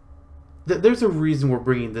 There's a reason we're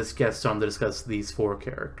bringing this guest on to discuss these four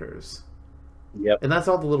characters. Yep. And that's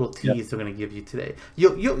all the little tease I'm going to give you today.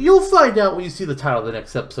 You'll find out when you see the title of the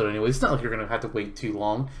next episode anyway. It's not like you're going to have to wait too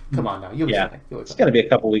long. Come on now. You'll be Yeah. fine. You'll be It's fine. going to be a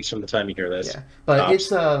couple weeks from the time you hear this. Yeah. But Tops.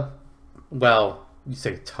 it's, well, you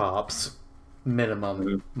say tops.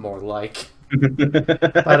 Minimum, more like.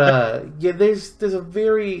 But, yeah, there's a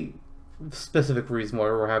very specific reason why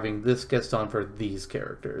we're having this guest on for these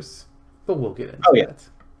characters. But we'll get into that.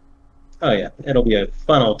 Oh yeah, it'll be a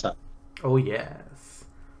fun old time. Oh, yes.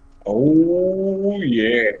 Oh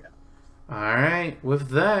yeah. Alright, with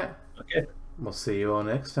that, Okay. we'll see you all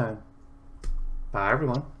next time. Bye,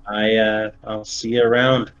 everyone. I'll see you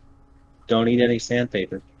around. Don't eat any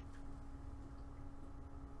sandpaper.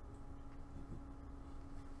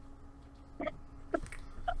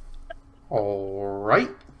 Alright.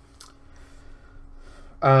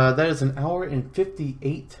 That is an hour and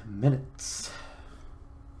 58 minutes.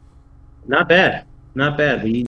 Not bad. Not bad. We